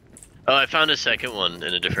separately. Oh, I found a second one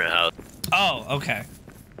in a different house. Oh, okay.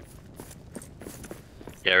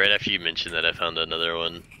 Yeah, right after you mentioned that, I found another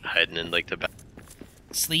one hiding in like the back.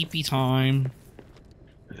 Sleepy time.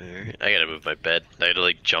 Alright, I gotta move my bed. I gotta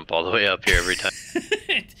like jump all the way up here every time.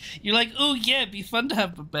 You're like, oh yeah, it'd be fun to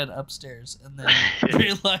have a bed upstairs, and then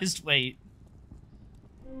realized, wait.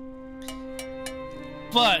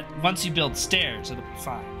 But once you build stairs, it'll be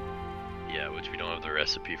fine. Yeah, which we don't have the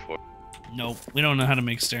recipe for. Nope, we don't know how to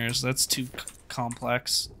make stairs. That's too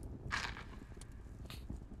complex.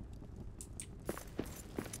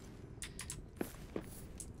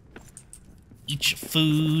 Eat your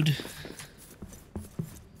food.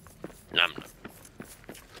 Nom nom.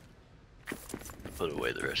 Put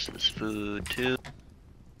away the rest of this food too.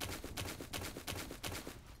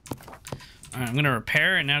 Alright, I'm gonna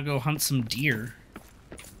repair and now go hunt some deer.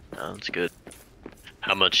 Sounds good.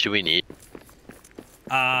 How much do we need?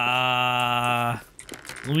 Well,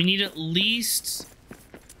 we need at least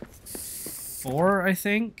 4, I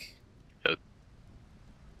think. Okay.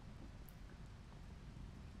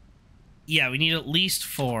 Yeah, we need at least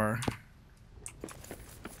 4.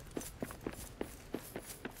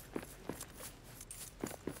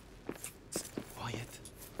 Quiet.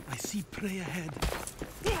 I see prey ahead.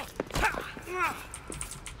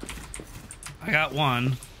 I got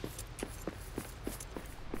 1.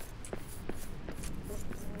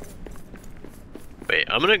 Wait,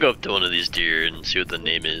 I'm gonna go up to one of these deer and see what the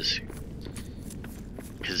name is.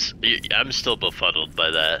 Cause I'm still befuddled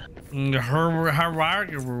by that. Don't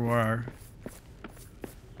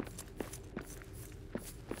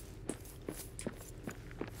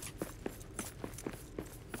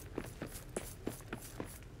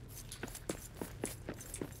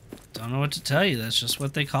know what to tell you. That's just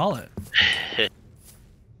what they call it.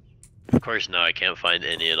 Of course, no, I can't find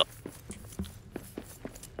any at all.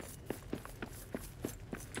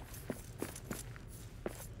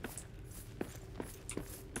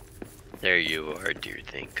 There you are, dear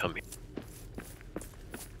thing. Come here.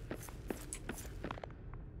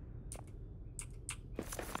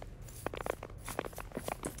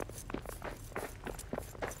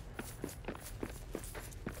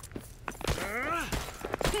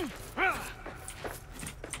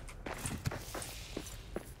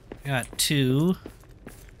 Got 2.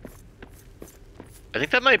 I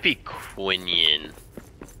think that might be Quinion.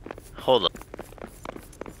 Hold on.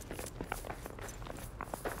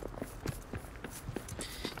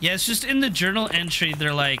 Yeah, it's just in the journal entry.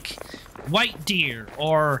 They're like white deer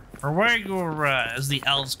or Wargura, as the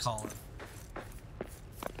elves call it.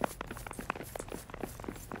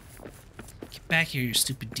 Get back here, you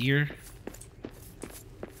stupid deer.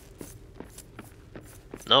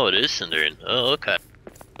 No, it is Cinderin. Oh, okay.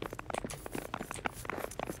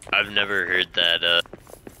 I've never heard that,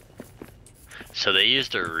 So they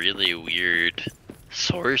used a really weird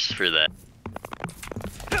source for that.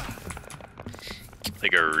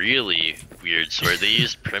 Like a really weird source. They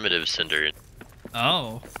used primitive Cinderin.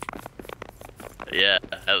 Oh. Yeah,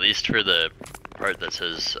 at least for the part that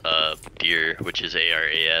says, deer, which is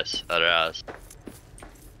ARAS. Aras.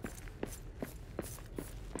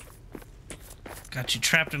 Got you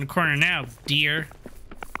trapped in a corner now, deer.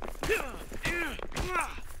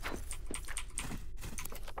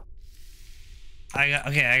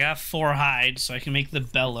 I got 4 hides, so I can make the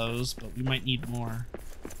bellows, but we might need more.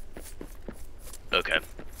 Okay.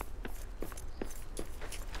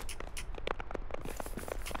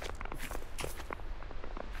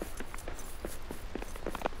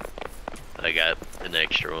 I got an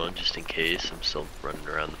extra one just in case. I'm still running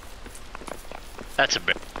around. That's a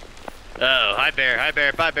bear. Oh, hi bear, hi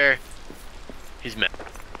bear, bye bear. He's mad.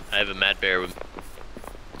 I have a mad bear with me.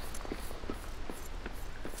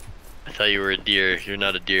 I thought you were a deer. You're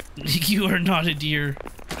not a deer. You are not a deer.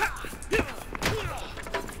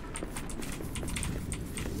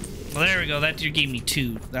 Well, there we go. That deer gave me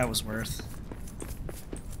 2. That was worth.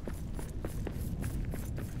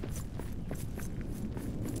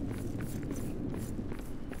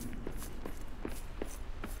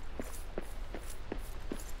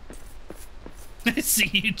 I see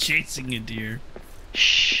you chasing a deer.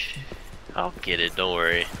 Shh. I'll get it, don't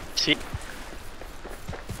worry. See?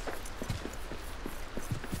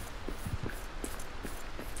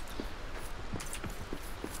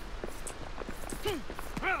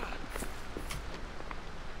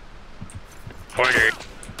 Pointer.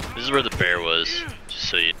 This is where the bear was, just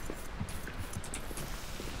so you...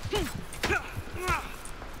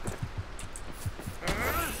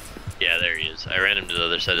 Yeah, there he is. I ran him to the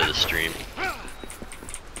other side of the stream.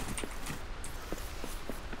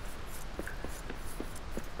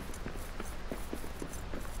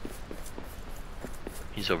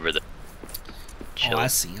 He's over there. Oh, I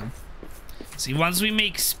see him. See, once we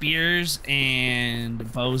make spears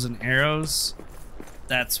and bows and arrows,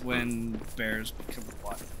 that's when bears become a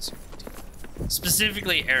lot easier to deal with.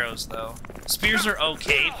 Specifically arrows, though. Spears are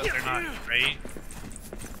okay, but they're not great.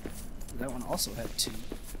 That one also had 2.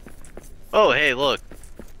 Oh, hey, look.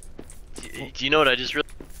 Do you know what I just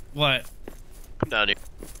realized? What? Come down here.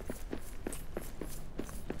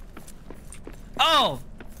 Oh!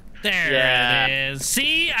 There it is.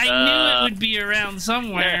 See? I knew it would be around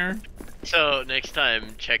somewhere. So, next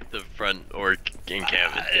time, check the front orc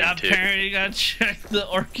encampment too. Apparently, you gotta check the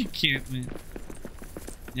orc encampment.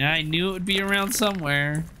 Yeah, I knew it would be around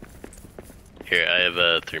somewhere. Here, I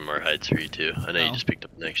have 3 more hides for you too. I know you just picked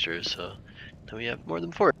up an extra, so now we have more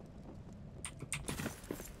than 4.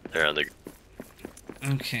 They're on the...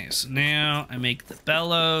 Okay, so now I make the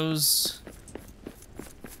bellows.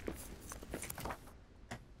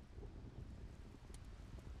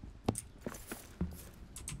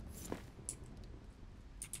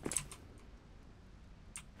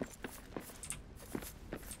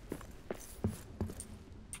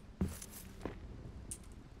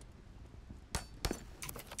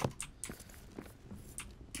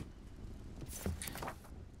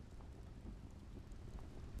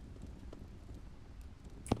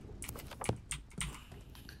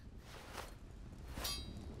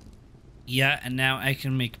 Yeah, and now I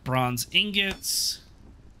can make bronze ingots.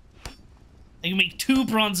 I can make 2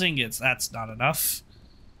 bronze ingots. That's not enough.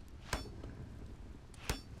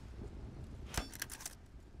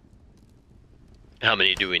 How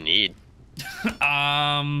many do we need?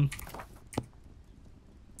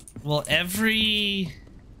 Well, every...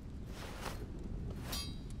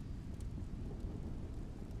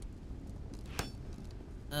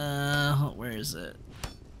 where is it?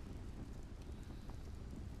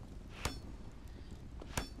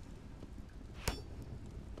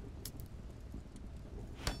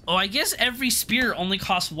 Oh, I guess every spear only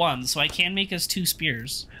costs 1, so I can make us 2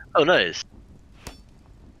 spears. Oh, nice.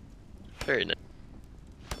 Very nice.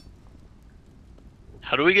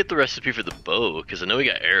 How do we get the recipe for the bow? Because I know we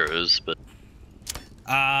got arrows, but...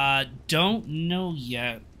 Don't know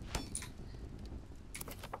yet.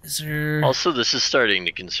 Is there... Also, this is starting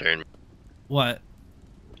to concern me. What?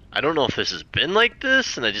 I don't know if this has been like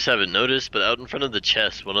this, and I just haven't noticed, but out in front of the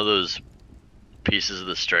chest, one of those pieces of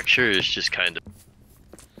the structure is just kind of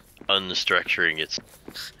unstructuring its...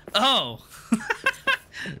 Oh!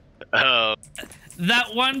 Oh.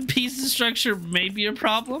 That one piece of structure may be a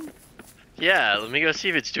problem? Yeah, let me go see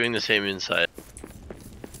if it's doing the same inside.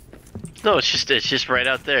 No, it's just right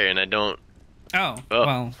out there, and I don't... Oh,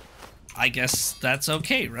 well, I guess that's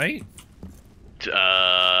okay, right?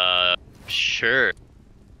 Sure.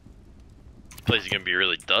 This place is gonna be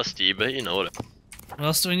really dusty, but you know what... What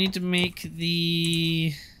else do I need to make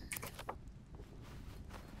the...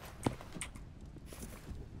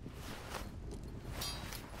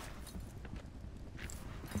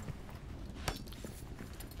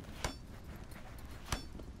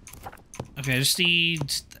 Okay, I just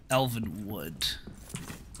need elven wood.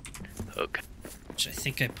 Okay. Which I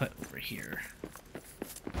think I put over here.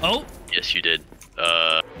 Oh! Yes, you did.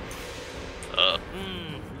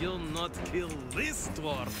 You'll not kill this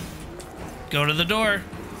dwarf. Go to the door.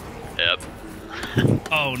 Yep.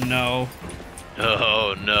 Oh no.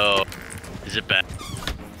 Oh no. Is it bad?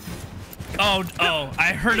 Oh,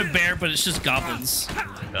 I heard a bear, but it's just goblins.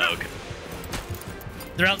 Oh, okay.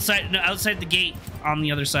 They're outside, no, outside the gate on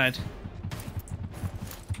the other side.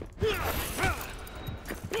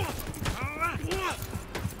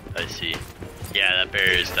 I see. Yeah, that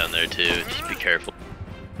barrier is down there too. Just be careful.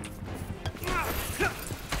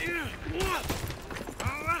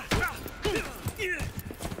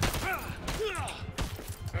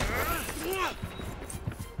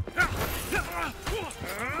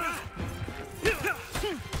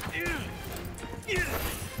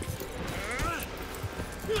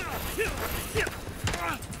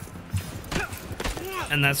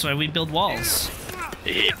 And that's why we build walls.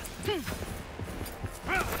 Yeah.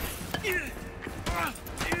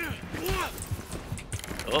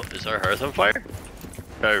 Oh, is our hearth on fire?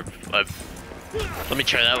 Let me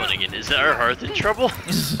try that one again. Is our hearth in trouble?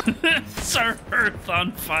 It's our hearth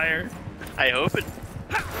on fire. I hope it.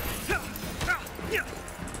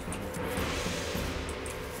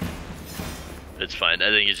 It's fine. I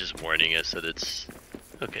think it's just warning us that it's...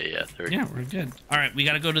 Okay, yeah. There we go. Yeah, we're good. All right, we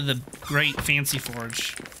got to go to the great fancy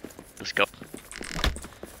forge. Let's go.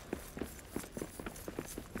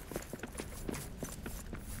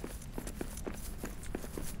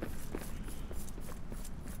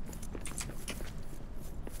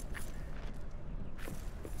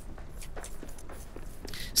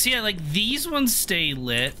 See, like these ones stay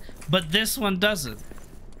lit, but this one doesn't.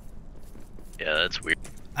 Yeah, that's weird.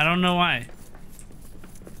 I don't know why.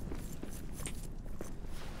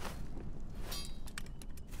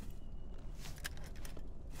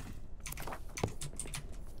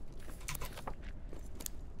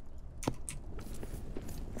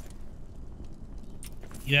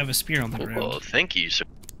 You have a spear on the ground. Oh, thank you, sir.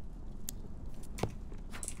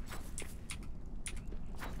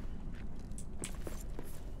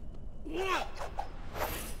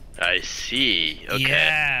 I see. Okay.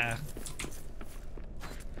 Yeah.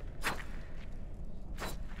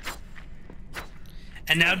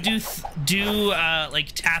 And now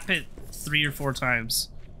like tap it 3 or 4 times.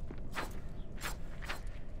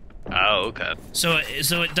 Oh, okay. So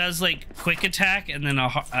it does like quick attack and then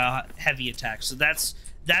a heavy attack. So that's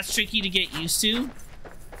tricky to get used to.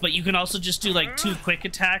 But you can also just do like 2 quick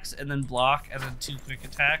attacks and then block and then 2 quick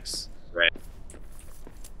attacks. Right.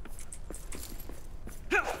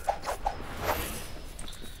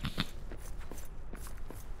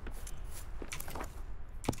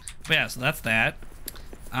 But yeah, so that's that.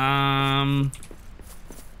 Yeah, I'm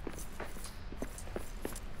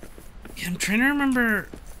trying to remember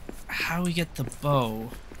how we get the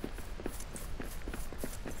bow.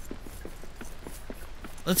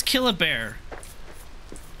 Let's kill a bear.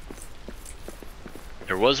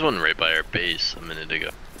 There was one right by our base a minute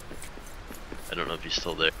ago. I don't know if he's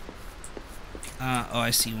still there. Oh,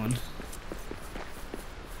 I see one.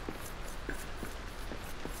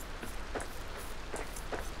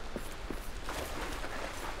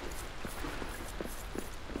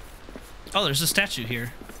 Oh, there's a statue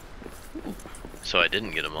here. So I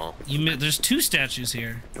didn't get them all. There's 2 statues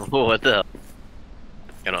here. Oh, what the hell?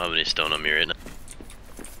 I don't have any stone on me right now.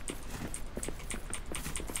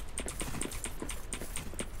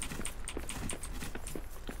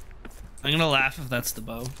 I'm gonna laugh if that's the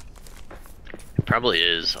bow. It probably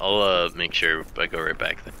is. I'll make sure I go right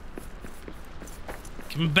back there.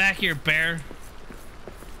 Come back here, bear.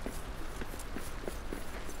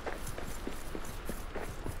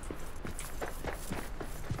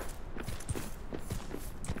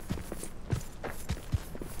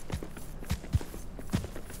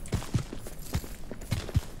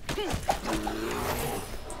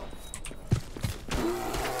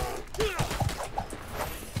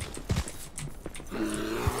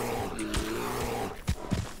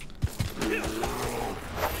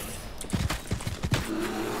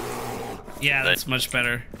 Yeah, that's much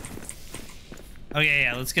better. Okay,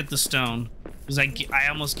 yeah, let's get the stone. Because I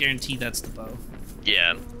almost guarantee that's the bow.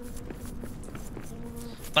 Yeah.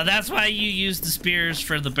 But that's why you use the spears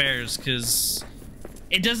for the bears, because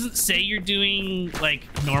it doesn't say you're doing, like,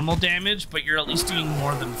 normal damage, but you're at least doing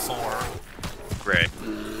more than 4. Right.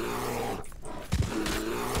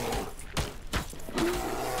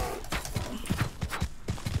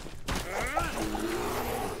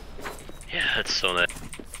 Yeah, that's so nice.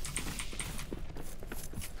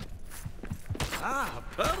 Ah,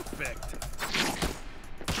 perfect.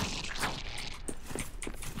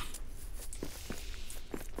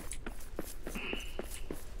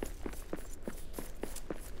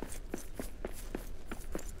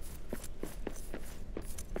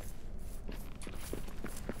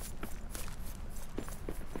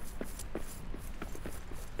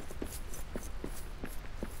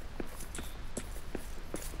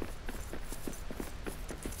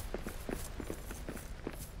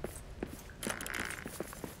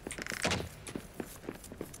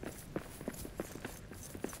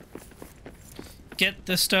 get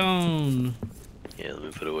the stone. Yeah, let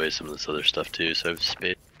me put away some of this other stuff too, so I have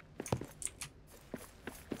space.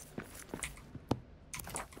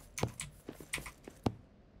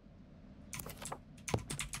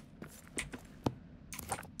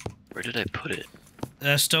 Where did I put it?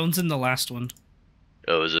 Stone's in the last one.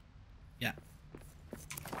 Oh, is it? Yeah.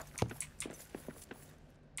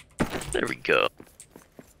 There we go.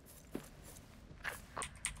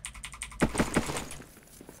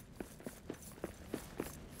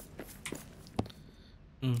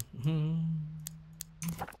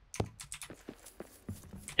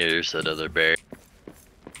 Here's that other bear.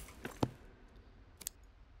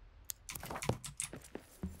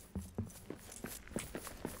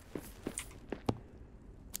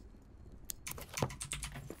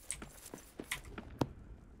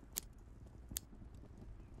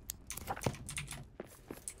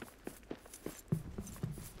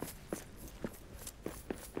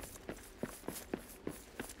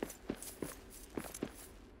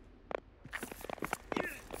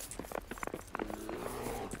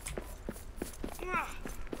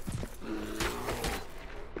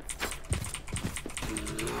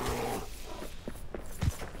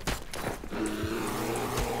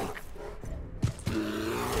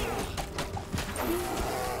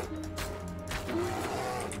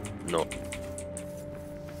 No.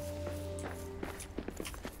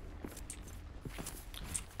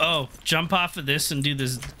 Oh, jump off of this and do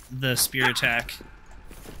the spear attack.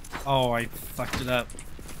 Oh, I fucked it up.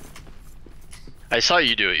 I saw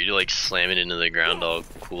you do it. You like slam it into the ground all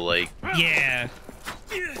cool like. Yeah.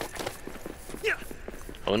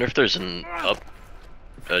 I wonder if there's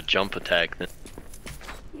a jump attack then.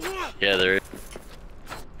 Yeah, there is.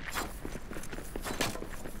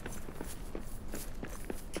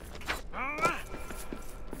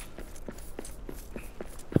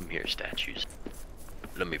 Come here, statues.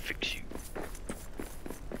 Let me fix you.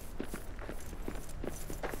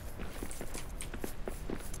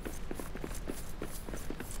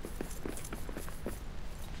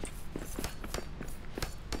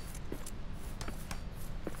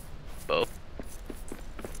 Oh.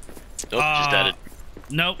 Nope, just added.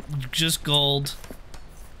 Nope, just gold.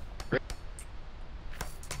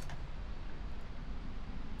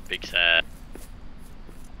 Big sad.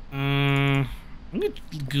 I'm gonna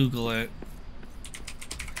Google it.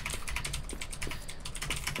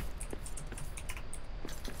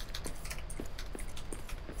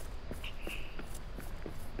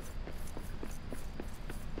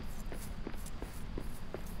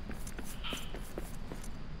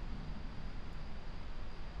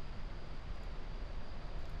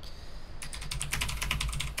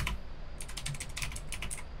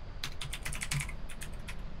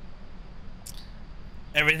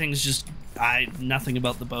 Everything's just nothing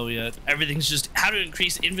about the bow yet. Everything's just how to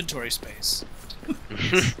increase inventory space.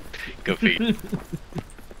 Go feed.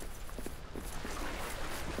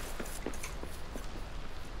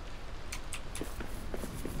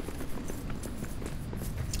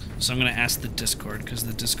 So I'm gonna ask the Discord because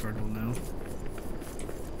the Discord will know.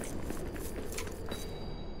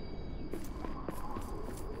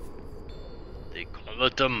 They call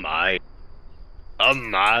it a mine. A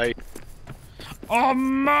mine. Oh,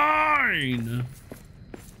 mine!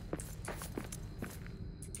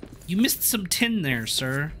 You missed some tin there,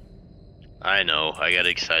 sir. I know, I got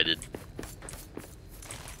excited.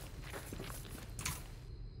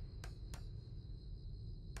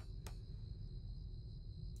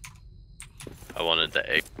 I wanted the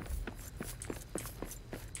egg.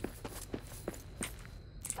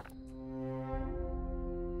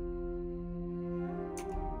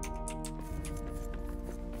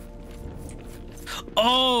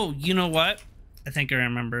 Oh, you know what? I think I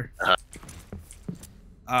remember.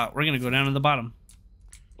 We're gonna go down to the bottom.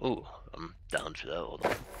 Ooh, I'm down for that. Hold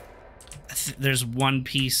on. There's one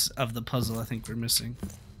piece of the puzzle I think we're missing.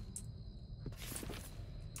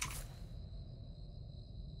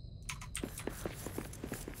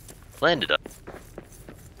 Landed up.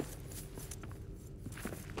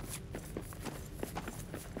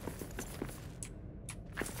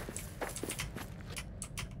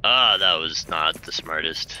 Ah, that was not the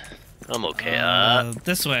smartest. I'm okay.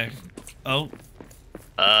 This way. Oh.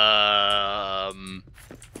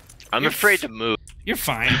 I'm afraid to move. You're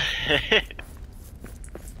fine.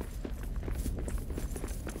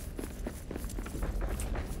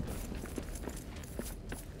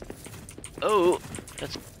 Oh,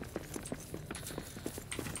 that's.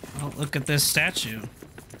 Oh, look at this statue.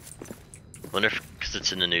 Wonder if, because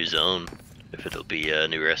it's in a new zone, if it'll be a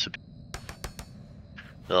new recipe.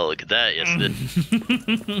 Oh, look at that. Yes, it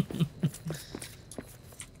did.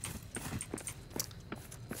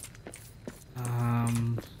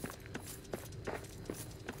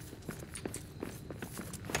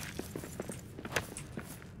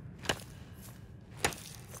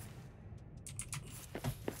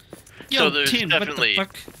 Yo, So there's Tin, what the definitely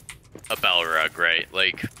fuck? a Balrog, right?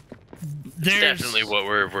 Like, There's definitely what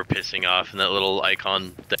we're pissing off in that little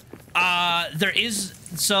icon. there is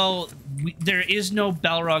there is no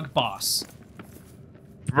Balrog boss.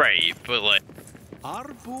 Right, but like,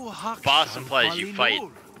 boss implies you fight.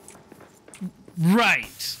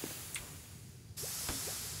 Right.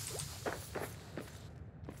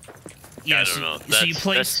 Yeah, I don't know. So you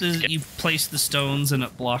That's- place the stones and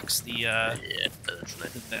it blocks the Yeah, that's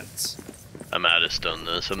nice. the vents. I'm out of stone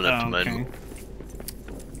though, so I'm gonna have to mine. Okay.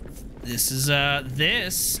 This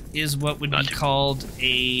is what would Not be too- called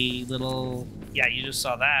a little. Yeah, you just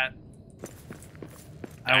saw that.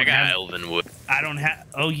 I got elven wood. I don't have.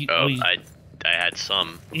 Oh, you. Oh, you, I had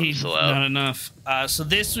some. I'm still out. not enough. So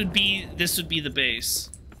this would be the base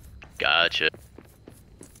Gotcha.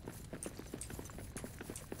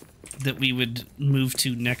 that we would move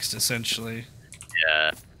to next, essentially.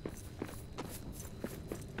 Yeah.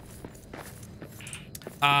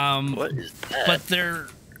 What is that? But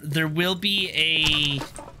there will be a.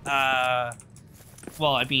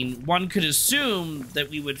 Well, I mean, one could assume that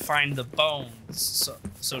we would find the bones,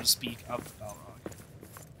 so to speak, of the Balrog.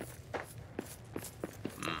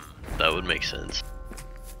 That would make sense.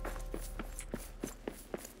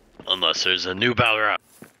 Unless there's a new Balrog.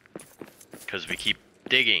 Because we keep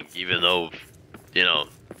digging, even though, you know,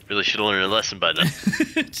 really should have learned a lesson by now.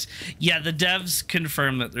 Yeah, the devs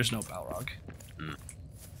confirm that there's no Balrog.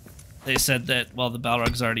 They said that, well, the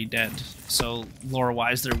Balrog's already dead, so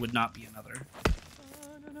lore-wise there would not be another.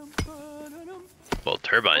 Well,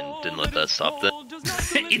 Turbine didn't let that stop them.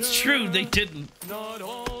 It's true, they didn't.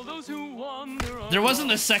 There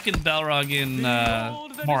wasn't a second Balrog in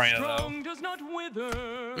Moria,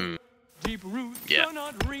 though. Yeah.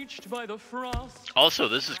 Also,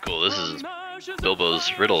 this is cool. This is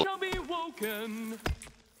Bilbo's riddle.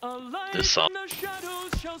 This song.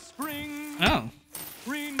 Oh.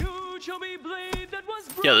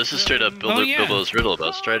 Yeah, this is straight up yeah. Bilbo's riddle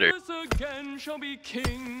about Strider.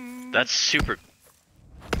 That's super.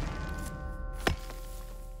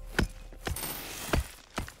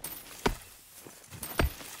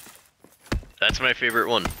 That's my favorite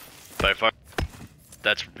one, by far.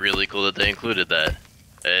 That's really cool that they included that.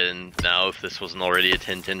 And now, if this wasn't already a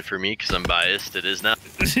 10-10 for me, because I'm biased, it is now.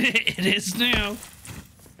 It is now.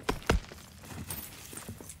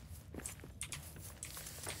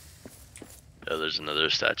 Oh, there's another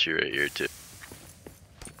statue right here, too.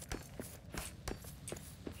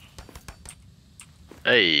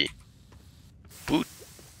 Hey. Ooh.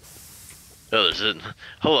 Oh, there's it.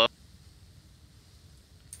 Hello.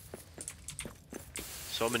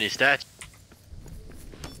 So many statues.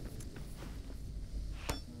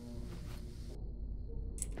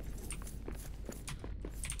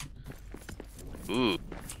 Ooh.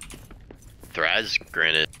 Thraz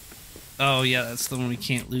granite. Oh, yeah, that's the one we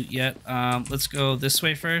can't loot yet. Let's go this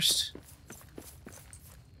way first.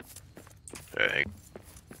 Alright.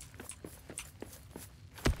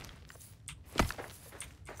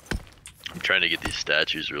 I'm trying to get these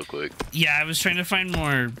statues real quick. Yeah, I was trying to find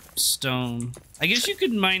more stone. I guess you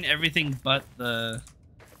could mine everything but the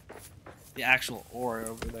actual ore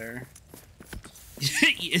over there.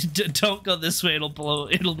 Don't go this way,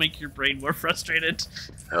 it'll make your brain more frustrated.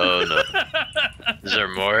 Oh no. Is there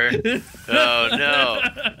more? Oh no.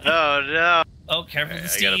 Oh no. Oh, careful Alright,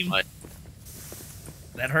 with the I gotta steam. find.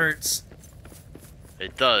 That hurts.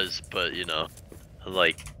 It does, but you know,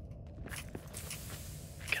 like,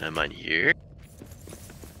 can I mine here?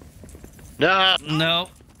 No. No.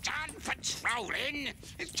 Done patrolling.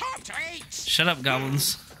 It's time to eat. Shut up,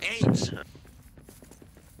 goblins. Eat.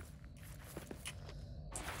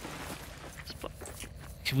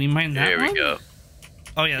 Can we mine that There one? we go.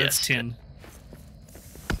 Oh yeah, that's Yes. tin.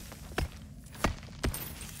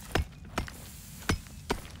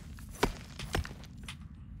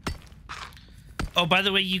 Oh, by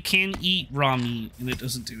the way, you can eat raw meat and it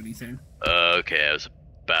doesn't do anything. Okay, I was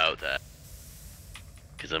about that.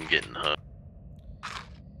 Because I'm getting hungry.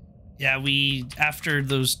 Yeah, after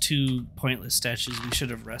those two pointless statues, we should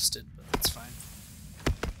have rested, but that's fine.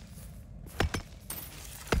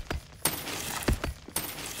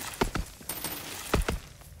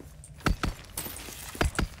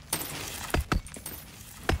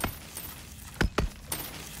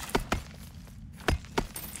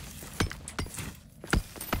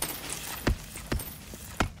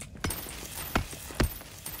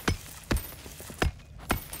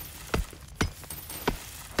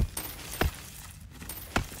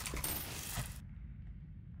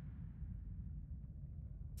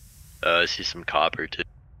 I see some copper too.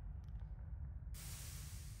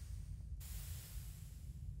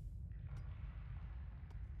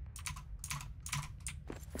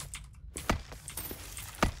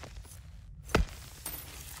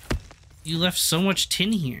 You left so much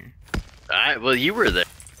tin here. Well, you were there.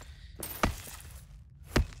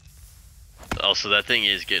 Also, that thing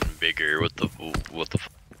is getting bigger. What the?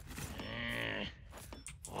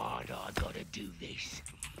 Why'd I gotta do this?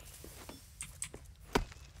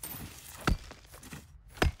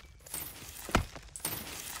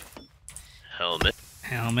 Helmet.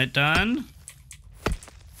 Helmet done.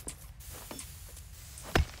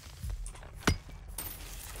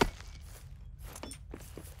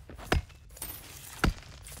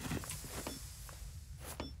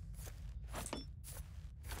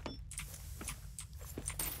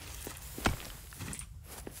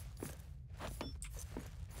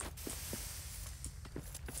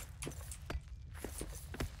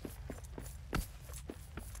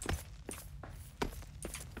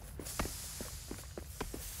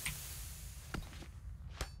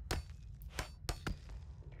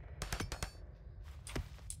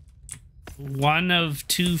 One of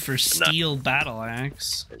two for steel battle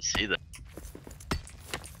axe. I see that.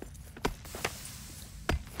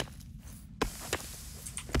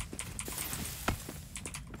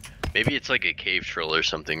 Maybe it's like a cave troll or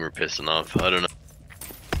something we're pissing off. I don't know.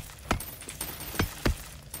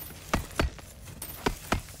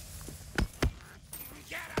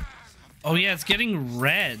 Oh yeah, it's getting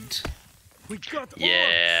red. We got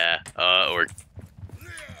Yeah. Or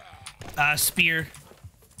Spear.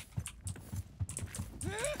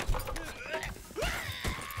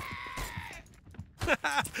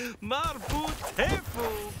 Marbut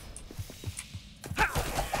Hefu.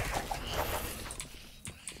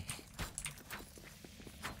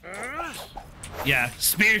 Yeah,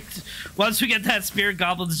 spear. Once we get that spear,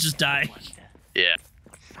 goblins just die. yeah.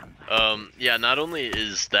 Yeah, not only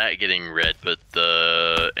is that getting red, but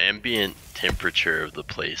the ambient temperature of the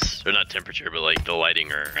place, or not temperature, but like the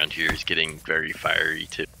lighting around here is getting very fiery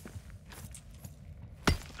too.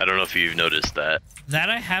 I don't know if you've noticed that. That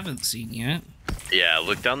I haven't seen yet. Yeah,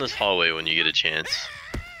 look down this hallway when you get a chance.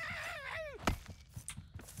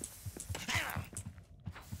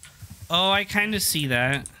 Oh, I kind of see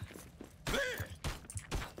that.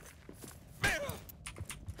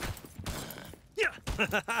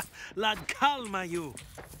 Lad, calma you.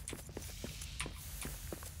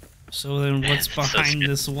 So then what's behind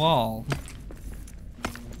this wall?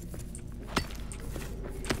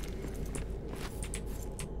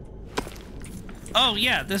 Oh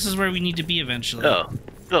yeah, this is where we need to be eventually. Oh.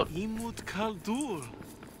 Oh. Imut Kaldur.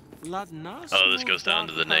 Lad nas. Oh, this goes down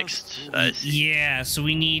to the next. I see. Yeah, so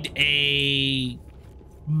we need a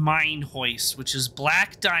mine hoist, which is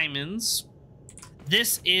black diamonds.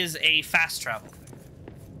 This is a fast travel thing.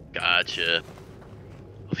 Gotcha.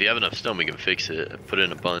 If you have enough stone, we can fix it. Put it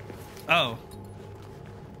in a bunch. Oh.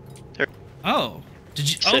 There. Oh.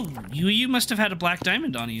 Did you? Oh, you must have had a black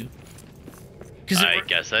diamond on you. I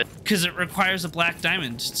guess I. Because it requires a black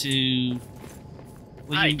diamond to.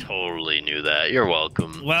 Well, I totally knew that. You're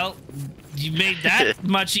welcome. Well, you made that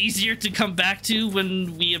much easier to come back to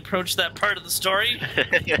when we approached that part of the story.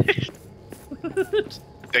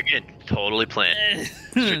 Again, totally planned.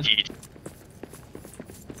 Strategic.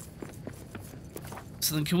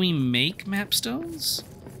 So then, can we make map stones?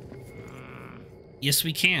 Yes,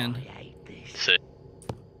 we can. Sick.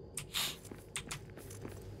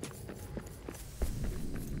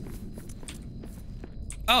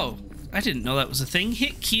 Oh, I didn't know that was a thing.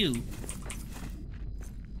 Hit Q.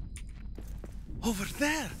 Over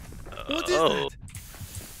there. What is Oh. that?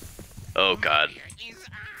 Oh God.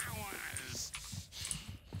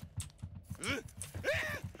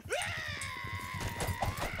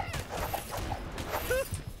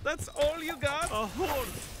 That's all you got? A horde.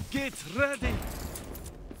 Get ready.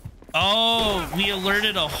 Oh, we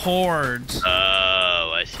alerted a horde.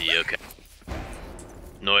 Oh, I see. Okay.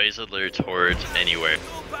 Noise alerts hordes anywhere.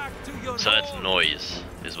 Go back to your So that's home. noise,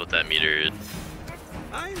 is what that meter is.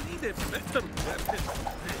 I need a better weapon.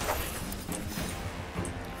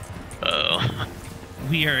 Uh-oh.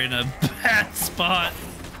 We are in a bad spot.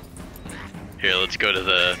 Here, let's go to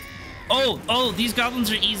the... Oh, these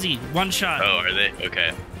goblins are easy. One shot. Oh, are they?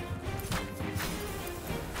 Okay.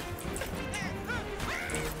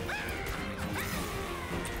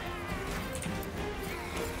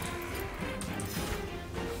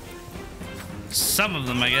 Some of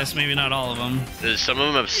them, I guess. Maybe not all of them. Some of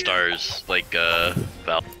them have stars, like,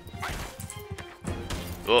 Val.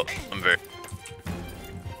 Oh, I'm very...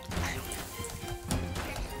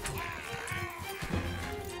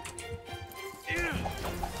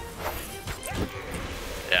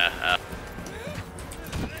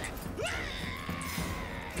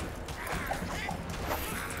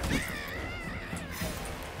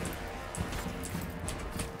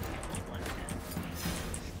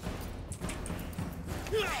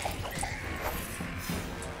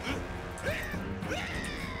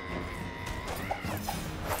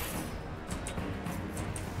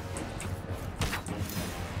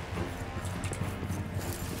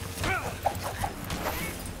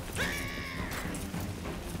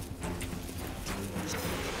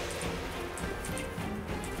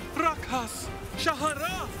 Rakhas!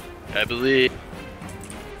 Shahara! I believe.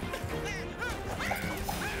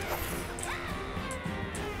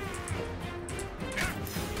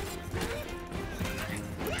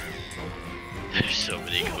 There's so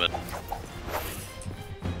many coming.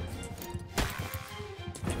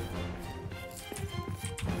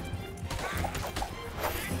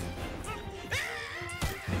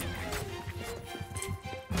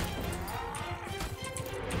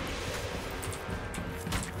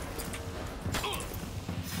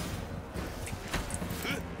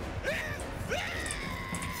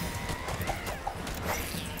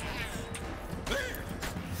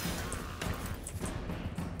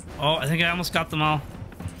 Oh, I think I almost got them all.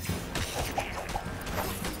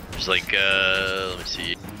 There's like, let me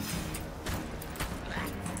see.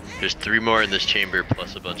 There's 3 more in this chamber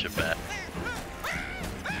plus a bunch of bats.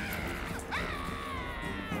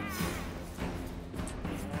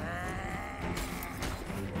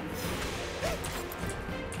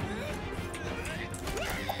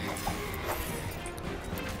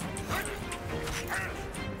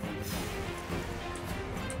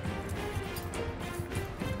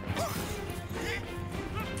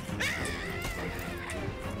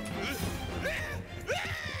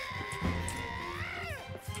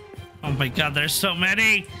 Oh my god, there's so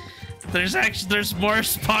many! There's more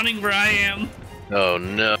spawning where I am. Oh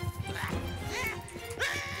no.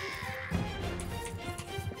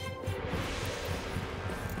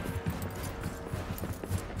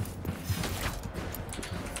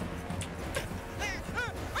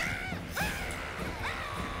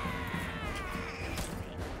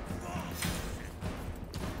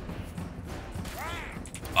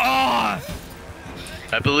 Oh!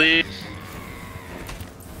 I believe.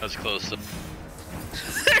 That's close.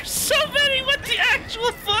 There's so many! What the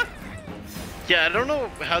actual fuck? Yeah, I don't know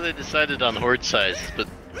how they decided on horde size, but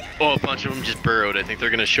oh, a bunch of them just burrowed. I think they're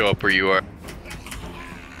gonna show up where you are.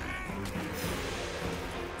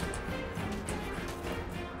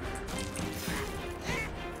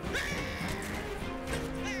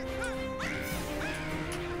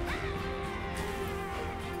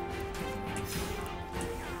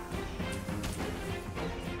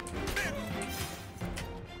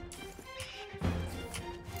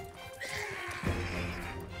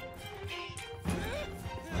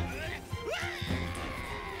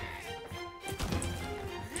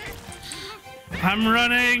 I'm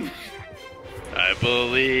running! I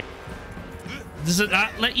believe. Does it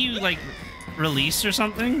not let you, like, release or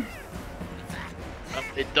something?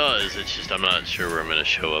 It does, it's just I'm not sure where I'm gonna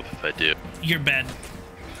show up if I do. Your bed.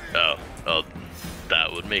 Oh,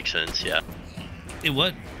 that would make sense, yeah. It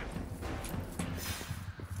would.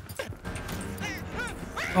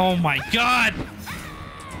 Oh my god!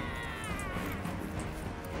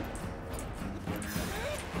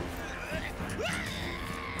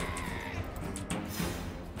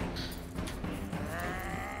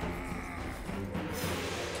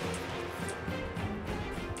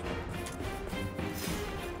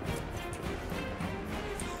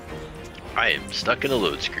 I am stuck in a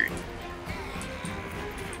load screen.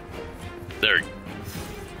 There.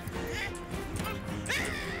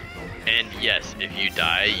 And yes, if you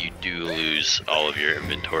die, you do lose all of your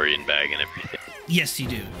inventory and bag and everything. Yes, you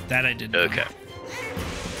do. That I did know. Okay.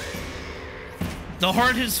 The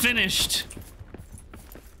horde has finished.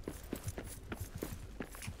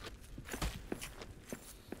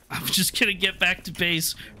 I'm just gonna get back to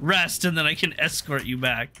base, rest, and then I can escort you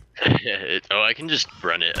back. Oh, I can just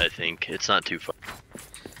run it, I think. It's not too far.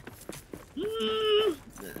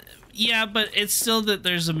 Yeah, but it's still that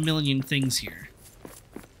there's a million things here.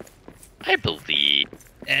 I believe.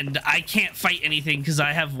 And I can't fight anything because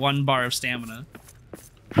I have 1 bar of stamina.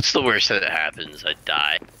 What's the worst that happens? I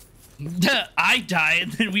die. I die,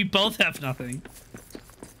 and then we both have nothing.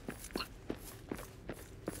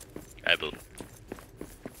 I believe.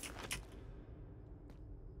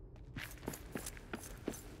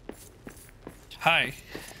 Hi.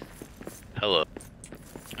 Hello.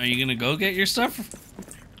 Are you gonna go get your stuff?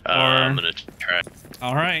 I'm gonna try.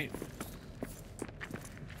 All right.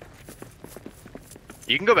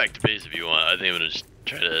 You can go back to base if you want. I think I'm gonna just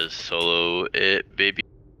try to solo it, baby.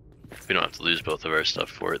 We don't have to lose both of our stuff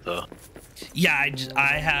for it, though. Yeah,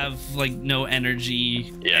 I have like no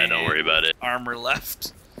energy. Yeah, don't worry about it. Armor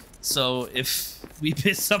left. So if we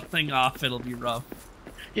piss something off, it'll be rough.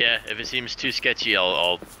 Yeah, if it seems too sketchy,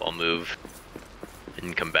 I'll move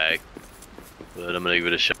and come back. But I'm gonna give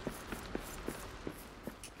it a shot.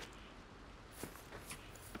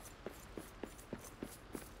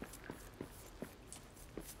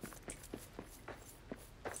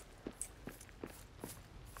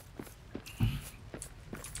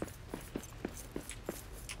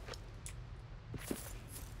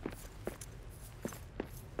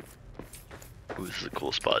 Ooh, this is a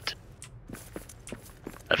cool spot.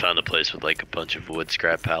 I found a place with like a bunch of wood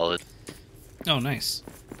scrap pallets. Oh, nice.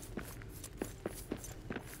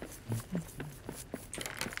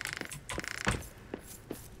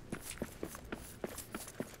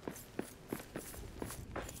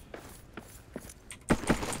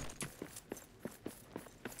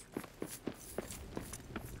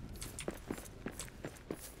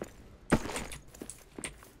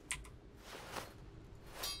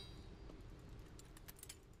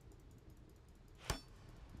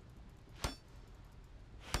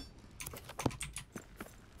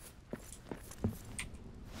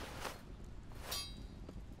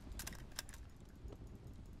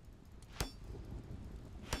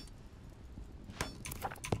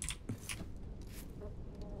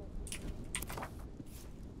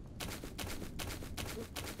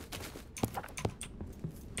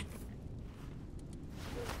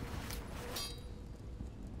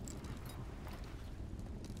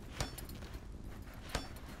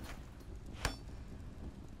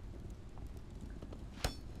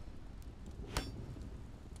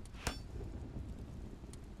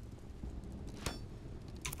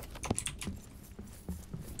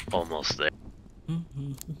 Almost there.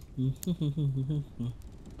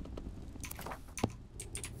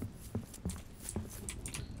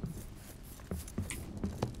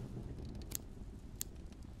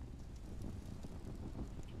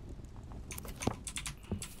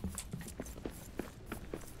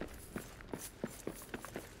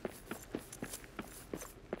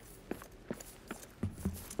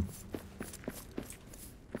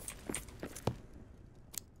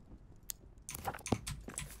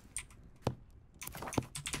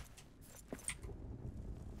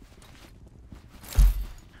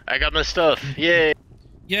 I got my stuff. Yay!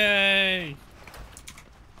 Yay!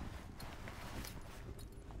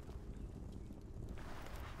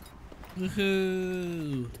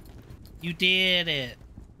 Woohoo! You did it!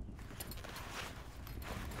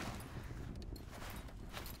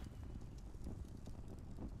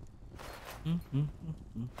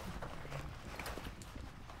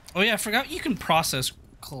 Oh yeah, I forgot you can process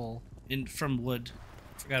coal from wood.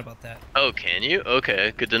 Forgot about that. Oh, can you?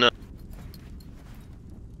 Okay, good to know.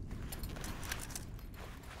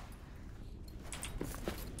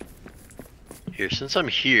 Here, since I'm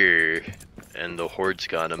here and the horde's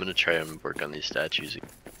gone, I'm gonna try and work on these statues.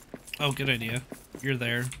 Oh, good idea. You're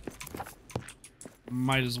there.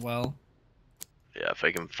 Might as well. Yeah, if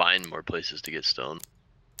I can find more places to get stone.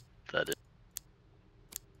 That is.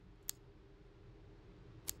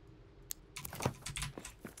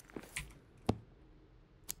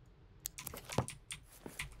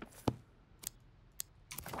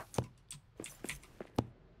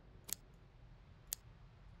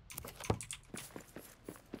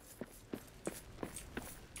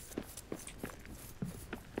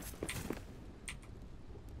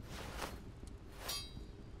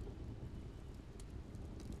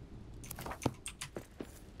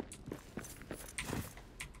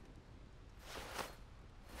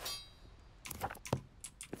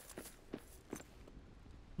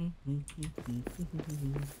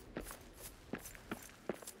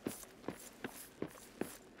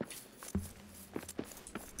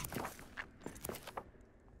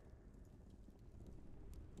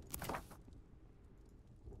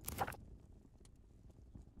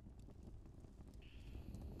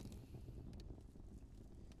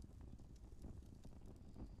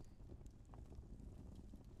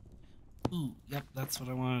 Ooh, yep, that's what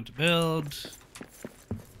I wanted to build.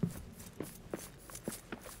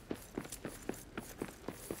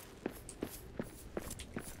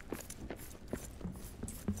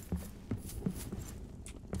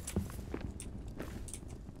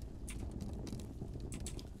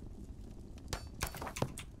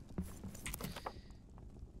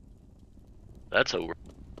 That's a.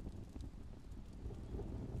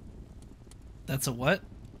 That's a what?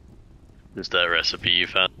 Is that recipe you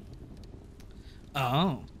found?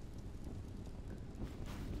 Oh.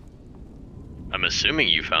 I'm assuming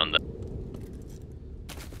you found that.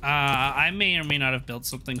 I may or may not have built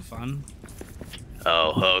something fun.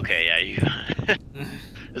 Oh, okay, yeah, you.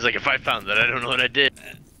 It's like if I found that, I don't know what I did.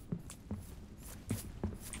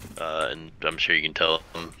 And I'm sure you can tell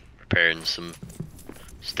I'm preparing some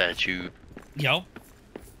statue. Yup.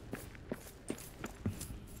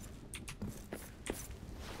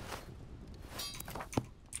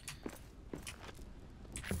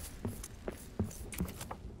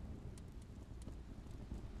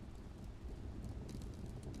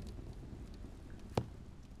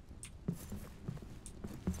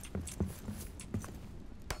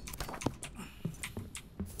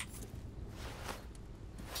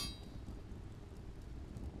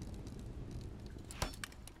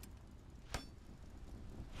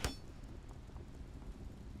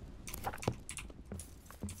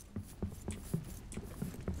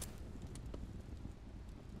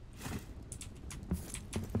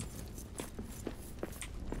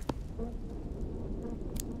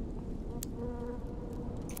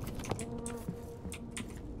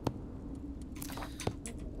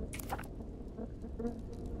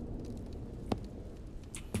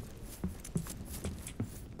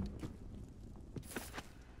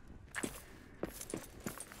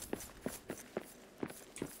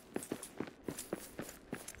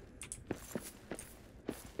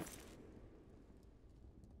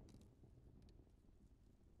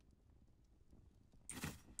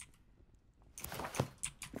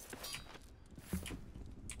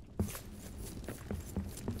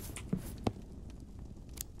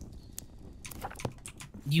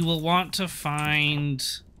 You will want to find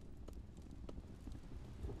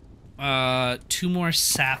 2 more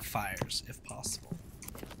sapphires if possible.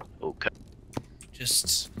 Okay.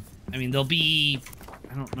 Just, I mean, they'll be,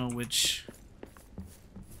 I don't know which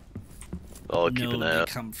I'll keep node an eye they out.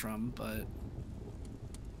 come from, but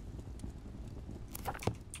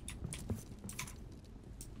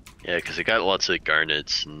Yeah, because it got lots of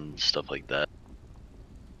garnets and stuff like that.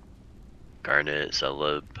 Garnet,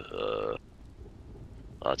 celeb,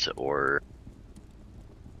 lots of ore.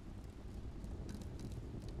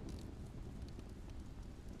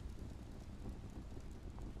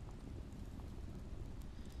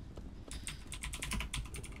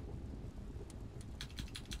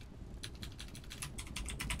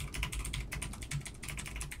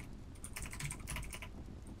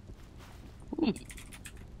 Ooh.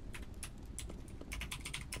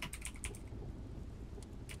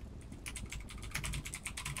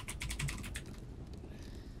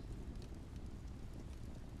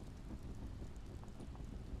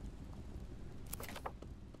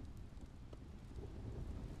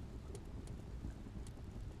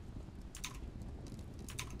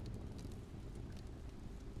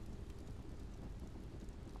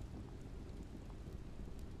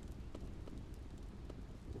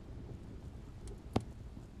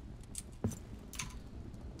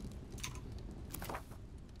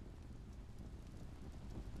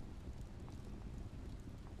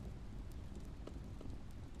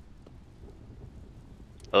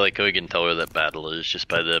 I like how we can tell where that battle is just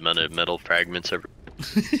by the amount of metal fragments every.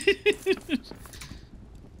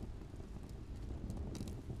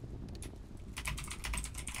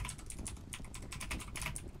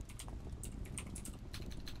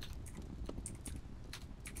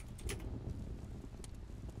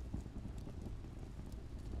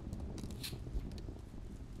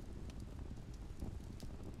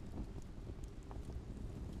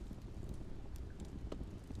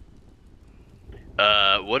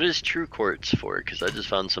 What is true quartz for? Because I just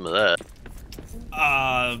found some of that.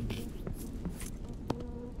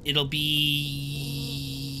 It'll be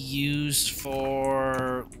used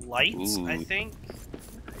for lights, I Ooh. think.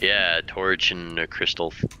 Yeah, a torch and a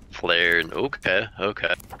crystal flare. And okay.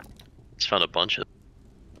 Just found a bunch of.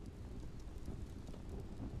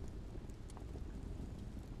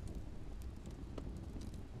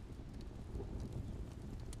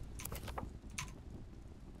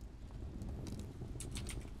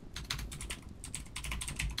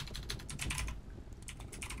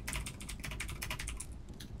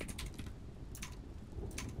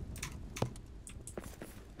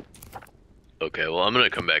 Okay, well I'm gonna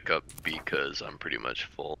come back up because I'm pretty much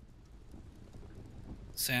full.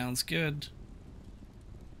 Sounds good.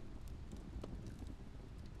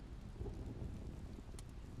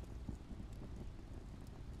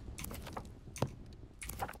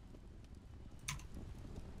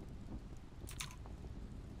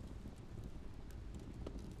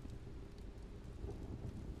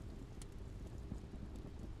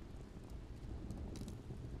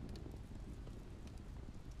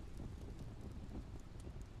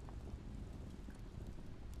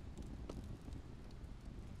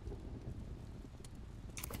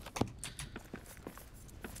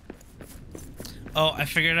 Oh, I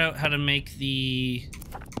figured out how to make the...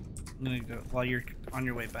 I'm gonna go... While you're on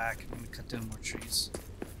your way back, I'm gonna cut down more trees.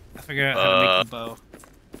 I figured out how to make the bow.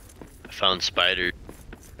 I found spider.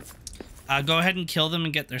 Go ahead and kill them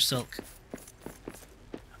and get their silk.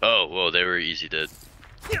 Oh, whoa, they were easy to.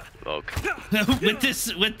 Okay.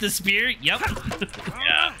 with the spear. Yep.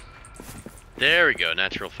 Yeah. There we go.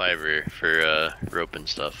 Natural fiber for rope and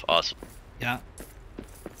stuff. Awesome. Yeah.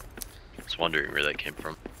 I was wondering where that came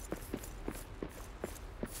from.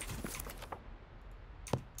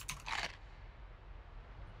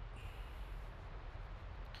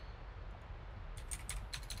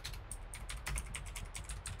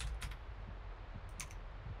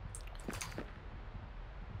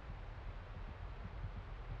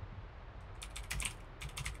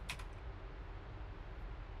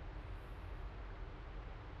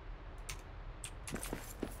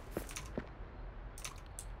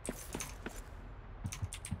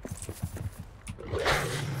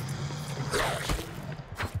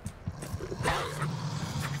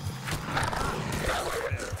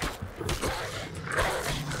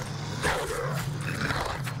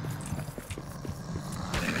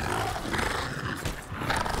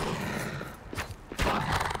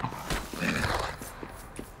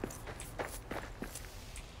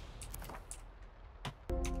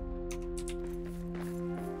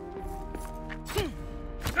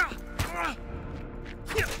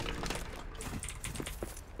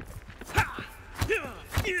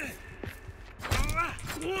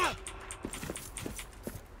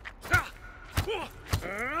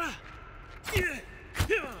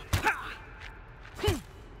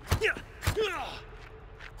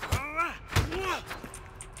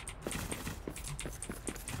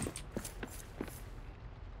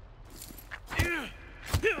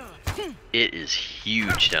 It is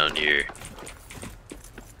huge down here.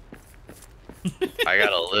 I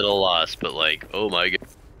got a little lost, but like, oh my god.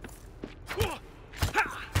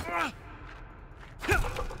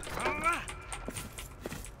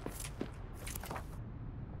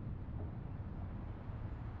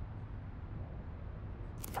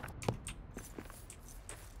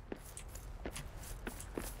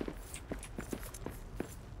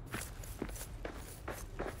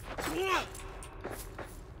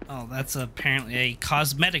 Oh, that's apparently a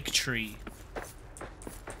cosmetic tree.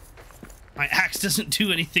 My axe doesn't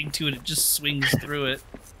do anything to it, it just swings through it.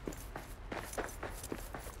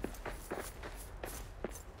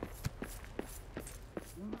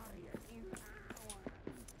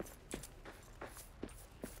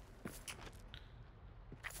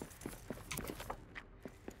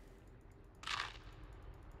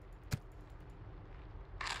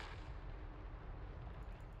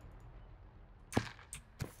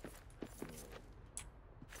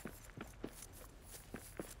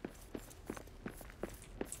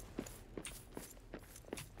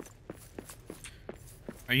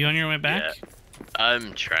 Are you on your way back? Yeah,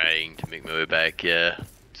 I'm trying to make my way back, yeah.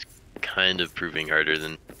 It's kind of proving harder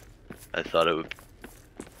than I thought it would.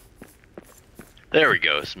 There we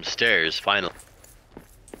go, some stairs, finally.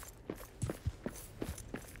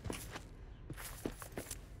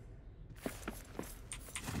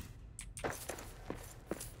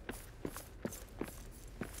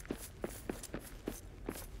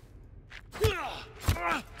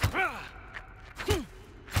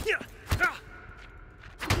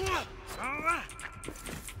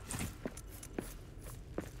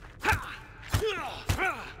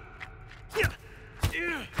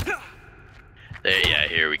 There, yeah,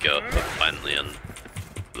 here we go. I'm finally on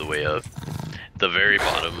the way up. The very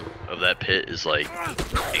bottom of that pit is like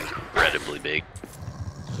incredibly big.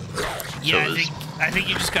 Yeah, So I think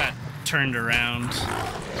you just got turned around.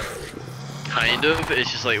 Kind of.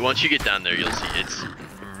 It's just like once you get down there, you'll see it's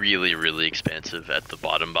really, really expansive at the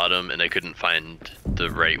bottom, and I couldn't find the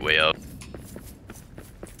right way up.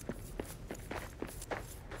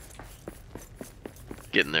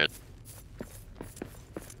 Getting there.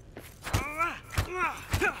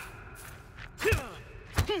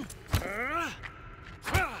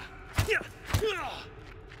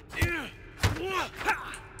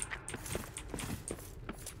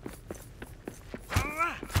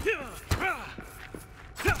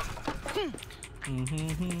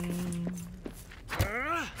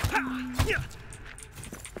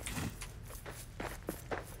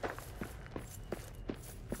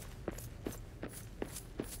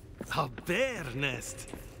 A bear nest.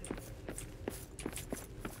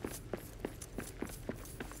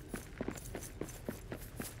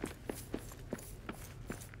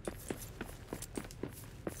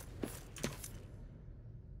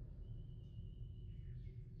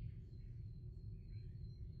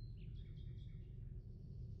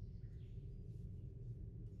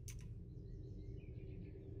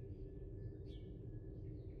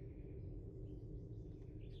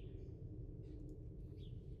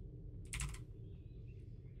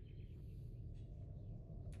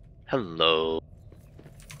 Hello.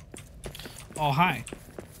 Oh, hi.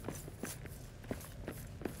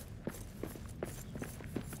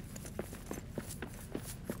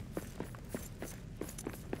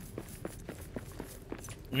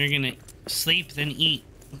 We're gonna sleep, then eat.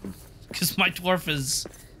 Because my dwarf is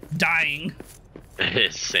dying.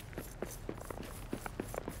 Same.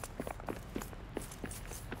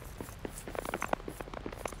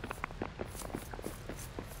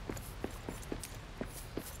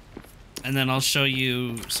 And then I'll show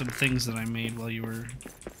you some things that I made while you were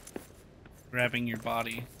grabbing your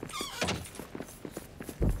body.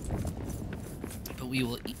 But we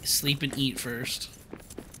will sleep and eat first.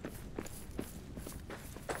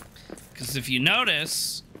 Because if you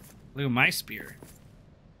notice, look at my spear.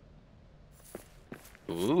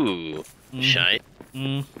 Ooh, shine.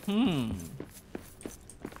 Mm-hmm.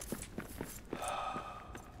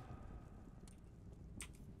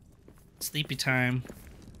 Sleepy time.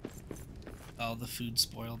 Oh, the food's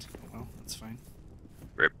spoiled. Oh, well, that's fine.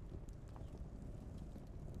 Rip.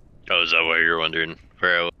 Oh, is that why you're wondering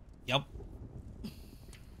where I was? Yep.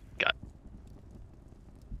 Got.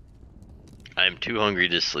 I'm too hungry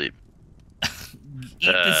to sleep.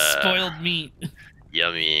 Eat this spoiled meat.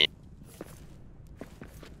 Yummy.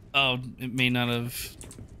 Oh, it may not have...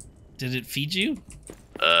 Did it feed you?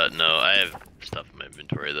 No, I have stuff in my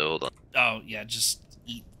inventory though, hold on. Oh, yeah, just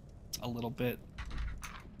eat a little bit.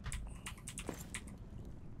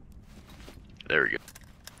 There we go.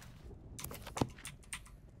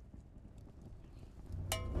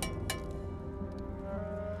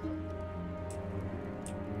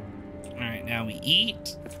 Alright, now we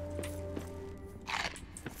eat.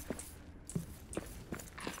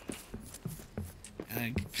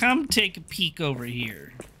 Come take a peek over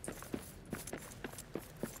here.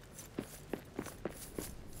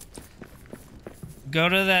 Go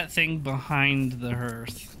to that thing behind the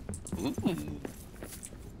hearth.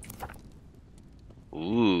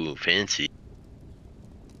 Ooh, fancy.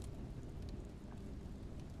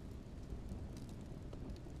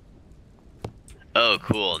 Oh,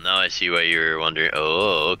 cool. Now I see why you were wondering.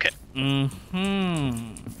 Oh, okay.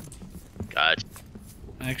 Mm-hmm. Gotcha.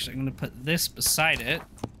 Actually, I'm going to put this beside it.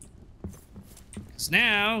 Because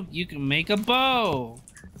now you can make a bow.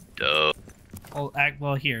 Dope. Oh,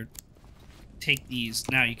 well, here. Take these.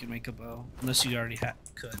 Now you can make a bow. Unless you already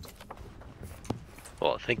could.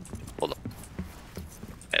 Well, I think. Hold on.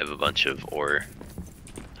 I have a bunch of ore.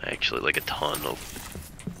 Actually, like a ton of.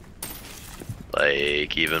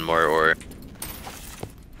 Like, even more ore.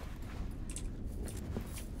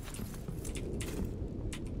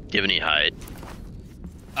 Do you have any hide?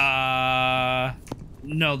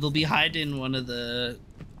 No, they'll be hiding in one of the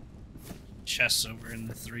chests over in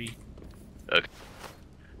the 3. Okay.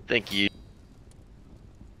 Thank you.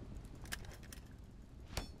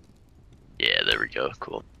 Yeah, there we go.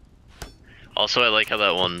 Cool. Also, I like how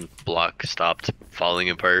that one block stopped falling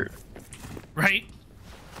apart. Right?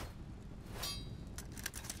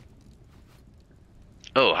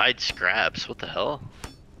 Oh, hide scraps. What the hell?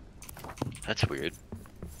 That's weird.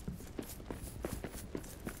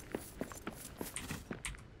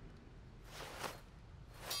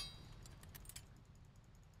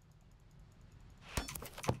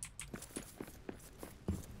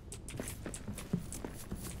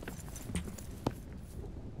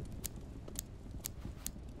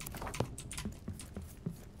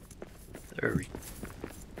 There we go.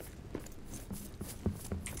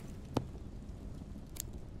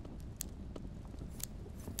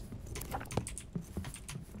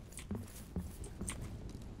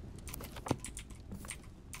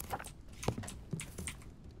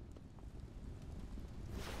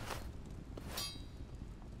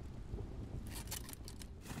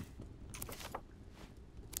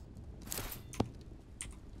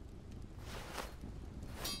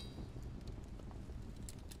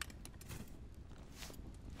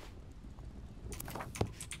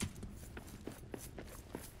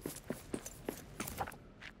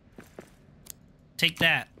 Take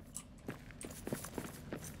that.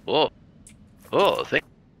 Whoa. Oh, thank.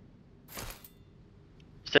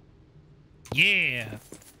 Yeah.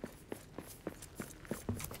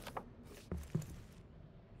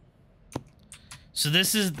 So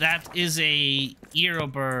that is a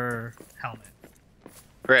Erebor helmet.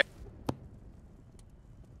 Great.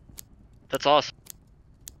 That's awesome.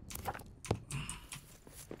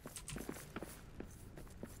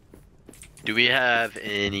 Do we have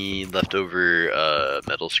any leftover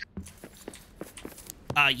metal scrap?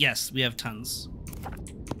 Yes, we have tons.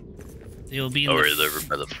 They will be in Or the over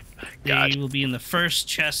by the. they Gotcha. will be in the first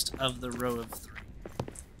chest of the row of 3.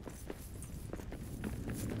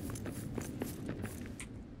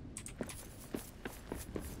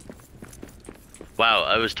 Wow,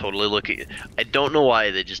 I was totally looking. I don't know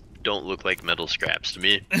why they just don't look like metal scraps to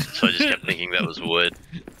me, so I just kept thinking that was wood.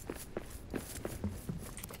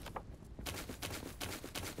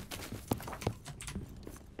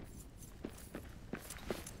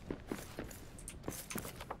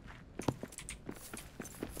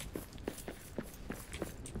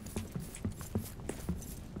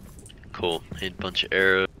 Cool. Hit a bunch of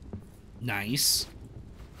arrows. Nice.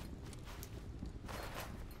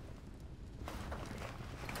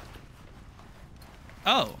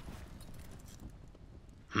 Oh.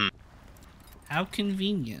 Hmm. How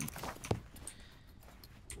convenient.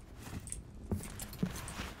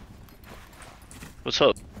 What's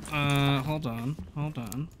up? Hold on. Hold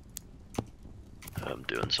on. I'm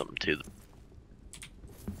doing something to them.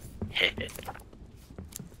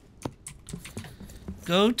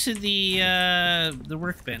 Go to the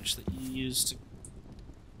workbench that you used to,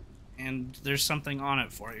 and there's something on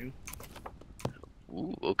it for you.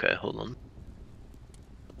 Ooh, okay, hold on.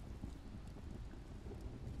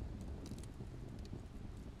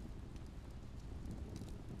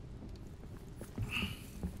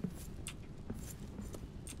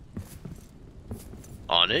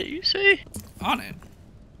 On it, you say? On it.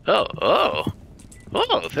 Oh,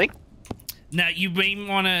 thank. Now you may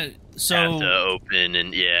want to. So Have to open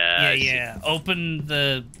and yeah. yeah. Open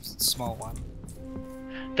the small one.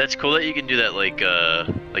 That's cool that you can do that. Like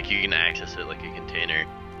you can access it like a container.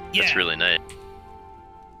 Yeah. That's really nice.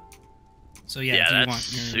 So yeah, Yeah, do you that's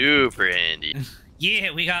want your... super handy.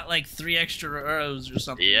 Yeah, we got like 3 extra arrows or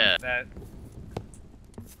something Yeah. like that.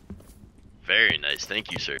 Very nice,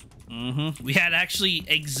 thank you, sir. Mm-hmm. We had actually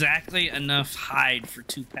exactly enough hide for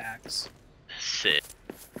 2 packs. Sick.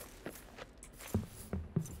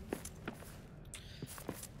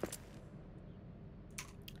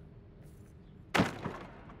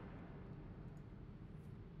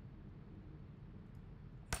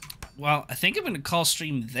 Well, I think I'm gonna call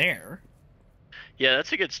stream there. Yeah,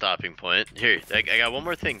 that's a good stopping point. Here, I got one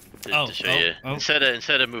more thing to show you. Oh. Instead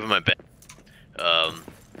of moving my bed,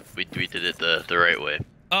 we did it the right way.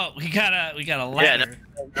 Oh, we got a ladder.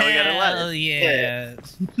 Yeah, now we got a ladder. Hell yeah.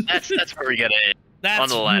 That's where we gotta end. That's on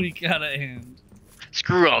the where ladder. we gotta end.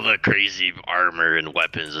 Screw all the crazy armor and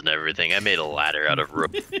weapons and everything. I made a ladder out of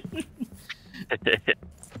rope.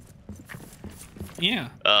 Yeah.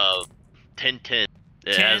 10-10.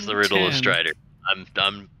 It has the riddle of 10-10. Strider.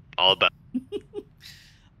 I'm all about.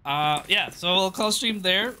 Yeah, so we'll call stream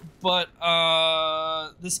there, but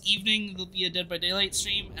this evening there'll be a Dead by Daylight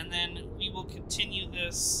stream, and then we will continue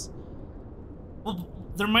this. Well,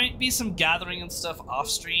 there might be some gathering and stuff off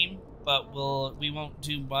stream, but we won't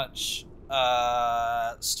do much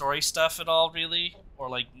story stuff at all, really, or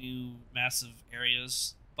like new massive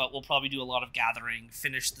areas. But we'll probably do a lot of gathering,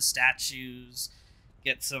 finish the statues,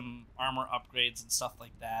 get some armor upgrades and stuff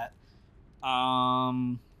like that.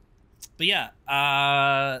 But yeah,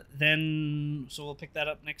 then so we'll pick that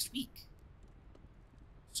up next week.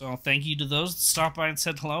 So thank you to those that stopped by and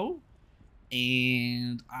said hello,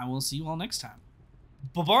 and I will see you all next time.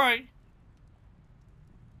 Bye-bye.